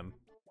disappoint him.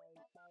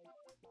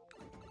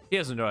 He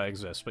doesn't know I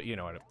exist, but you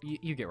know what?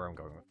 You get where I'm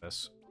going with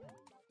this.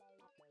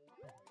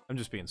 I'm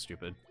just being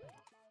stupid.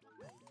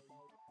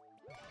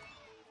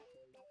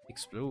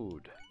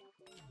 Explode.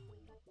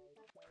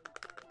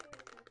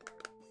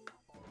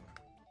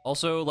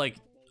 Also, like,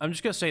 I'm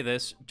just gonna say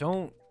this: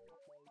 don't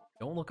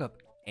look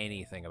up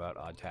anything about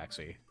Odd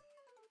Taxi.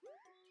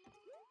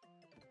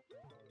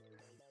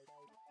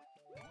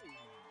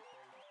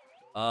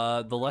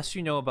 The less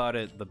you know about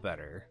it, the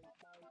better.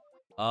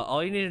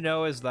 All you need to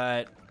know is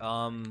that,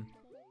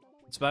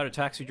 it's about a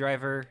taxi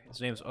driver.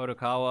 His name's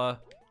Otokawa.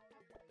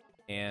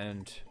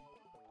 And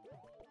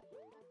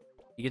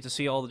you get to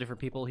see all the different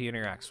people he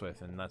interacts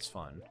with, and that's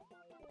fun.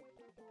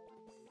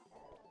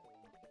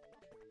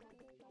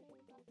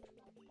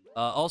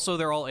 Also,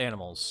 they're all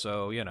animals,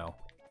 so, you know.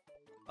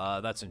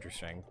 That's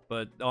interesting.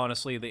 But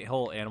honestly, the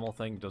whole animal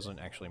thing doesn't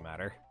actually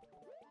matter.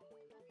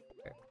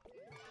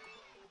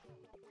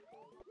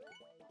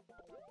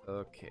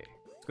 Okay.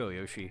 Let's go,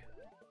 Yoshi.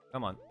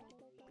 Come on.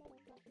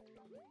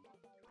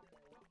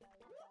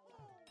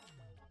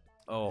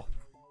 Oh,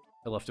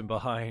 I left him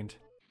behind.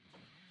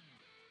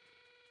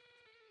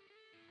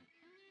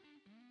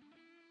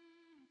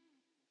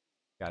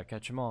 Gotta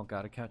catch them all,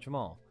 gotta catch them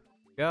all.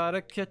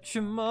 Gotta catch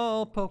them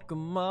all,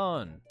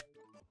 Pokemon.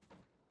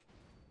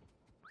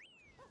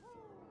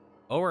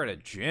 Oh, we're at a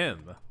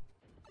gym.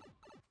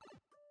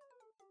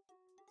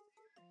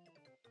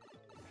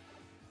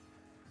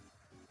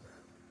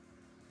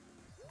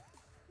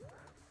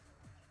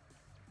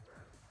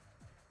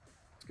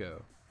 Let's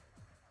go.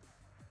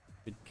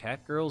 Did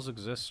cat girls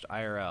exist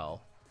IRL?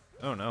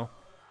 I don't know.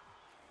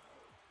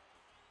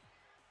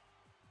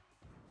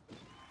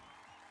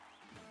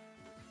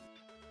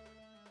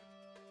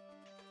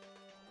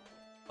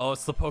 Oh,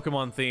 it's the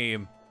Pokemon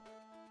theme.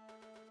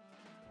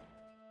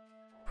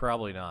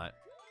 Probably not.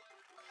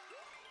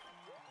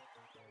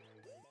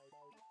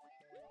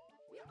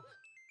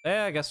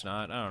 I guess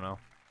not. I don't know.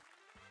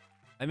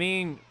 I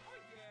mean,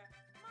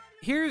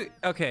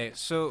 okay,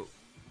 so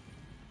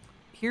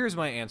here's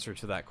my answer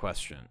to that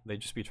question.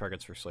 They'd just be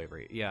targets for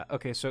slavery. Yeah,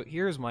 okay, so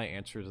here's my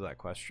answer to that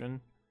question.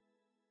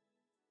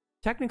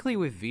 Technically,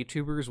 with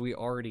VTubers, we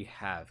already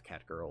have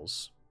cat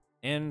girls.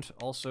 And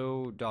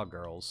also dog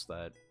girls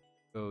that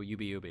go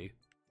ubi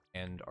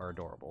and are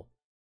adorable.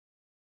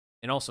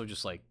 And also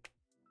just, like,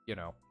 you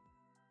know,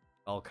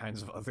 all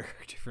kinds of other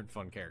different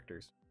fun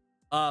characters.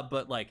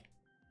 But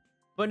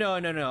no,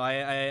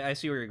 I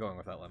see where you're going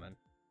with that, Lemon.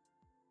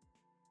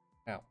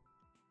 Ow.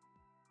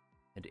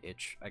 And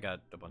itch. I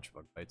got a bunch of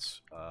bug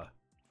bites.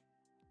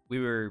 We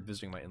were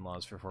visiting my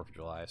in-laws for 4th of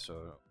July,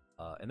 so,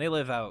 and they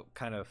live out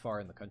kind of far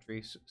in the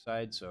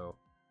countryside, so,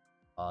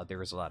 there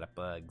was a lot of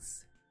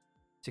bugs.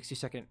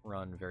 60-second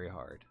run, very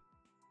hard.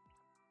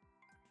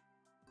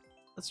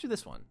 Let's do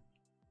this one.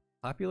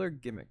 Popular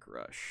Gimmick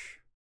Rush.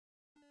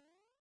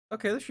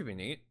 Okay, this should be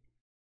neat.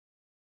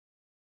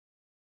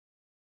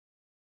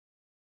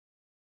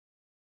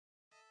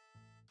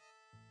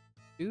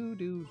 Do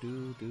do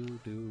do do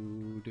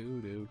do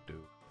do do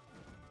do.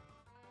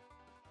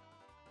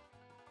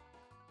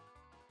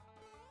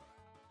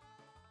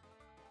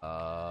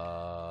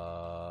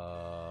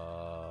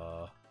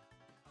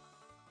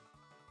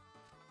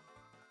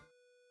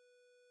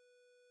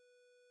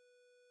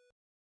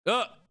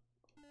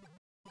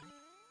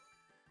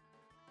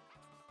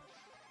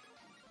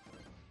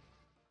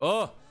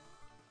 Oh!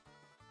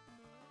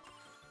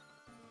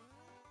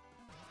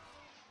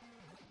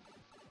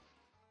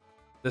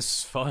 This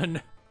is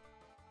fun.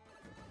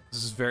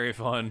 This is very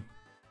fun.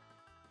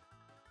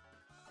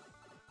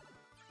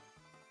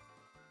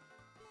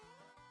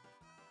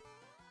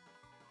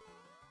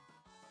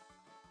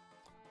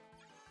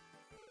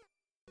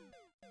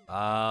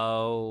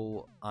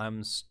 Oh,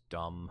 I'm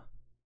dumb.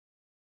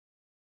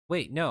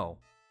 Wait, no.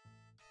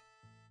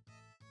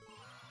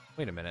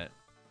 Wait a minute.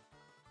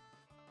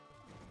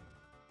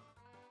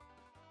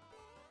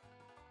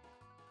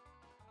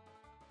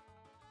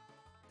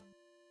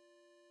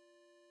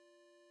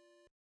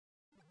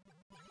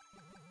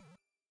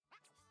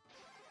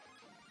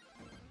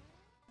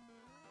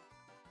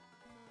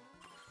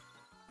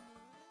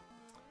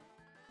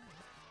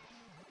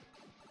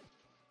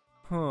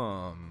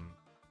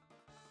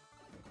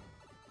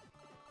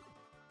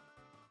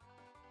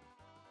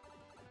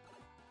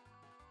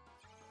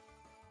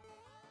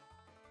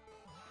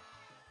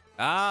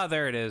 Ah,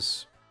 there it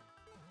is.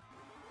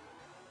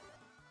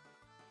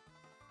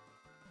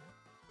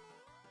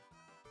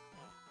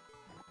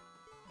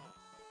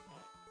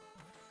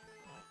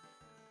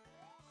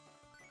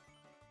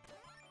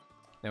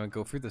 Now we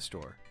go through the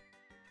store.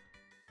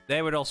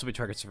 They would also be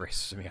targets of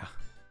racism, yeah.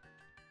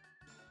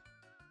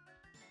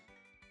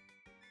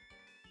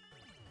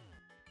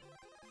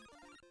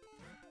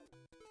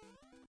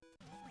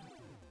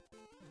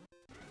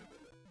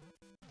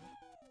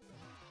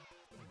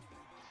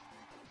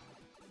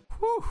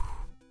 Whew.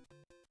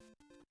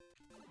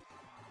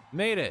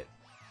 Made it.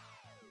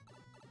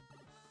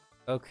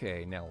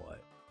 Okay, now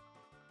what?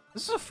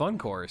 This is a fun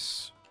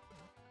course.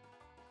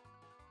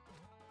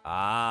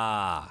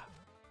 Ah.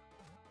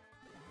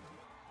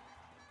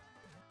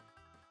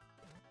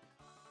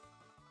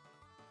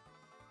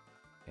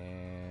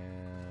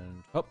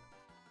 And oh.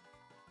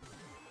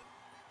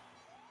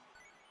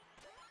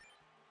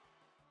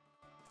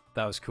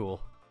 That was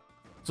cool.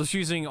 So it's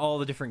using all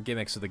the different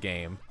gimmicks of the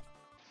game.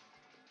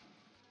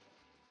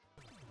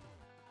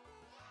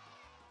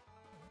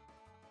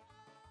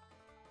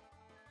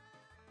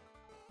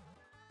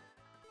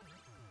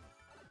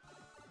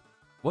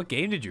 What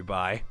game did you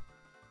buy?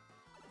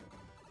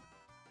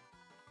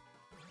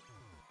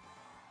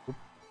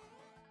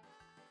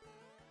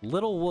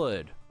 Little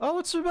Wood. Oh,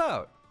 what's it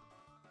about?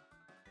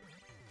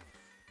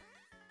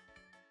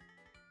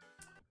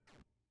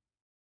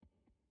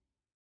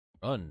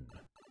 Run.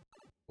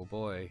 Oh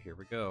boy, here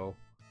we go.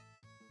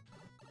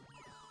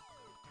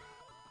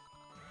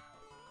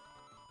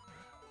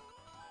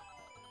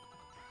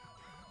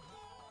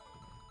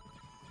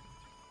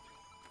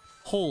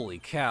 Holy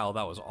cow,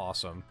 that was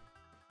awesome.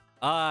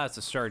 Ah, it's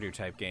a Stardew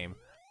type game.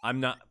 I'm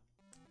not...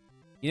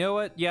 You know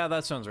what? Yeah,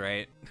 that sounds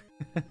right.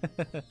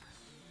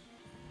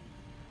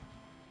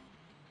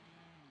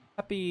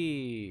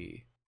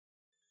 Happy.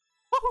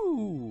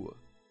 Woohoo!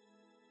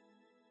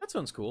 That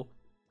sounds cool.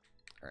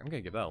 Alright, I'm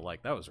gonna give that a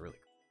like. That was really cool.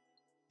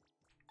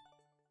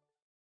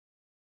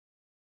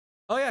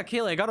 Oh yeah,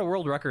 Kaylee, I got a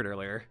world record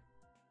earlier.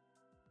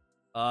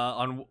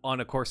 On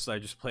a course that I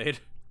just played.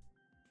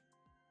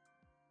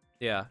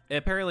 Yeah,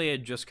 apparently it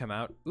had just come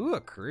out. Ooh,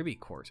 a Kirby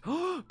course.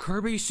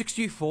 Kirby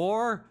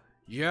 64?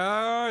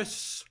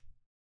 Yes!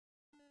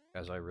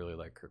 Guys, I really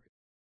like Kirby.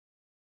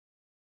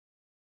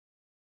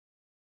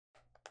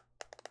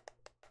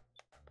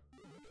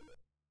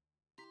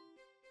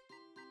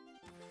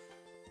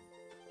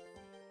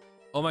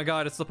 Oh my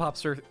god, it's the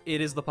Popstar.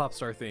 It is the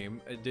Popstar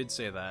theme. It did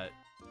say that.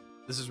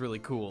 This is really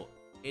cool.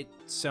 It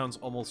sounds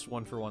almost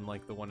one for one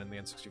like the one in the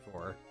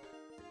N64.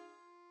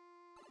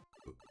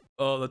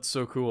 Oh, that's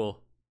so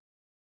cool.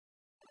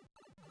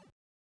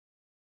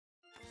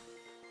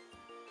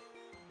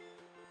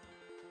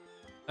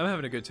 I'm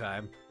having a good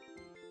time.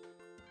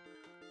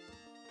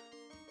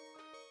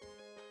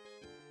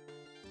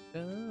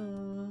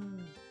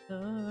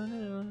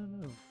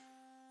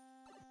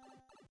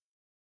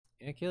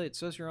 Yeah, Kaylee, it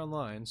says you're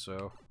online,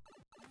 so...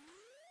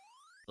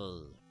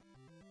 Gonna...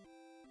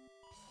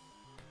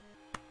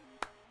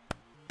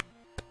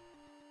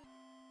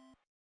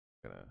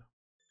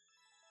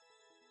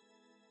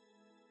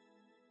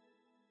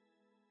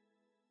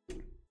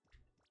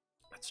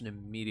 That's an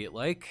immediate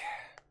like.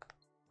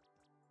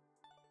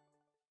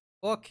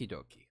 Okie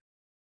dokie.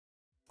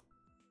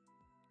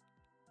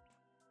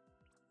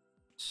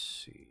 Let's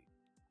see.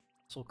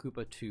 Soul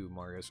Koopa 2,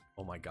 Mario's...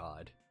 Oh my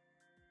god.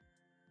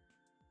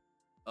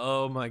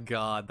 Oh my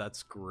god,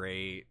 that's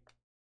great.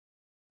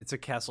 It's a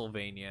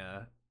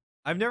Castlevania.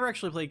 I've never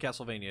actually played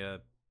Castlevania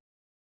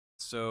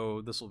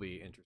so this will be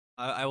interesting.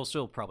 I will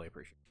still probably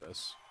appreciate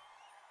this.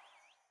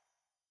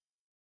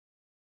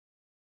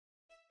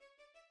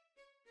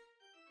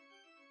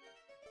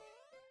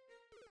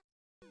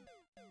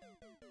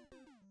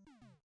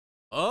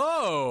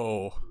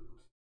 Oh!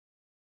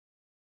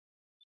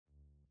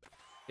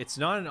 It's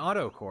not an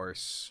auto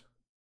course.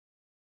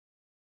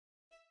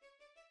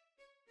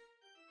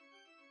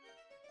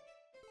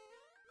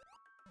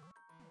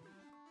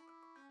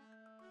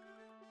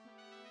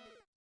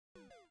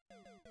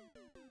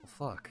 Oh,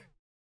 fuck.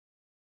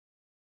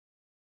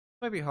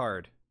 Might be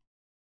hard.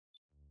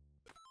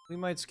 We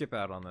might skip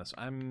out on this.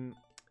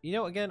 You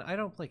know, again, I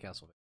don't play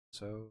Castlevania,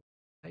 so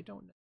I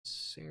don't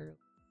necessarily.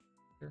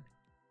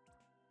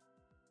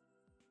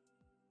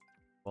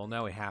 Well,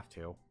 now we have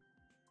to.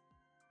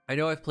 I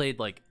know I've played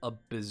like a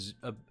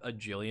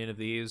jillion of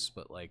these,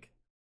 but like,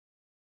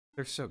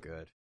 they're so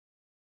good.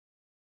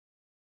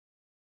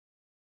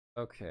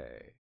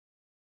 Okay.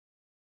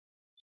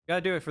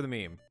 Gotta do it for the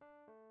meme.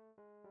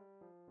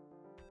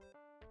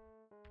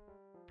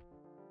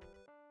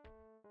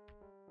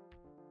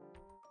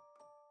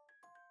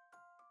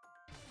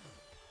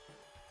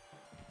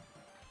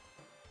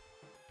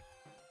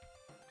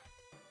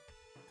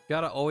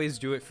 Gotta always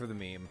do it for the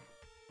meme.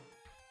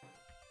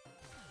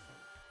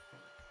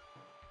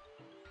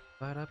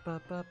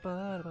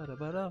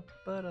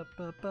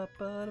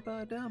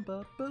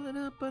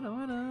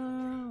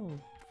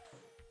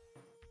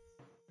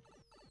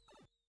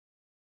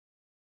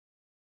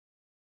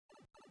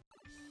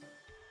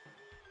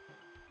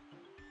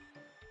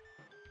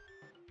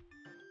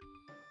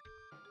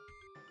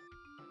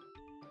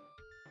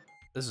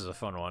 This is a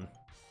fun one.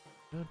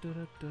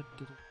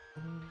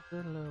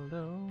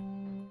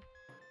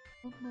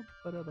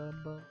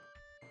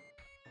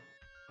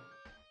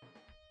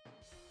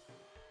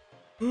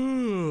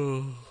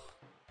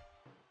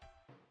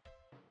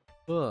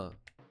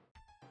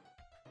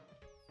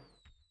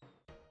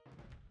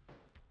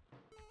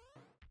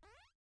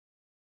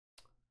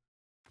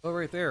 Oh,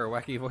 right there,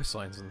 wacky voice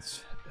lines in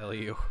this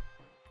LU.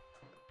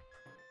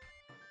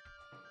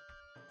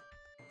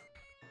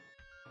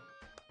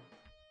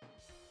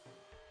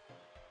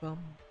 Bum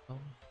bum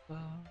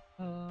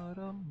ba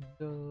dum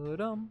da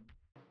dum.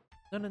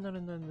 Dun dun dun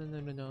dun dun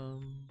dun dun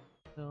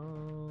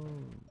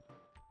dun.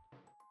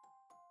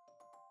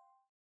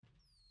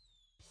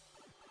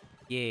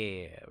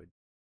 Yeah.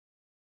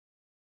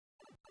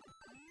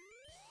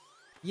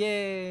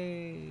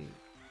 Yay!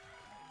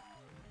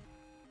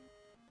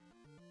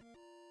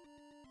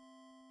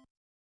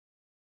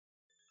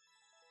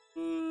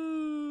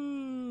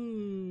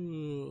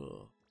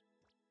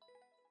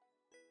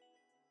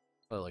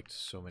 I liked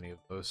so many of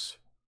those.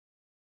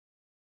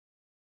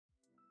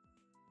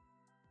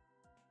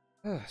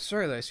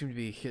 Sorry that I seem to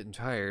be getting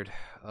tired.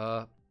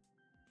 Not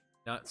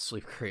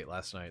sleep great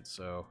last night,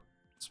 so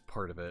it's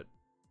part of it.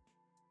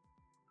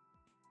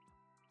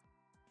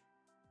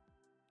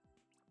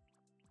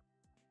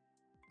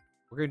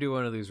 We're gonna do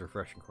one of these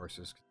refreshing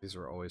courses, because these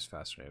are always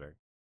fascinating.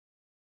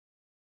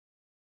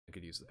 I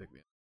could use the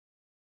pick-me-up.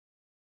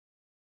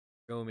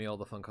 Show me all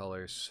the fun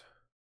colors.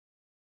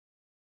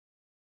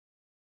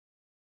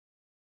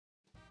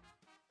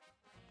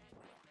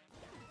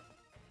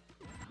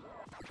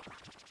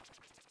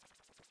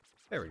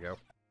 There we go.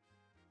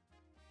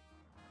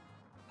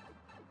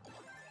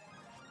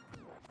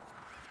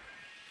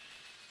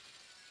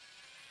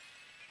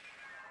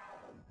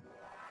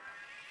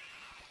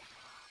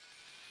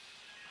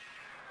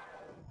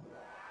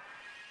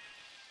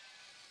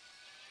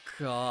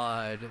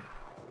 God.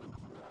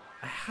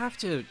 I have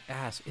to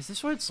ask, is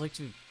this what it's like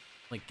to,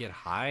 like, get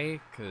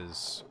high?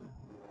 'Cause...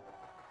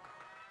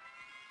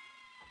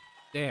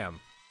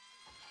 damn.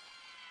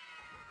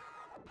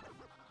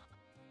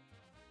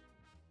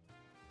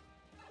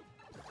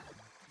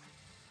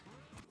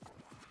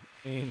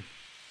 I mean...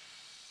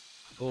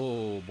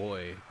 oh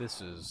boy, this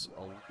is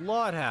a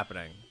lot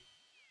happening.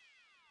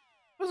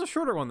 That was a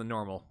shorter one than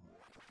normal.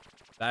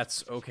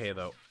 That's okay,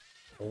 though.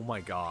 Oh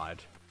my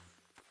god.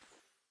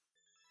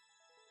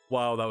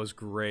 Wow, that was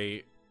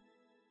great.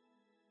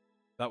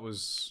 That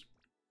was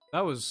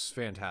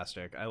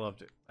fantastic. I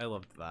loved it. I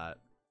loved that.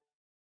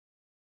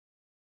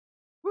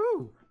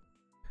 Woo!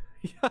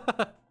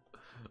 Yeah.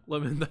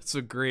 Lemon, that's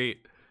a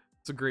great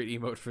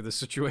emote for this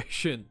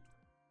situation.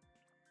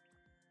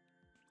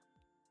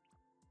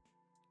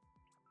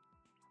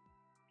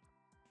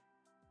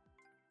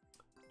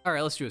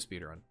 Alright, let's do a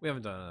speedrun. We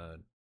haven't done a...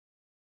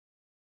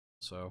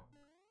 so...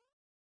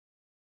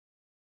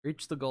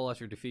 reach the goal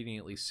after defeating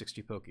at least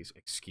 60 Pokies.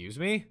 Excuse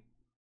me?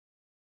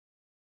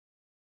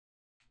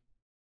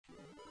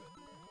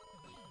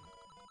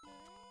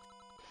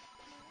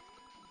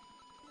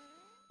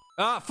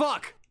 Ah,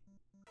 fuck!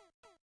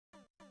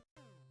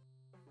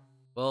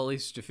 Well, at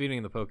least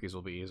defeating the Pokies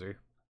will be easier.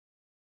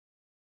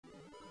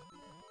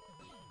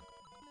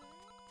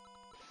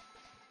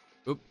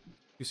 Oop,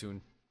 too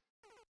soon.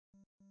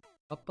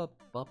 Up, up,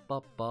 up,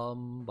 up,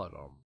 bottom.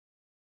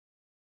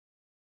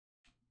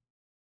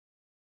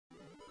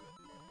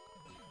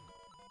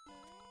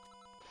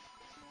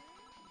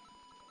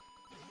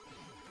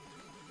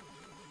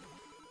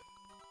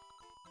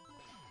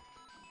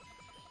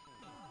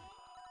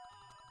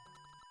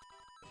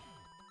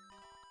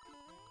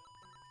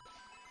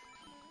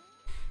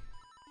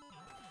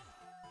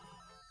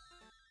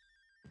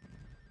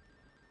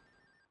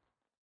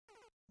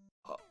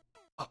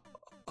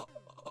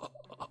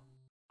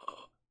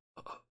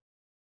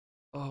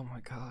 Oh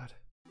my god.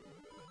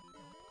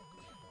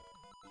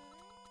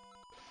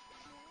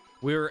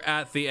 We're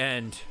at the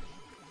end.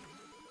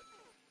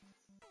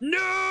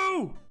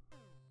 No!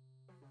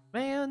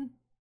 Man.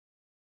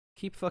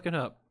 Keep fucking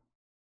up.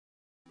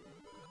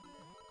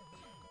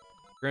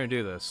 We're gonna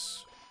do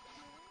this.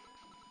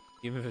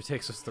 Even if it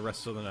takes us the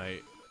rest of the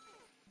night.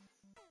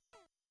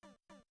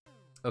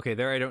 Okay,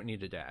 there I don't need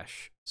to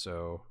dash,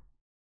 so...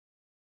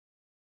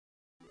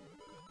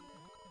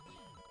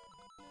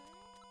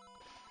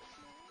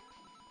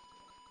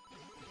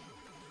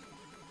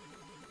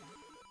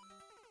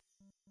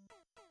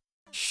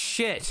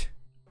 Shit!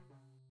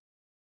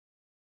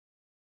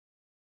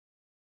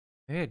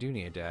 Maybe I do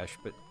need a dash,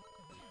 but...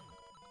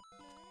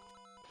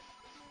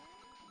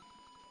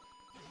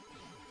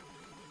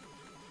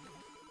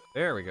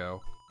 There we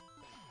go.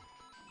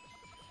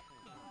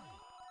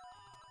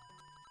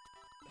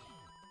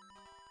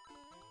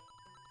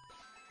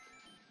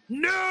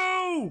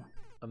 No!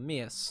 I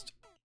missed.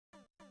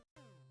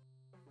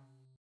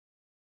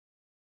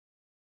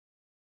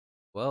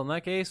 Well, in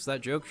that case,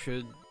 that joke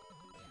should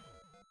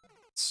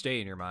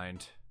stay in your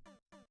mind.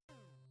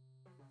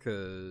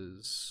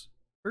 'Cause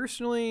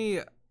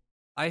personally,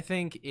 I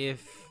think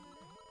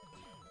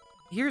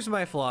here's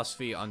my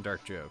philosophy on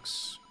dark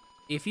jokes.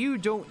 If you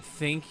don't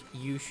think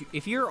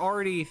if you're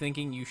already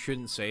thinking you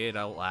shouldn't say it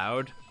out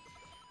loud,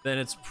 then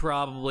it's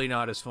probably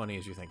not as funny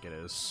as you think it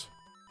is.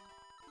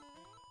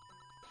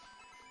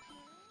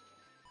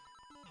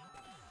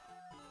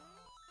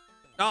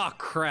 Oh,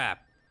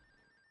 crap.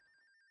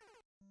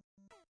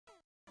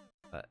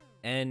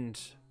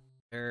 And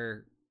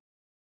there...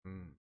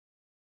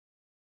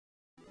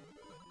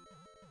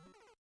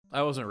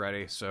 I wasn't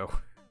ready, so...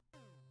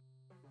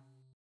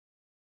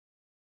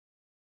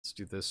 Let's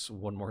do this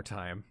one more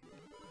time.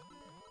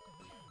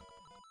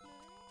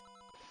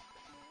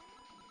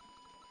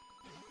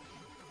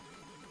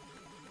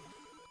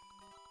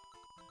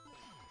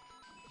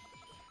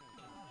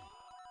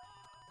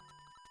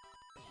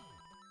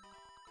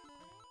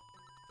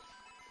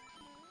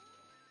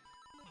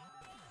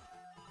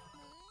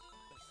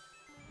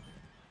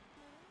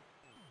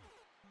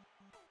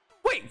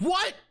 Wait,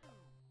 what?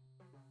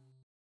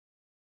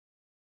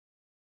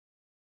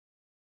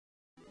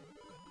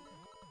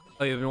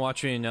 Oh, you've been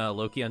watching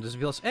Loki on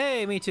Disney Plus?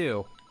 Hey, me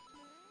too.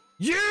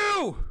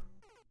 You!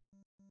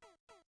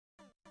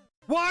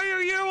 Why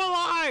are you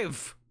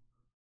alive?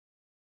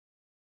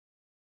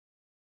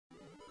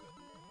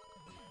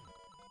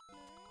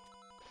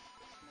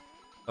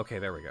 Okay,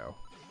 there we go.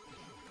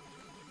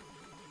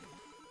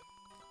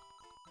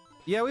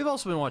 Yeah, we've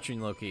also been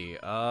watching Loki.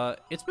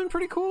 It's been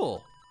pretty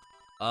cool.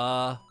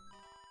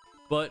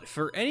 But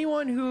for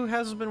anyone who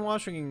hasn't been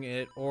watching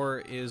it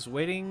or is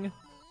waiting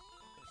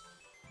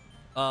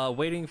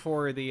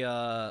for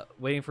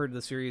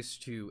the series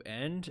to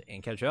end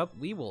and catch up,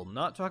 we will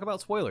not talk about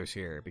spoilers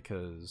here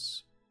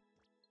because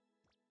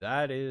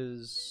that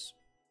is,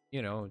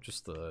 you know,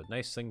 just the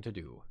nice thing to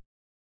do.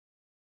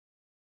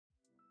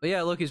 But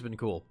yeah, Loki's been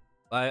cool.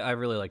 I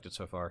really liked it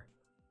so far.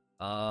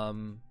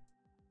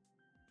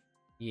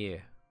 Yeah.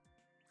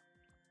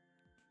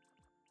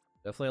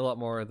 Definitely a lot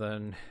more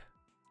than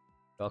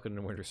Falcon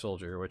and Winter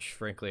Soldier, which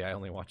frankly I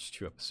only watched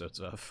 2 episodes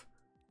of.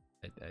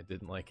 I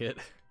didn't like it.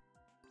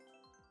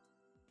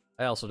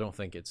 I also don't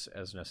think it's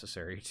as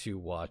necessary to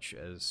watch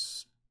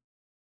as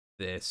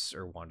this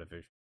or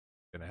WandaVision.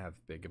 Gonna have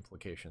big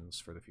implications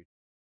for the future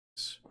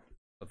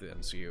of the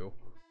MCU.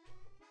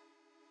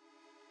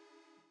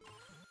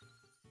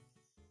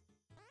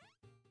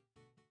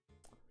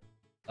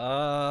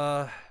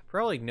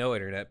 Probably no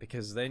internet,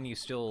 because then you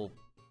still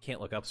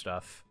can't look up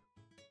stuff.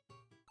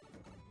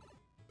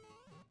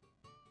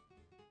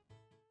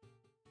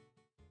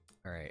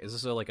 Alright, is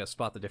this like a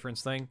spot the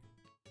difference thing?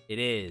 It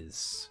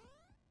is.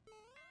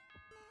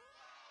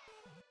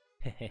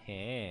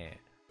 Hehehe.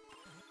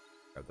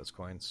 Grab those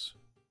coins.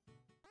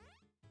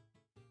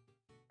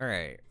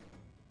 Alright.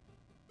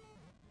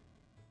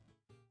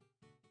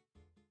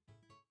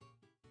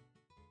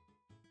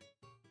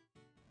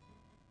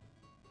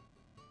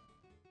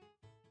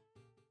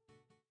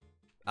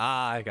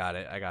 Ah, I got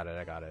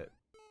it.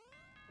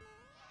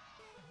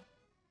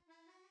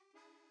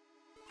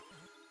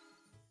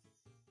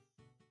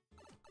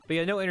 But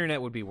yeah, no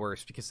internet would be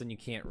worse, because then you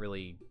can't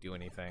really do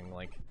anything.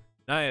 Like,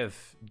 I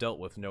have dealt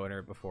with no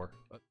internet before.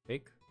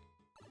 Fake?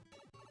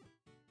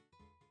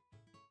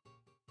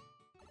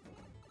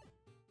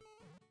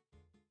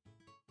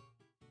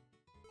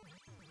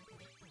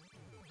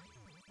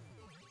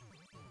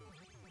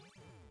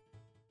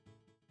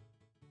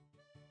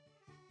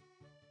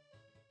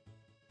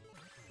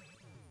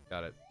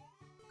 Got it.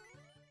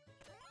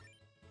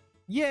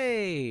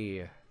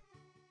 Yay!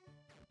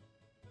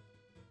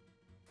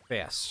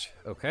 Fast.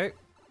 Okay.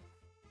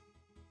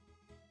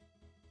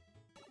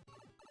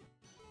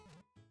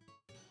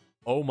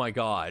 Oh my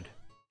god.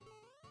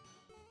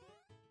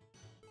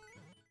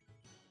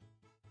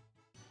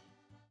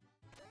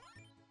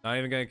 Not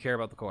even gonna care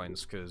about the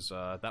coins, because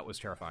that was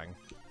terrifying.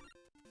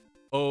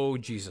 Oh,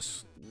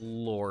 Jesus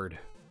Lord.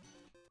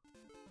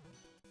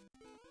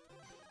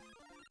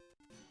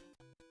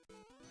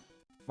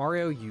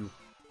 Mario, you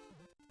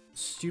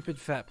stupid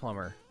fat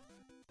plumber.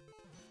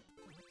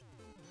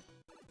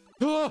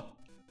 Ah!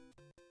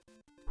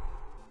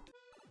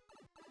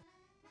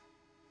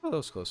 Oh, that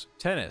was close.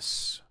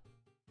 Tennis.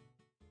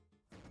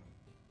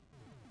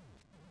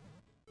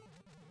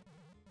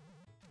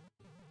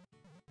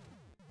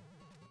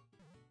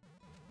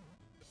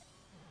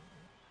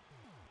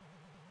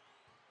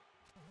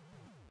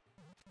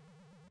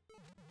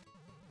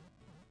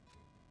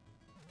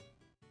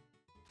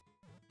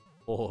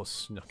 Oh,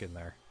 snuck in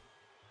there.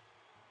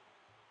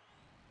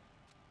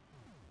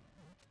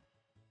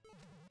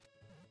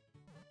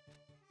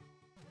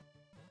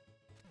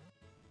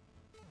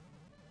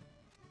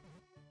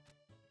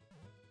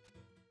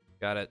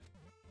 Got it.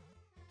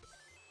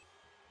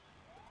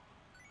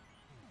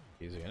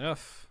 Easy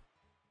enough.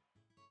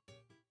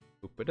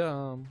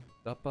 Boop-a-dum.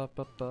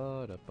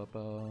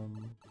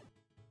 Da-ba-ba-ba-da-ba-bum.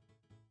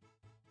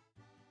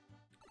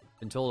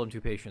 Been told I'm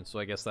too patient, so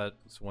I guess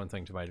that's one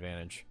thing to my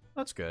advantage.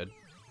 That's good.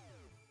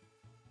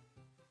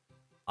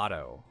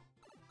 Auto.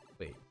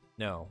 Wait,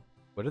 no.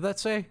 What did that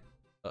say?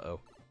 Uh-oh.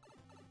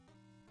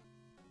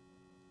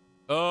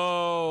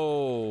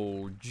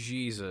 Oh,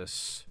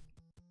 Jesus.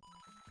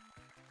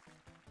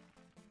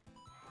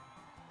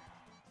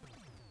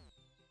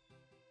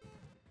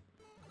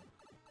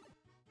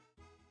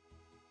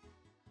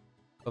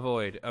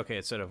 Avoid. Okay,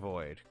 it said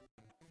avoid.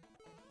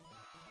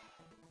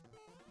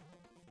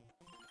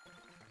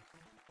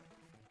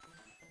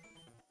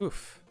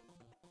 Oof.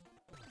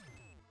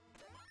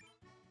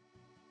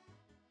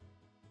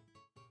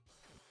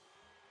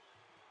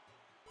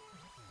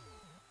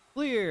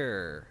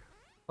 Clear!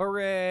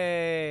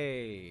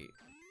 Hooray!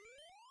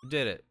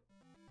 Did it.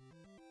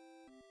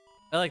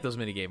 I like those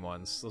minigame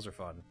ones. Those are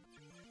fun.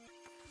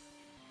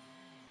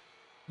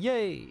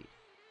 Yay!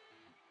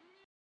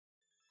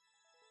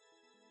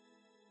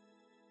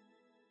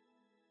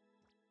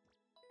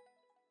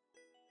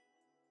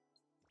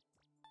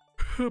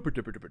 Gonna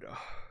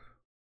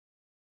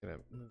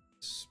move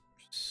this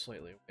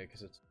slightly away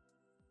because it's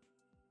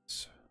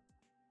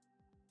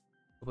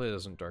hopefully it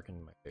doesn't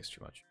darken my face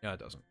too much. Yeah, it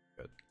doesn't.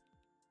 Good.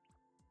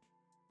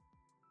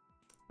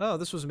 Oh,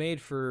 this was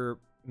made for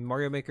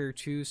Mario Maker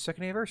 2's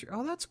second anniversary.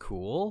 Oh, that's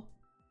cool.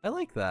 I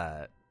like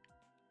that.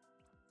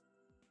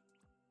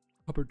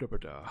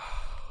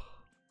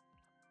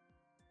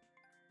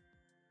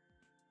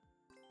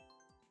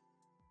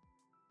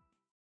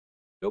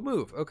 Don't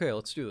move. Okay,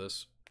 let's do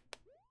this.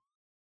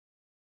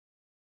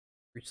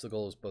 Reach the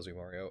goal as Buzzy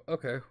Mario.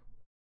 Okay.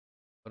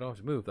 I don't have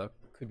to move. That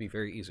could be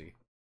very easy.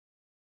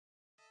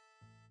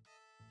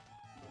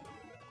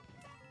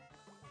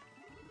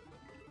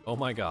 Oh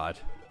my god.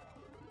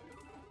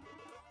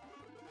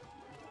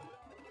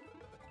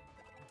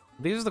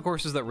 These are the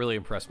courses that really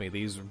impress me,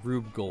 these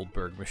Rube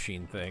Goldberg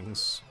machine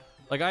things.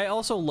 Like, I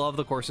also love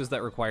the courses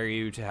that require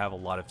you to have a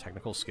lot of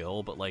technical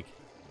skill, but like,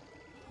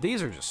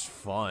 these are just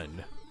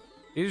fun.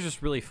 These are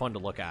just really fun to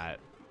look at.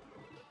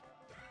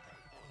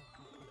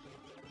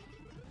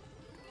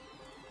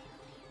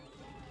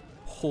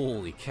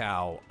 Holy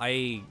cow,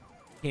 I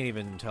can't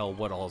even tell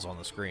what all is on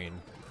the screen.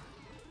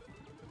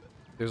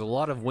 There's a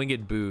lot of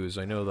winged boos,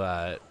 I know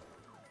that.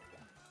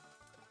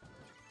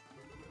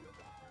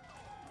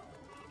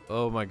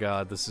 Oh my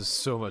god, this is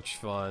so much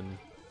fun.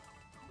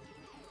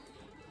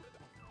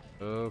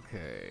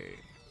 Okay.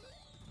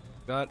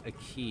 Got a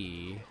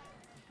key.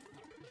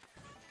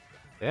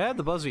 They had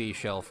the Buzzy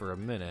shell for a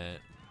minute.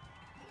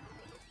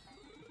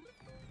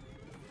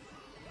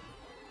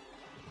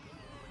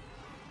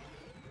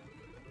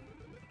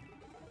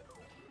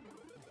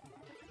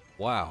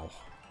 Wow.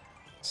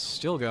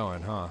 Still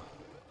going, huh?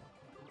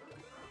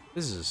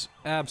 This is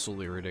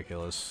absolutely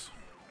ridiculous.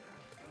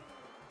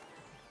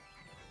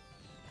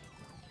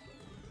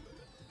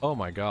 Oh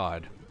my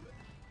god.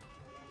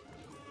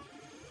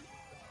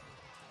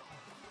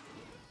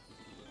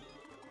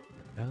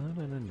 Na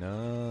na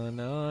na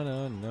na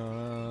na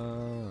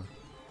na.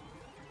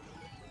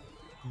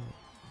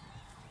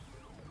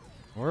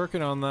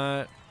 Working on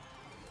that.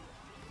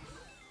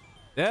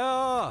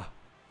 Yeah.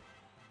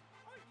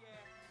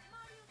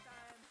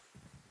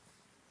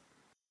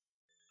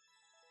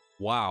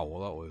 Wow,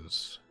 well that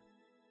was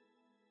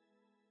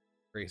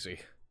crazy.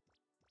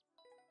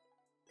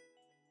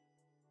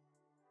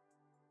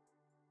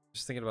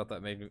 Just thinking about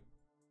that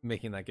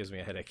making that gives me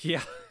a headache.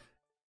 Yeah.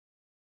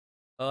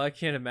 I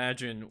can't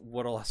imagine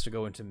what all has to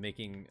go into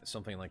making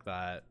something like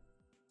that.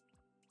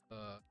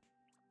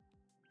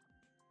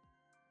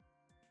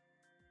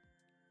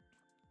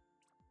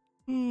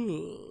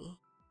 Hmm.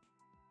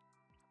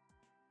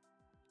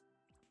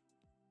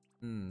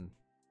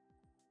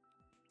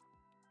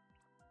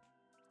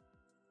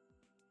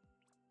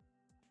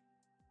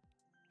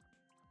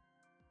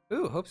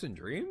 Ooh, hopes and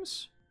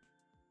dreams?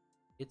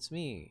 It's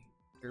me,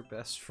 your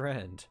best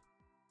friend.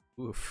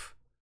 Oof.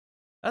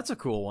 That's a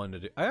cool one to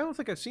do. I don't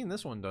think I've seen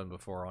this one done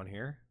before on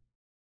here.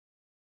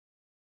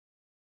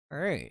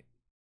 Alright.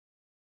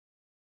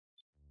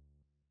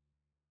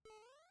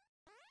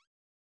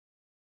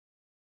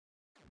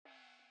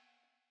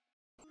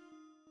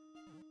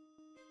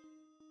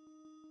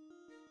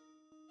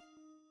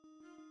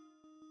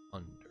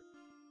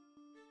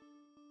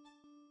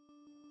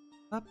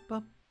 Up,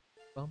 up,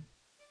 bum.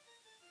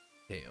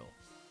 Tail.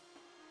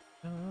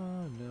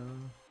 Oh, no.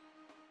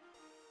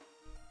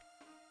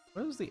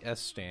 What does the S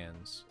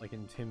stands? Like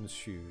in Tim's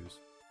shoes.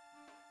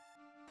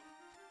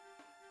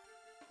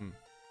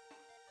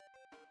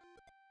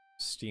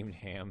 Steamed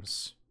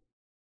hams.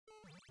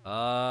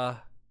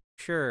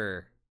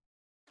 Sure.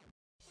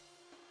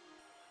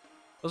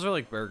 Those are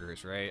like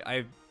burgers,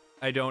 right?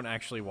 I don't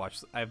actually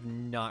watch... I've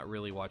not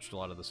really watched a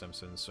lot of The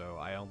Simpsons, so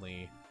I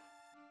only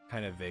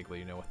kind of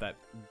vaguely know what that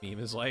meme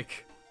is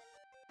like.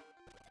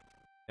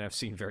 And I've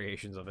seen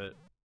variations of it.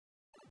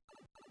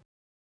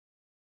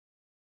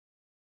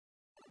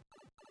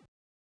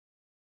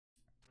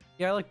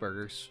 Yeah, I like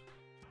burgers.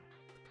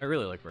 I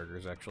really like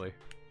burgers, actually.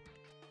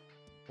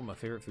 One of my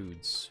favorite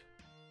foods.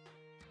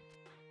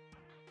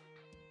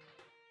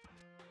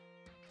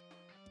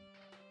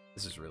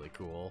 This is really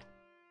cool.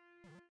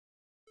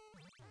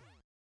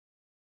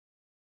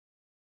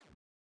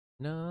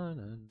 No,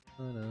 no,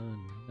 no, no,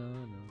 no, no,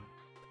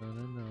 no,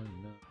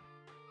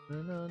 no,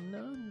 no,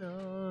 no,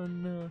 no,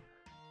 no.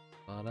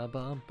 Ba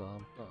bum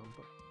bum bum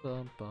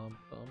bum bum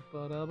bum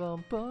ba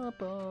bum bum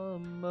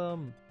bum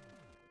bum.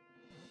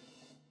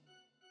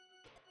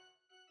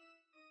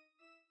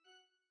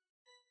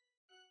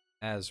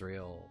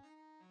 Azrael.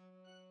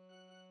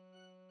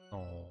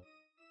 Oh.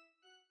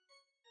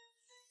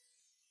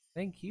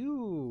 Thank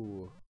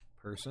you,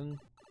 person.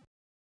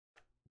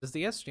 Does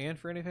the S stand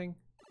for anything?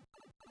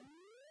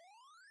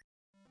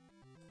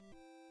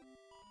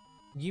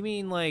 You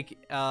mean like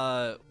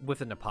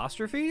with an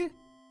apostrophe?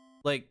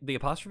 Like the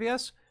apostrophe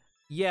S?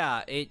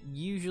 Yeah, it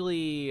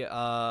usually it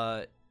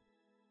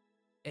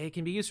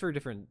can be used for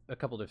a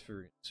couple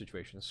different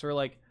situations. So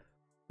like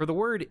for the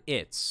word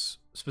it's,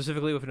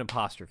 specifically with an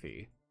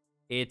apostrophe,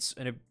 it's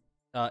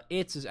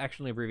is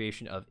actually an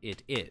abbreviation of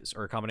it is,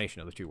 or a combination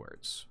of the two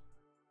words.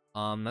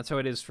 That's how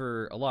it is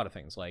for a lot of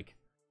things. Like,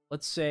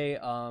 let's say,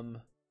 hang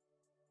on,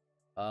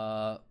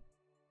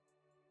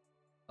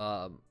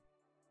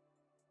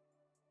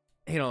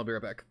 I'll be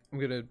right back. I'm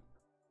gonna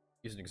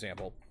use an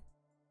example.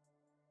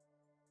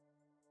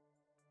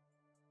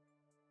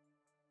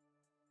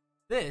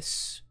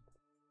 This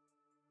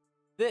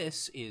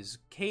is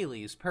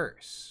Kaylee's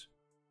purse.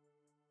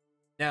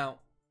 Now,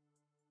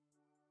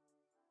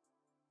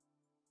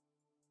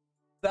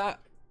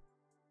 that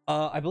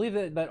I believe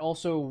that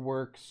also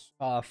works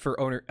for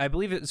owner. I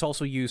believe it's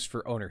also used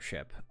for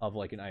ownership of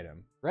like an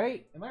item,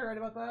 right? Am I right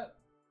about that?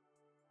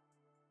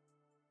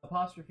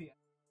 Apostrophe.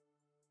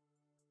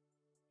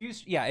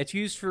 Yeah, it's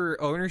used for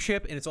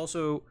ownership, and it's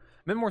also I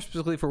meant more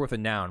specifically for with a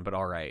noun, but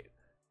all right.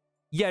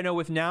 Yeah, no,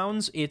 with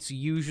nouns, it's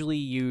usually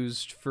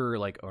used for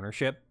like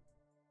ownership.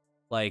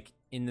 Like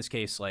in this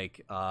case,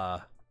 like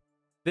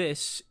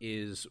this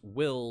is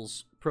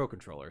Will's Pro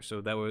Controller,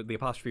 so that would the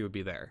apostrophe would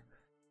be there.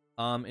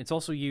 It's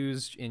also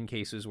used in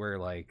cases where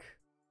like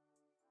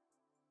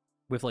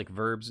with like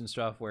verbs and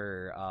stuff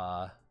where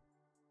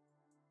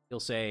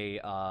you'll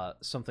say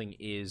something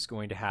is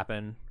going to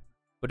happen,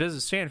 but does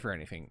it stand for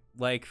anything?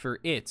 Like for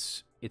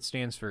it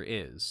stands for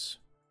is.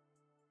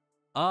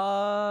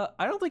 I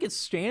don't think it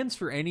stands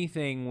for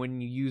anything when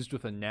used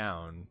with a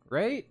noun,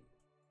 right?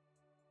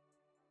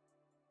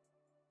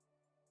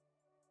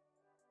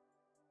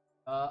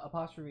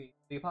 Apostrophe.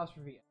 The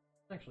apostrophe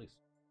actually.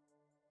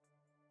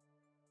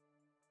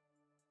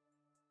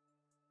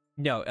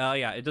 No,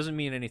 yeah, it doesn't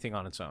mean anything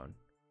on its own.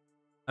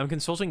 I'm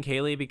consulting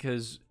Kaylee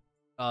because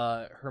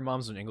her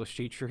mom's an English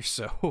teacher,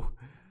 so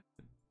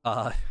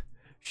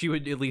she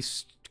would at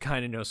least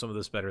kind of know some of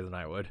this better than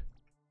I would.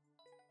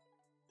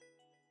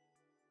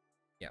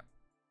 Yeah.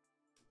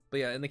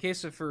 But yeah, in the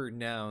case of for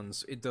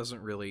nouns, it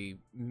doesn't really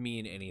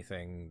mean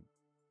anything.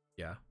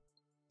 Yeah.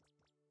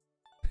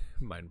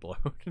 Mind blown.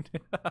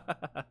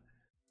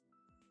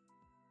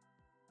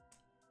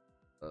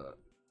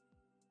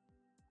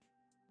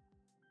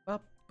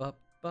 Bup, bup,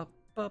 bup,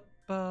 bup,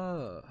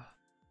 bup.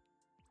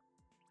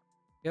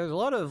 Yeah, there's a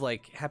lot of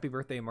like Happy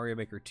Birthday Mario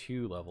Maker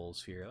 2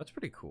 levels here. That's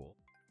pretty cool.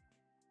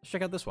 Let's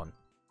check out this one.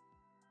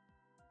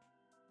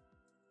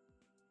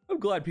 I'm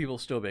glad people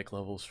still make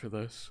levels for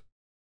this.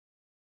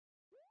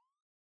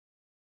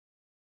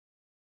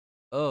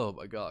 Oh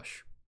my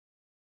gosh.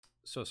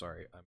 So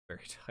sorry, I'm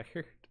very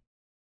tired.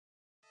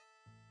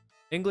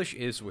 English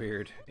is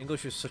weird.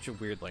 English is such a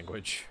weird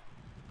language.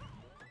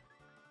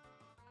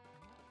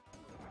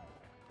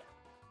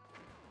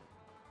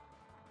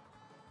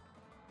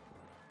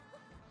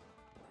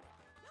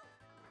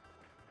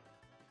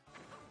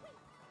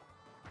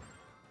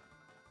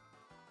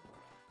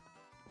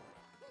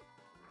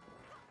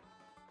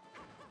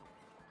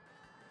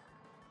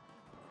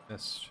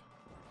 Missed.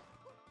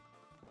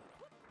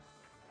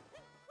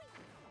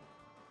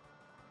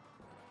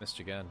 Missed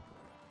again.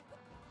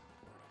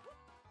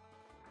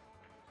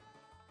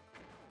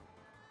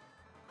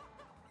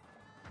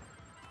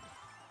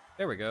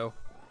 There we go.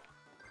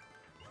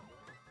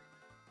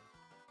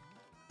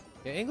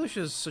 Yeah, English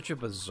is such a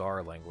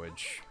bizarre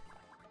language.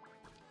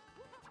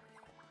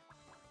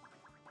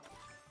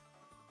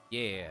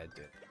 Yeah,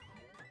 dude.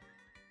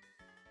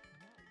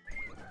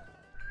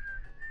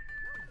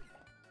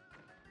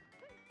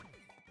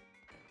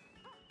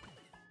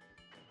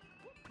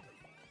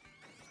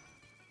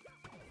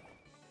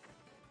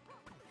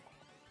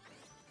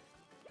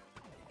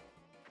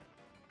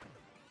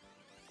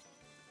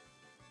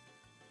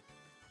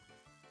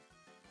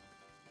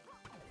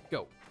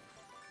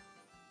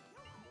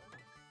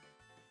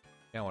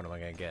 Now what am I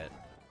gonna get?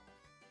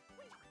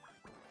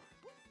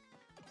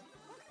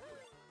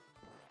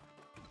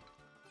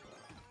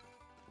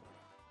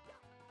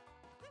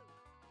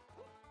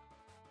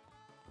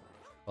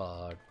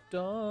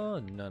 Da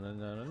na na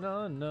na na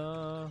na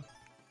na.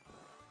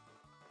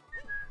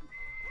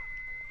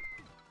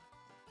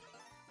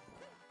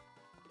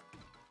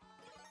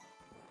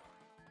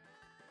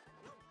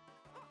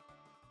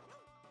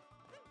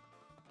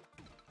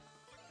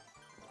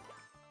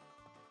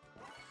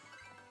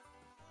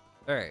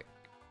 All right.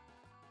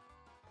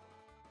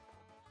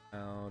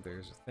 Now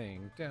there's a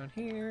thing down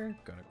here.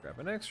 Gonna grab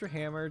an extra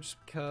hammer just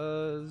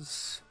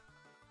because.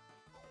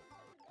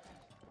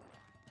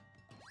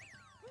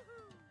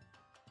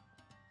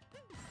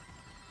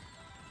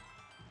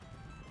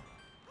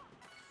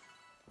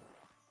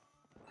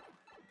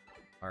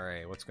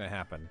 Alright, what's gonna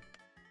happen?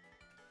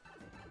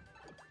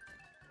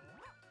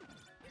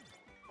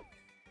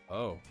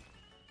 Oh.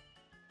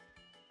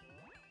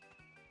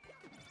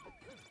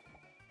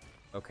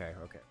 Okay,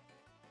 okay.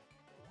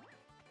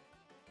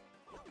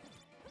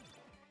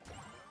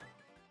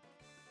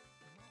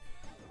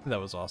 That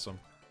was awesome.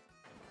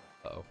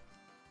 Uh-oh.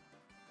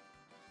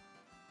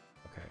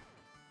 Okay.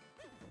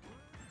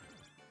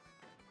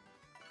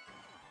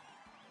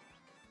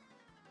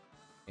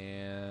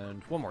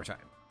 And one more time.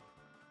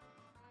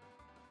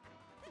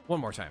 One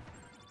more time.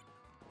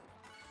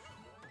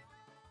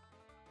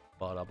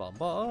 Bada bum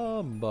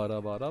bum,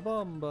 bada bada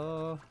bum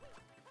ba.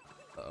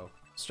 Uh-oh.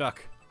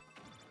 Stuck.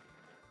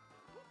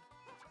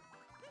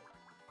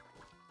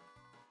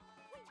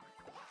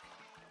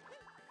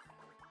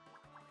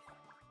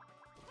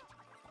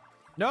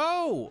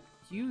 No!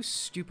 You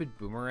stupid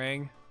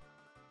boomerang.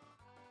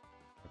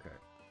 Okay.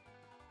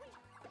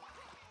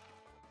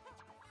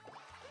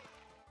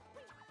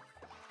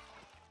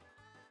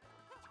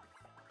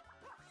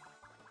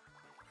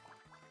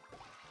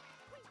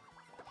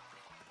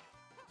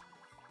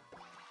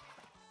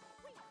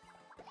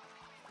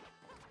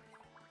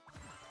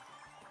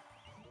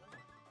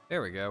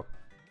 There we go.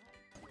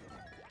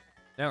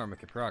 Now we're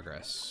making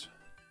progress.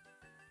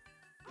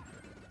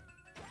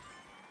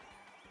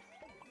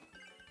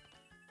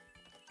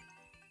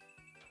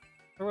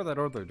 I wonder where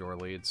that other door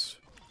leads.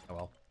 Oh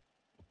well.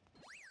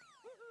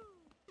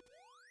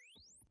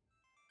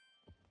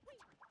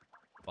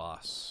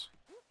 Boss.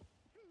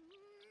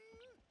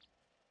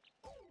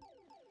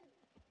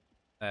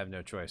 I have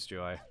no choice,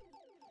 do I?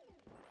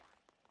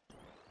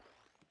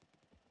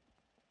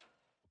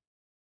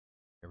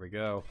 Here we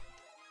go.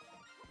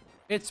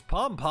 It's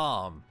Pom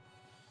Pom!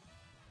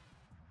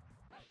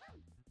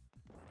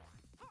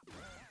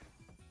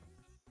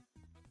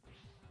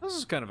 This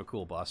is kind of a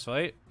cool boss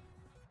fight.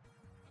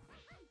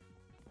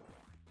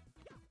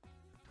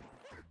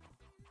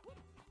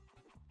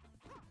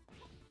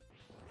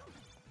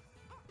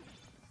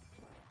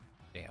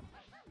 Damn.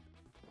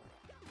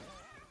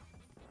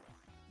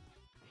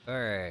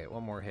 Alright,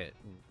 one more hit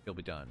and you'll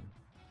be done.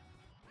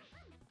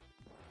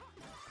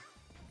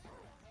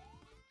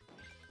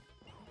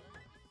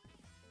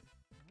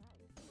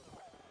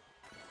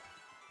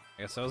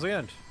 I guess that was the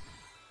end.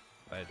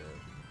 I had to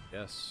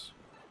guess.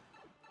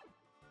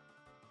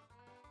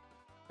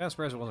 I'm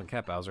surprised it wasn't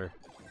Cat Bowser.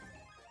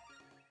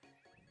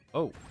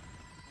 Oh.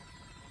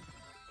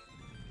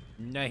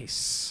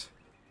 Nice.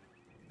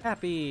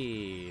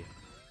 Happy.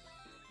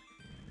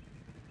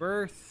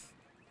 Birth.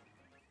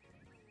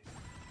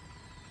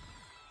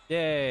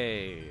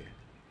 Yay.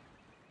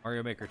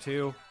 Mario Maker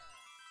 2.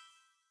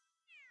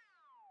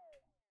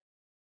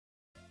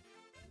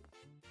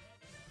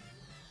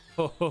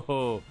 Ho ho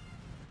ho.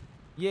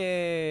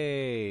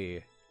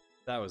 Yay!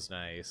 That was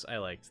nice. I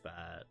liked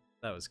that.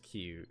 That was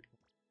cute.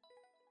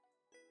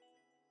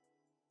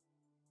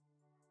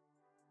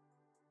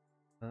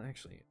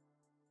 Actually...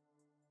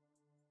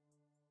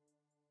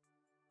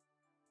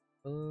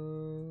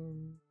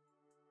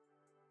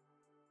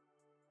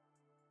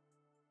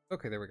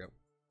 Okay, there we go.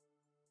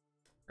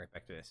 Right,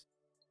 back to this.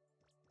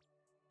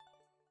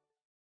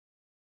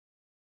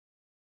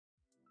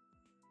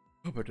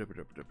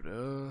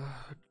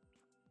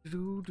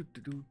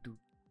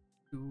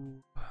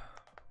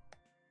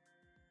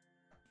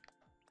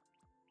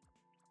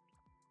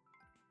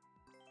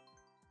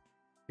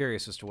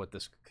 Curious as to what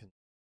this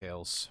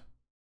entails.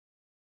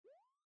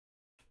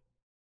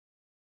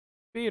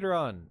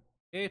 Speedrun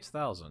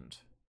 8,000.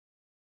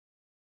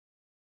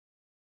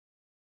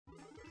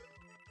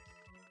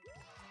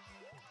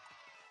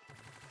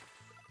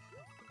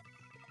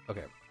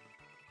 Okay.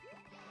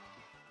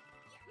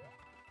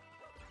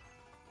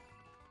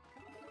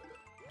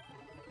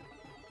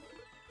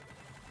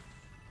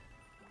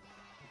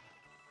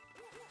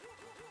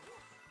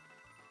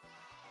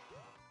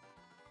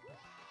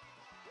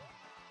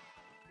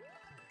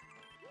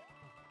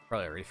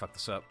 Probably already fucked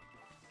this up.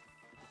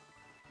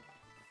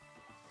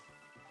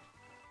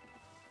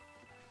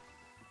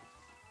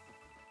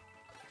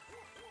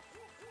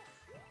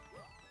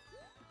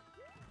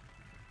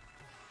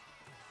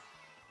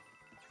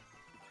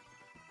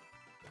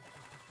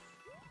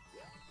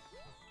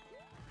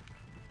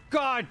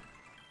 God!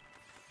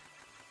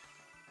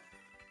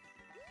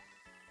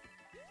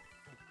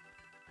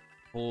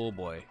 Oh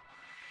boy.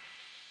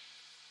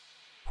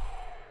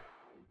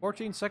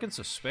 14 seconds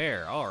to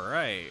spare. All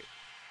right.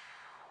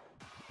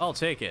 I'll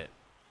take it.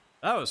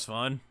 That was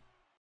fun.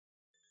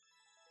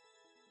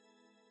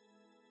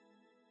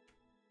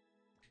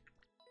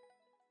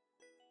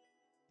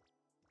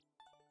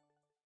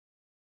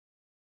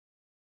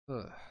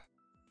 Ugh. Let's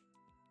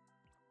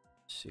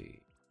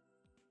see.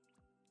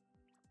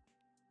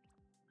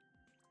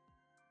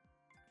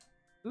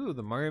 Ooh,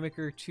 the Mario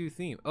Maker 2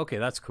 theme. Okay,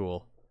 that's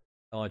cool.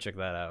 I want to check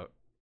that out.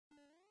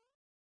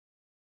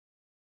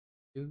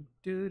 Do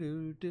do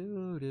do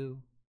do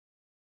do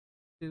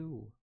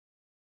do.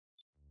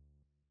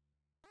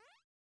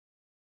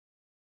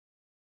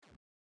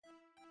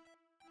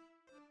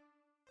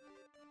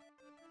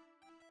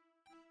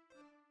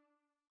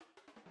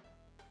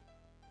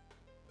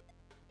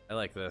 I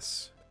like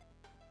this.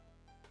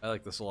 I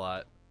like this a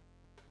lot.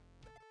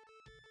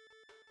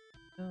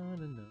 Na,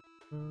 na, na,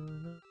 na,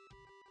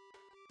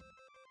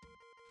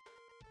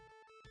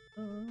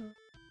 na,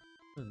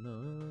 na,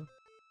 na.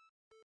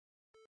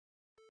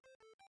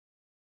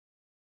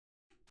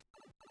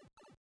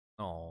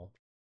 Oh.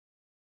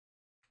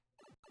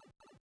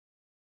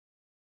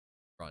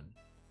 Run.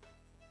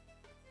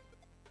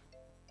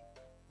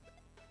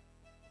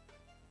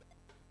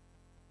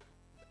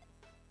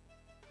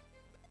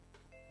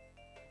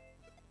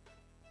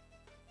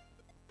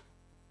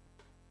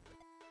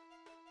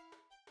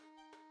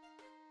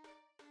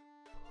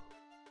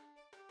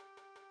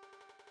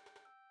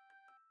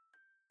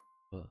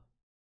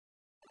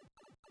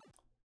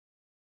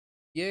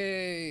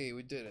 Yay,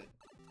 we did it.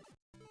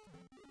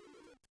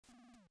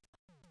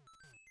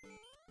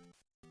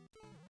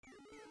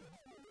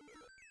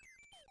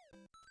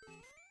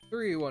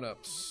 Three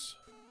one-ups.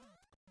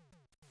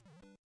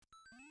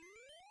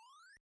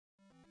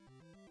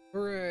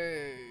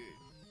 Hooray!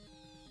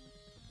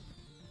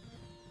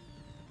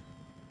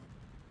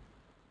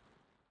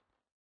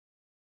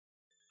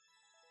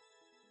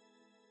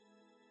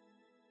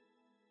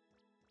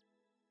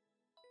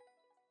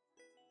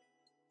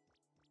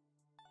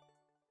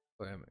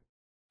 Boy,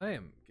 I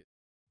am getting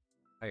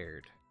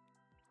tired.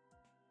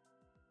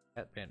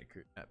 Cat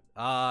Bandicoot.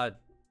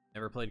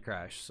 Never played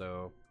Crash,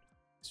 so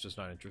it's just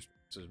not interesting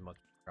as much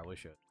as I probably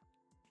should.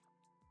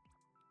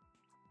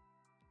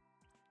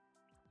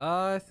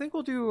 I think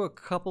we'll do a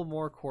couple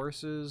more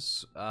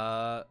courses. If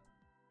I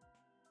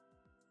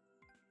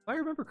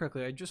remember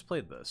correctly, I just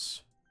played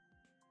this.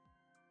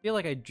 I feel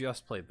like I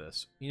just played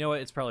this. You know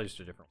what? It's probably just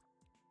a different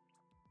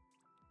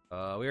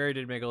one. We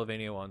already did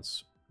Megalovania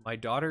once. My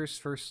daughter's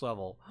first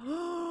level.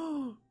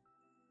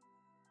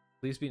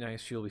 Please be nice.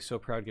 She'll be so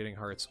proud getting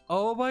hearts.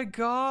 Oh my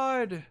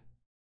god!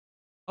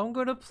 I'm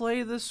gonna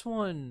play this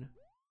one.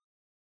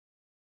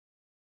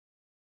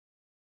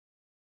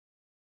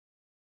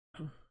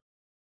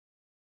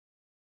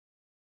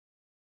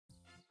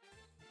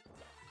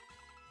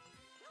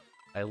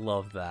 I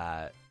love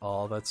that.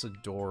 Oh, that's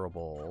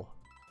adorable.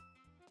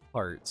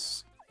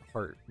 Hearts.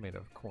 Heart made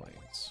of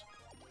coins.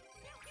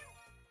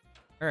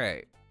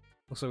 Alright.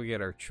 Looks like we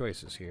get our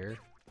choices here.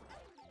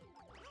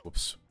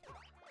 Whoops.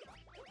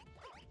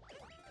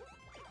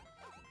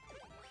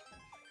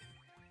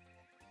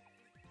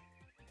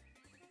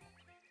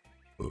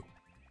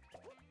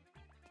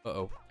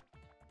 Uh-oh.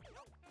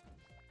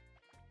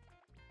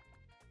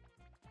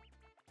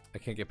 I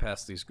can't get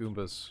past these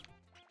Goombas.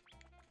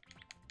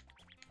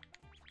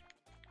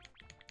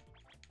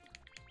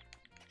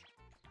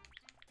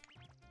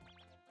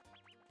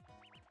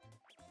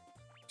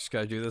 Just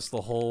gotta do this the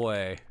whole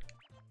way.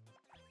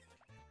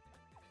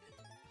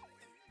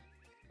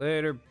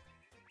 Later,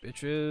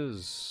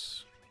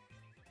 bitches.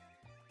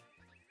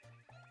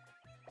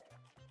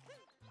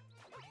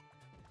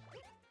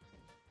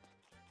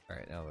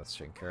 Alright, now that's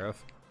taken care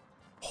of.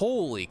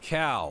 Holy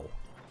cow!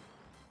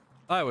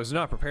 I was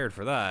not prepared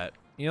for that.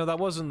 You know, that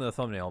wasn't the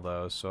thumbnail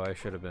though, so I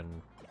should have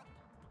been...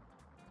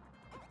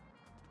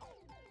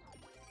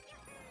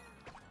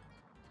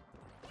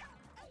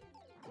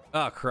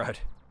 Ah, crud.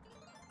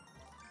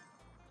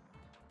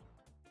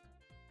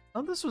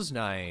 Oh, this was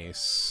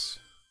nice.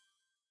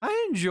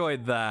 I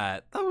enjoyed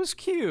that. That was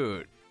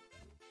cute.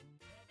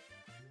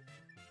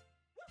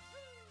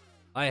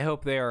 I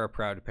hope they are a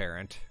proud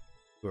parent,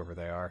 whoever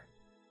they are.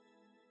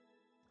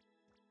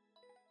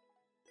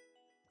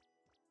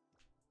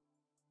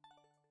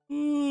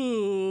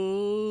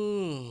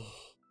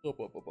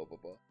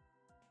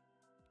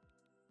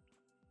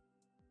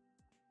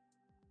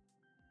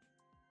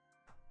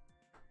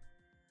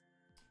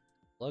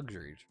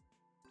 Luxury.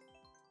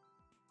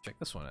 Check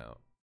this one out.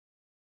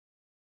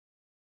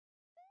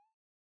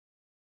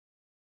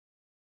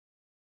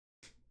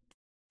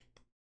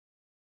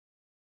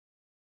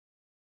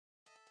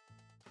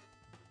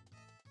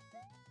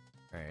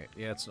 Alright,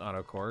 yeah, it's an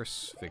auto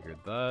course. Figured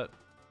that.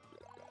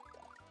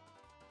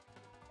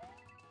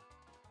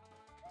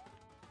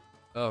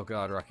 Oh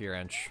god, Rocky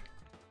Wrench.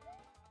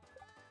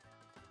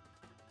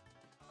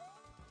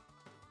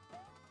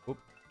 Oop.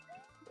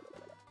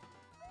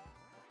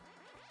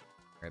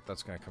 Alright,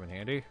 that's gonna come in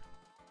handy.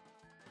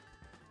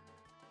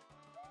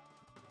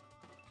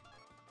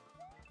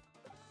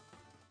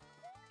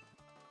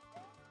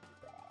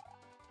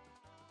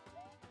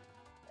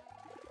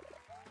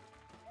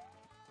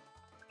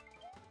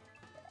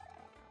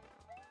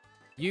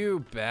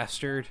 You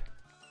bastard.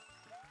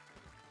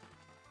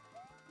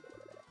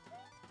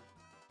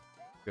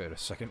 Good, a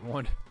second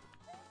one.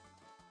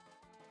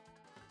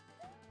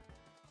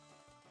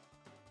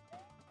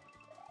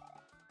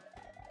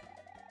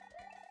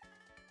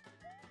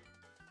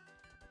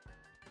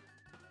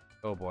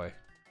 Oh boy.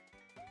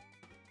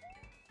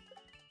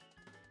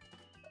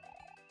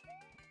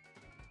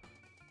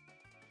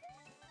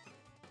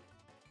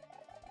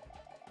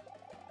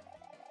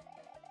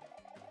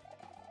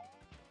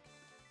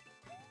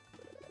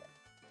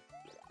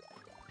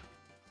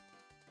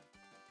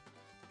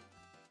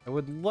 I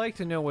would like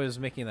to know what is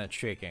making that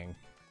shaking,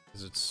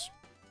 because it's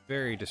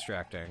very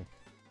distracting.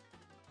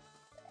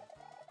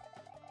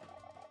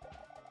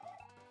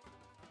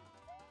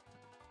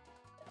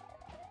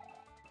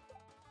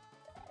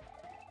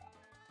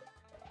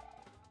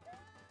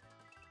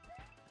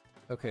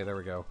 Okay, there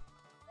we go.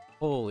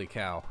 Holy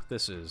cow,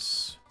 this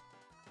is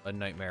a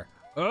nightmare.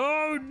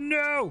 Oh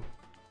no!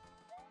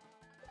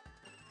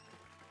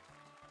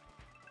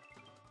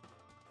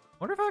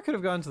 Wonder if I could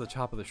have gotten to the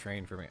top of the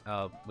train for me.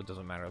 It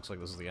doesn't matter. Looks like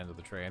this is the end of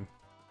the train.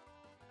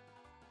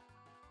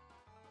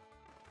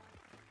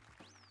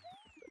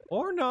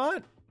 Or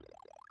not.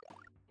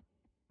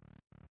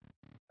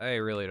 I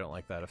really don't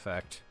like that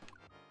effect.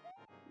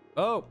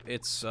 Oh,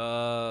 it's, which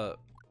one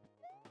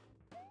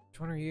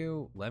are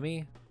you?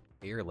 Lemmy?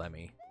 You're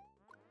Lemmy.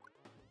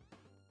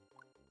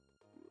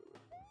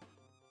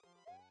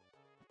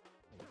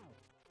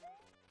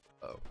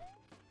 Oh.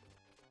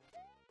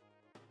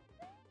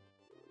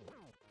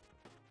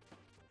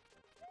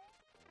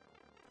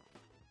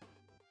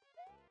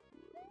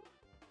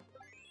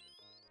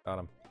 Got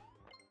him.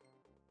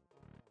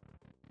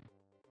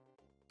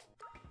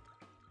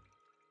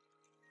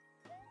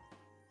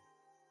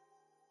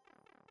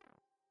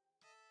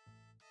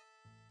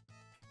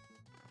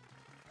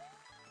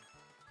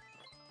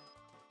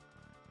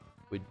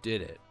 We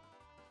did it.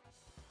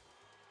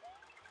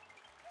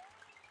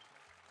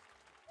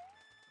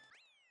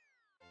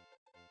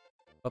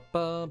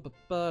 Ba-bum,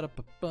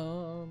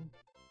 ba-ba-da-ba-bum.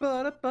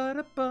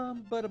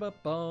 Ba-da-ba-da-bum,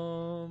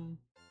 ba-da-ba-bum.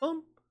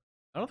 Bum.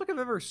 I don't think I've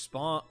ever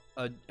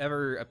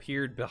ever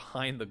appeared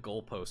behind the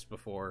goalpost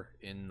before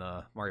in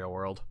Mario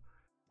World.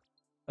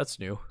 That's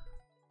new.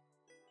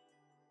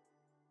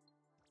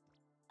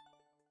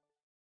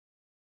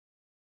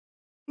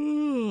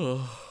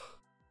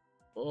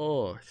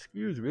 Oh,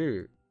 excuse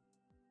me.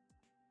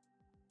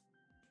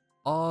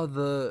 Oh,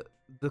 the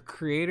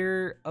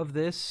creator of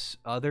this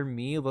other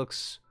me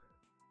looks.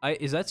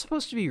 Is that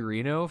supposed to be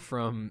Reno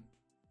from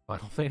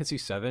Final Fantasy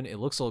VII? It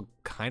looks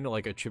kind of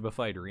like a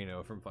chibified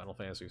Reno from Final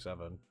Fantasy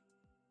VII.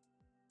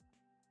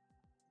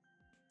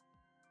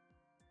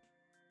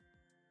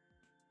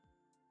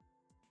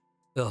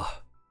 Ugh.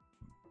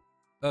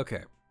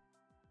 Okay.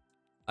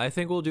 I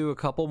think we'll do a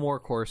couple more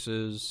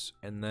courses,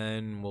 and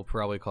then we'll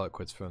probably call it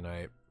quits for the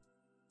night.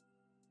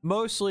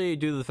 Mostly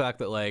due to the fact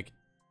that, like,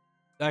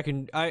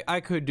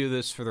 I could do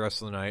this for the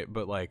rest of the night,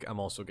 but, like, I'm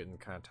also getting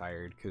kind of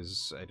tired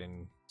because I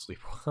didn't sleep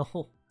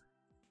well.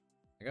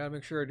 I gotta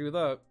make sure I do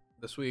that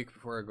this week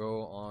before I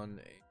go on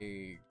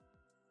a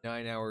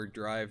 9-hour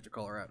drive to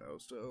Colorado,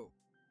 so...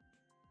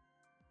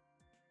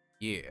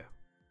 yeah.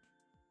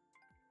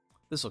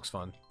 This looks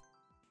fun.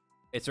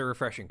 It's a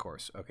refreshing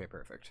course. Okay,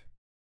 perfect.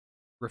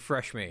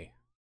 Refresh me.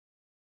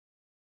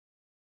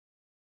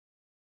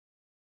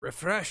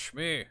 Refresh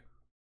me!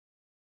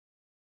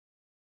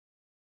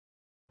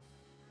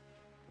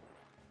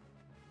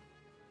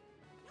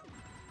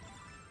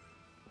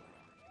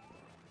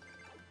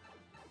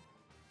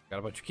 Got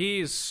a bunch of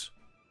keys.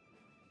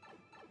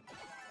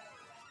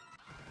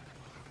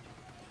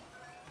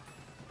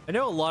 I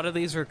know a lot of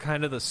these are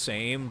kind of the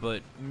same,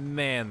 but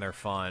man, they're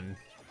fun.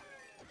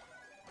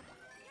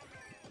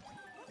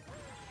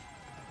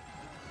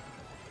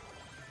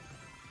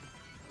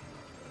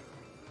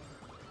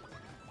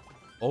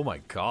 Oh my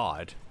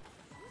god.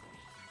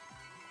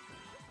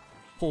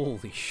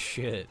 Holy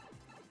shit.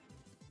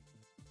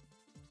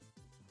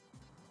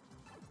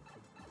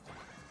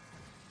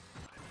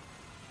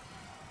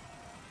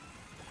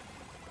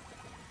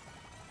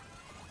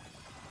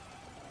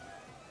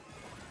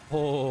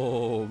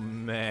 Oh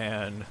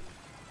man.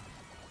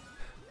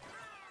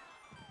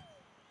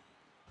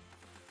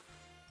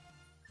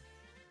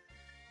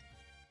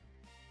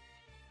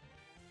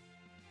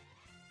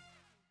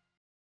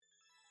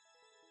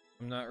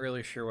 I'm not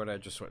really sure what I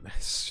just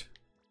witnessed.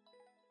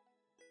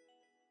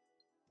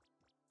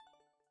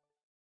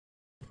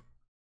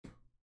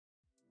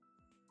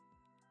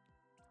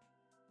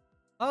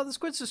 Oh, the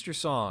Squid Sister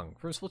song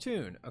from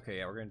Splatoon. Okay,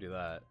 yeah, we're gonna do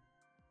that.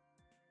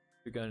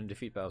 You're gonna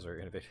defeat Bowser.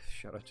 Innovative.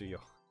 Shout out to you.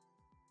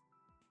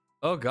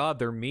 Oh god,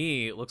 they're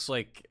me. It looks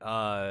like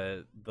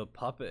the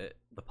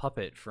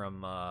puppet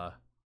from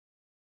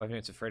Five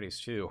Nights at Freddy's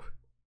 2.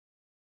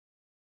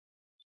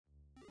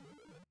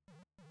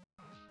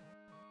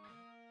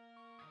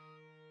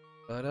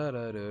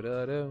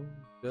 Da-da-da-da-da-dum,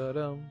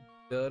 da-dum,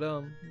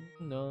 da-dum,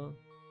 no,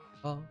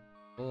 ah,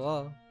 oh,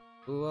 ah,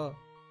 oh, ah.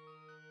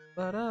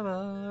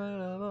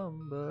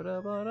 Ba-da-ba-da-bum,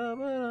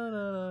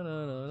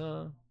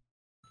 ba-da-ba-da-ba-da-da-da-da-da.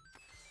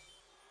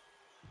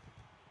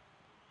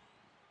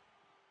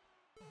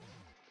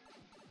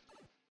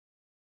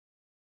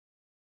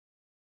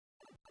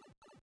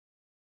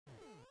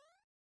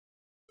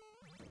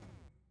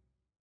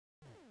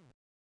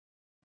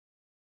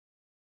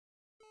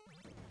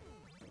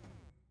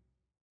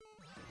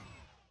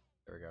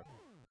 There we go.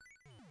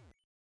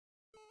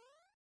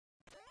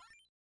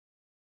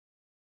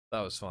 That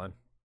was fun.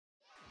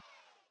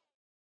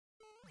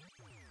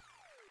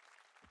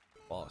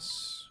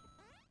 Boss.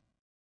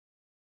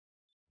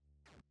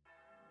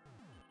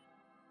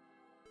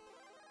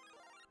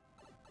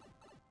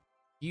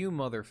 You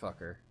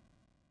motherfucker.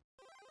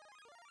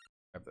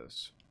 Grab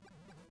this.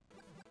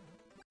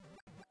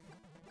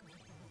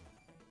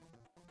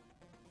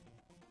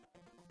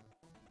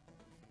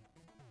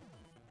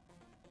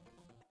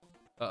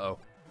 Uh-oh.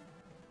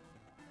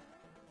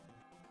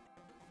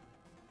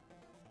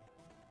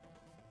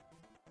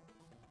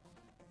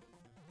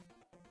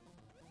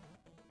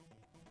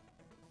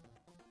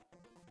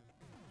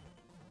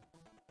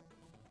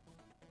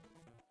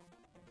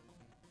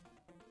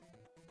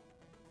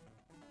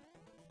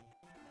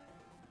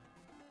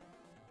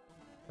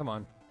 Come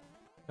on.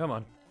 Come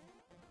on.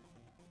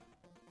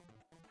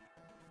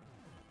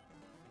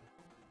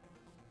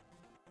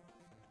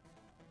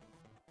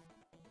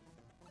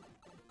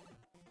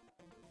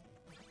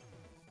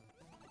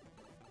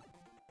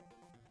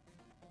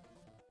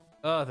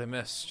 Oh, they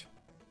missed.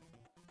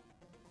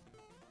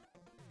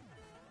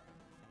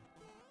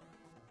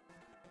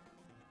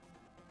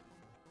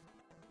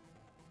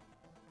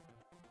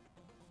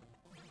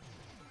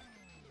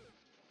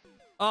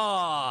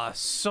 Ah,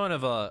 son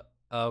of a...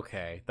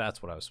 Okay,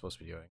 that's what I was supposed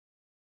to be doing.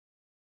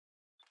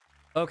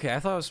 Okay, I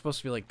thought I was supposed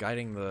to be, like,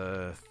 guiding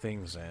the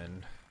things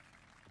in.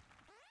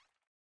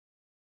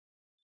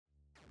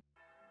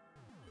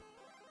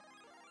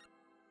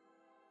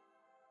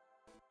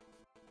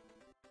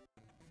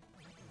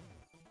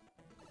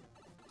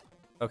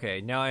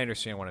 Okay, now I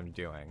understand what I'm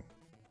doing.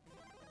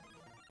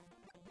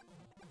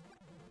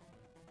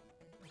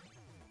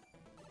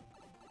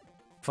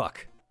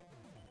 Fuck.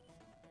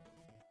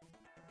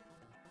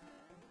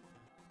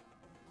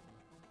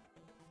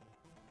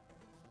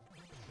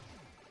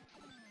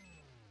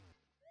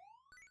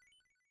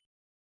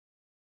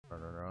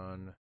 Run, run,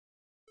 run.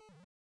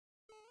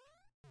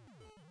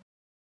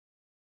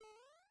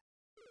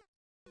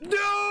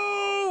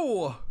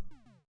 No!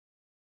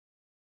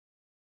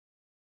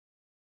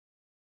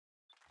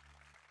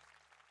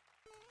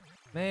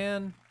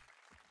 Man.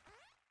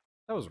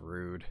 That was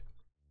rude.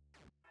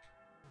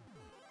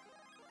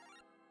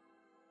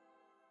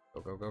 Go,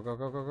 go, go, go,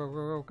 go, go, go,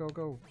 go, go,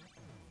 go.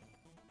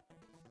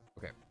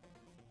 Okay.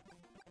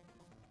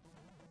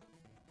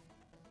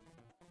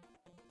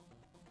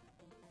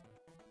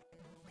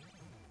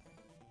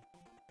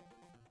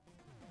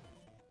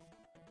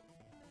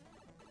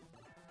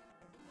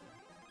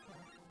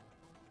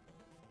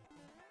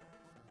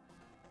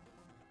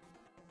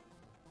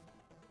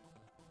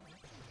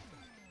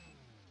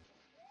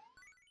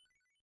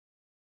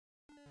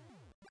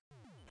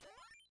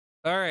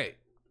 All right.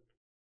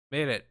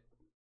 Made it.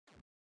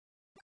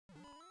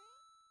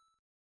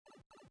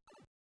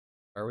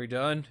 Are we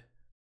done?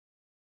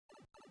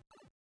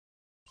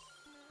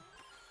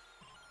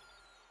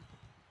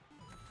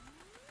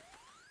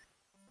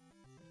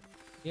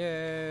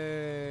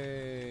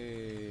 Yay!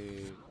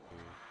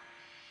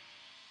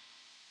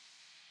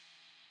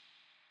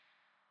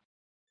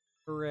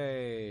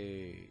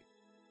 Hooray!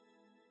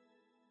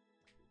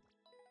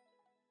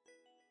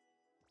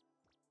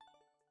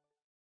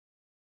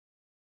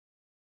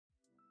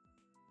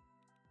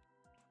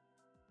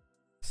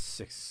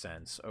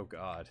 $0.06. Oh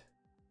god.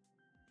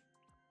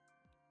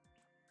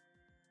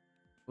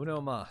 Uno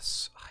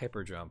mas.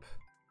 Hyper jump.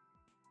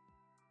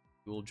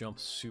 You will jump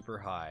super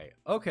high.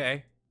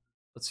 Okay.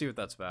 Let's see what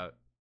that's about.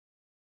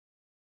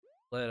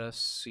 Let us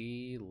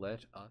see.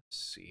 Let us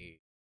see.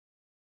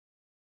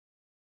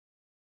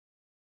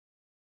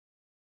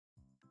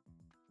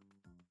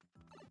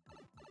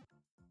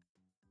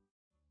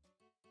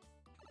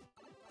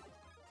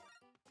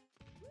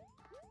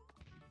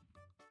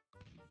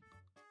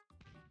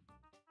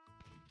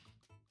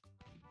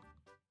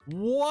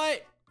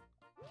 What?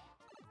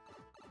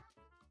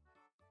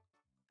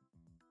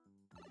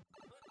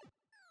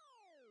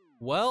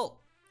 Well,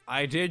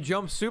 I did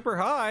jump super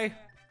high.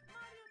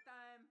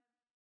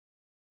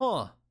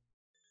 Huh.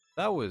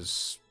 That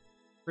was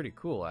pretty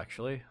cool,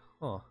 actually.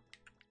 Huh.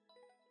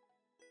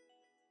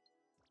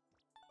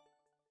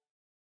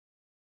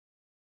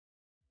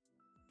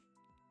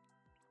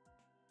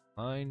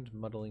 Mind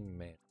muddling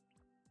man.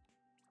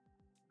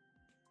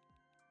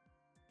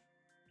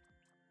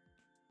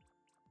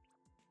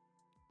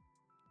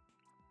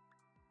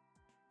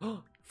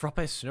 Frappe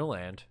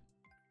Snowland.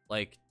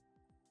 Like...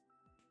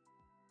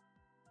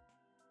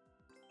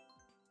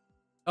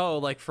 Oh,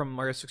 like from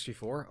Mario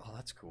 64? Oh,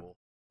 that's cool.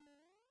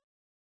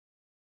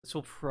 This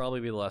will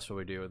probably be the last one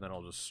we do, and then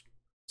I'll just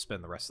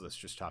spend the rest of this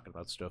just talking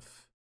about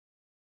stuff.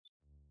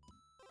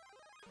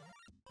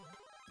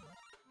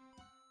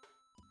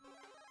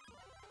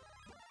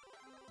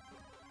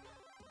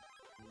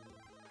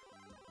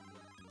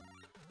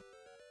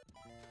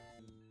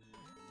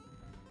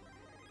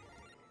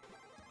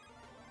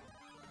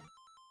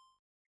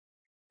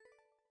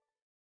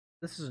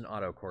 This is an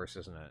auto course,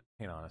 isn't it?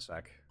 Hang on a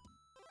sec.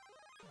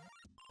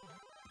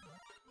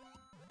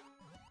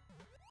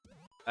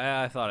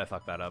 I thought I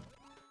fucked that up.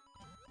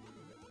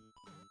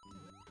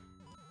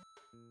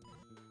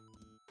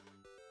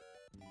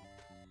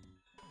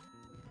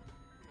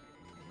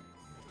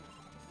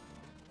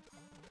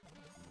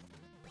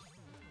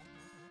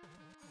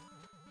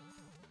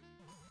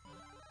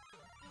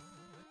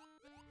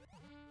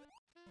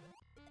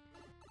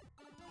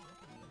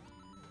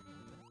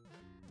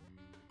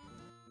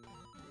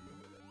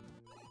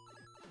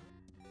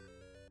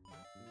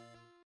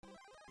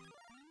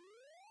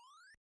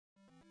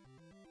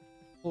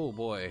 Oh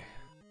boy.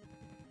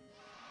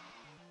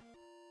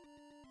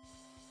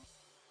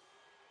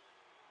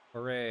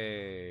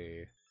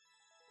 Hooray.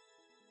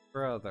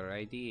 Brother,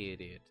 I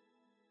did it.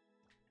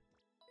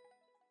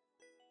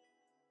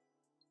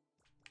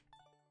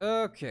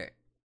 Okay.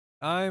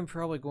 I'm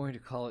probably going to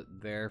call it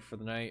there for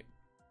the night.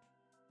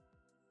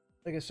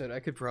 Like I said, I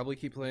could probably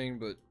keep playing,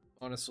 but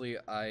honestly,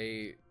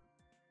 I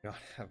don't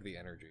have the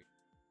energy.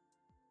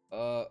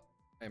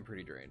 I'm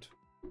pretty drained.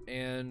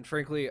 And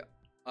frankly,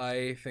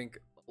 I think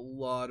a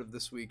lot of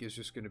this week is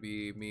just going to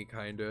be me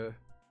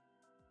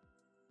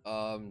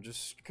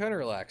just kind of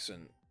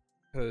relaxing.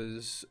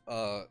 Because,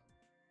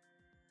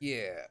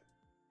 yeah.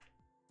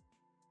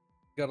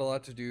 Got a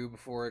lot to do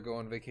before I go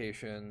on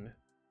vacation.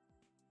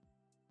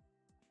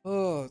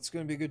 Oh, it's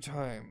going to be a good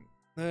time.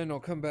 Then I'll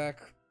come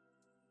back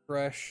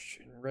fresh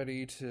and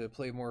ready to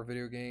play more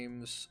video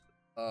games.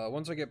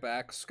 Once I get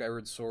back,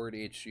 Skyward Sword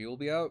HD will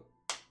be out.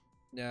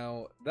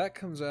 Now, that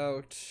comes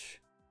out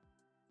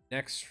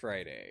next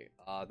Friday.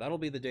 That'll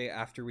be the day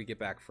after we get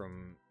back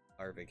from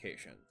our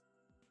vacation.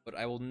 But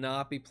I will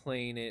not be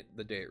playing it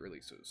the day it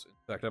releases.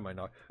 In fact, I might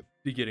not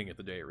be getting it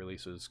the day it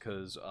releases,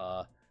 because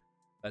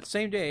that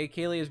same day,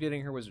 Kaylee is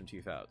getting her wisdom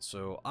teeth out.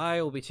 So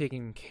I will be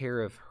taking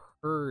care of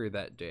her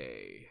that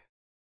day.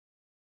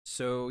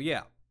 So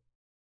yeah.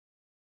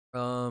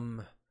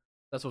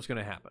 That's what's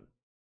gonna happen.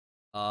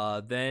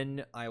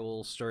 Then I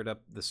will start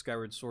up the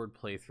Skyward Sword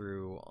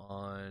playthrough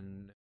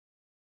on...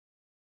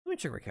 Let me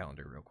check my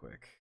calendar real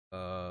quick.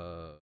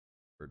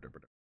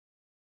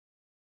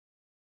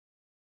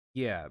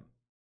 Yeah,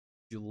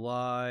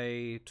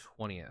 July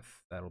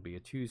 20th. That'll be a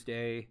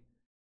Tuesday.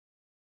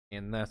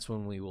 And that's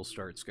when we will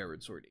start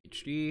Skyward Sword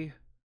HD.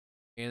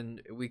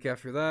 And a week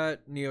after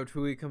that, Neo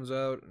Tooie comes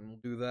out, and we'll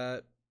do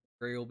that.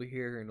 Gray will be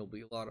here, and it'll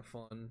be a lot of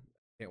fun.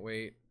 Can't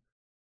wait.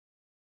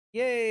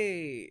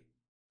 Yay!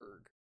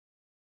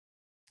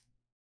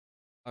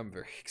 I'm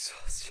very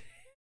exhausted.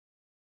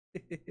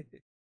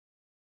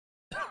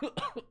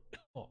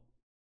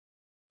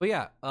 But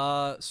yeah,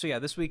 so yeah,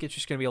 this week it's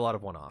just gonna be a lot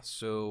of one-offs.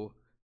 So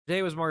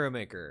today was Mario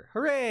Maker.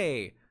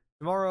 Hooray!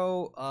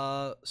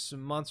 Tomorrow,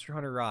 some Monster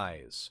Hunter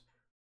Rise.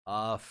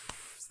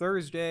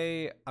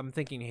 Thursday, I'm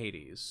thinking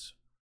Hades.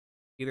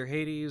 Either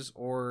Hades,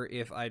 or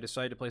if I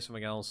decide to play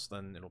something else,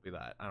 then it'll be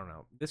that. I don't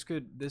know. This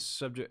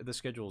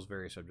schedule is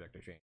very subject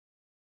to change.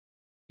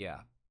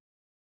 Yeah.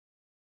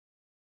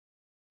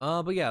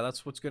 But yeah,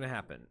 that's what's gonna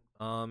happen.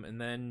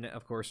 And then,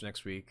 of course,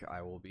 next week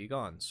I will be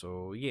gone.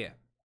 So yeah.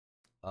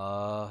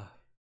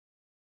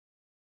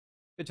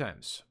 Good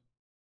times.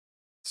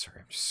 Sorry,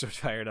 I'm just so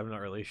tired. I'm not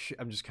really.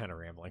 I'm just kind of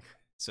rambling.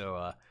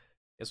 So,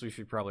 guess we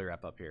should probably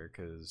wrap up here,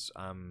 because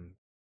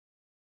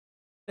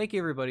thank you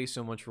everybody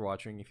so much for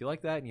watching. If you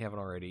like that and you haven't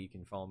already, you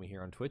can follow me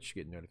here on Twitch to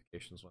get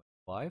notifications when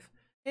I'm live.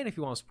 And if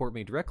you want to support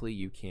me directly,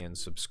 you can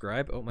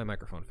subscribe. Oh, my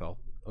microphone fell.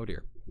 Oh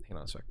dear. Hang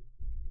on a sec.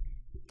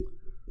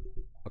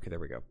 Okay, there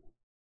we go.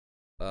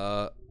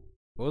 What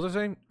was I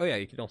saying? Oh yeah,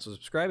 you can also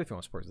subscribe if you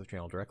want to support the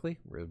channel directly.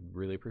 We'd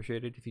really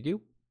appreciate it if you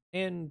do.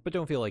 But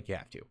don't feel like you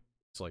have to.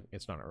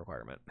 It's not a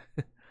requirement.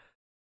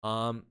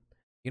 You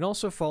can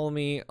also follow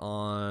me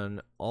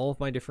on all of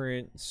my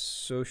different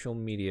social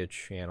media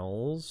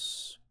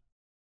channels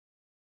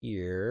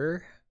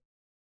here.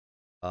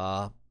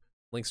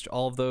 Links to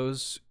all of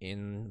those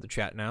in the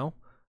chat now.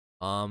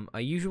 I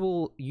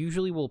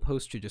usually will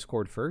post to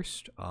Discord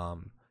first.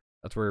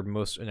 That's where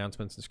most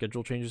announcements and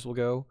schedule changes will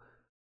go.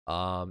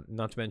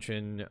 Not to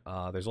mention,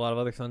 there's a lot of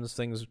other fun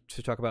things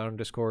to talk about on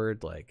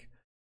Discord. Like,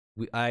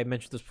 I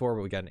mentioned this before,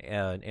 but we got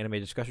an anime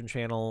discussion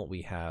channel,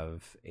 we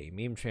have a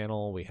meme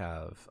channel, we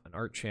have an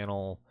art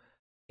channel,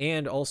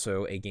 and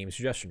also a game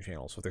suggestion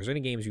channel. So if there's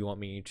any games you want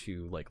me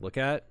to look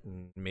at,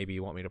 and maybe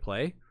you want me to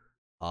play,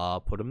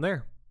 put them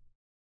there.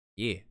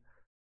 Yeah.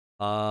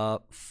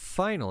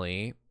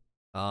 Finally,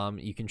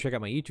 you can check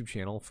out my YouTube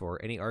channel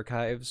for any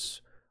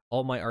archives,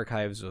 all my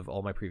archives of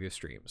all my previous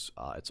streams.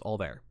 It's all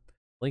there.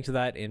 Link to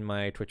that in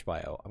my Twitch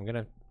bio. I'm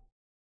gonna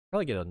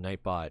probably get a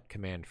Nightbot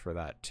command for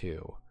that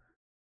too.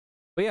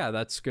 But yeah,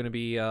 that's gonna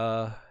be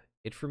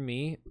it from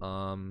me.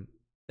 Then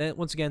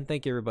once again,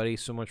 thank you everybody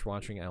so much for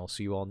watching. I will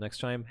see you all next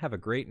time. Have a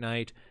great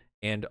night,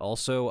 and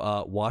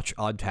also watch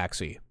Odd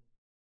Taxi.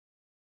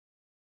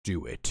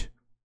 Do it.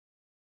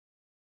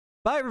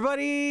 Bye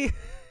everybody.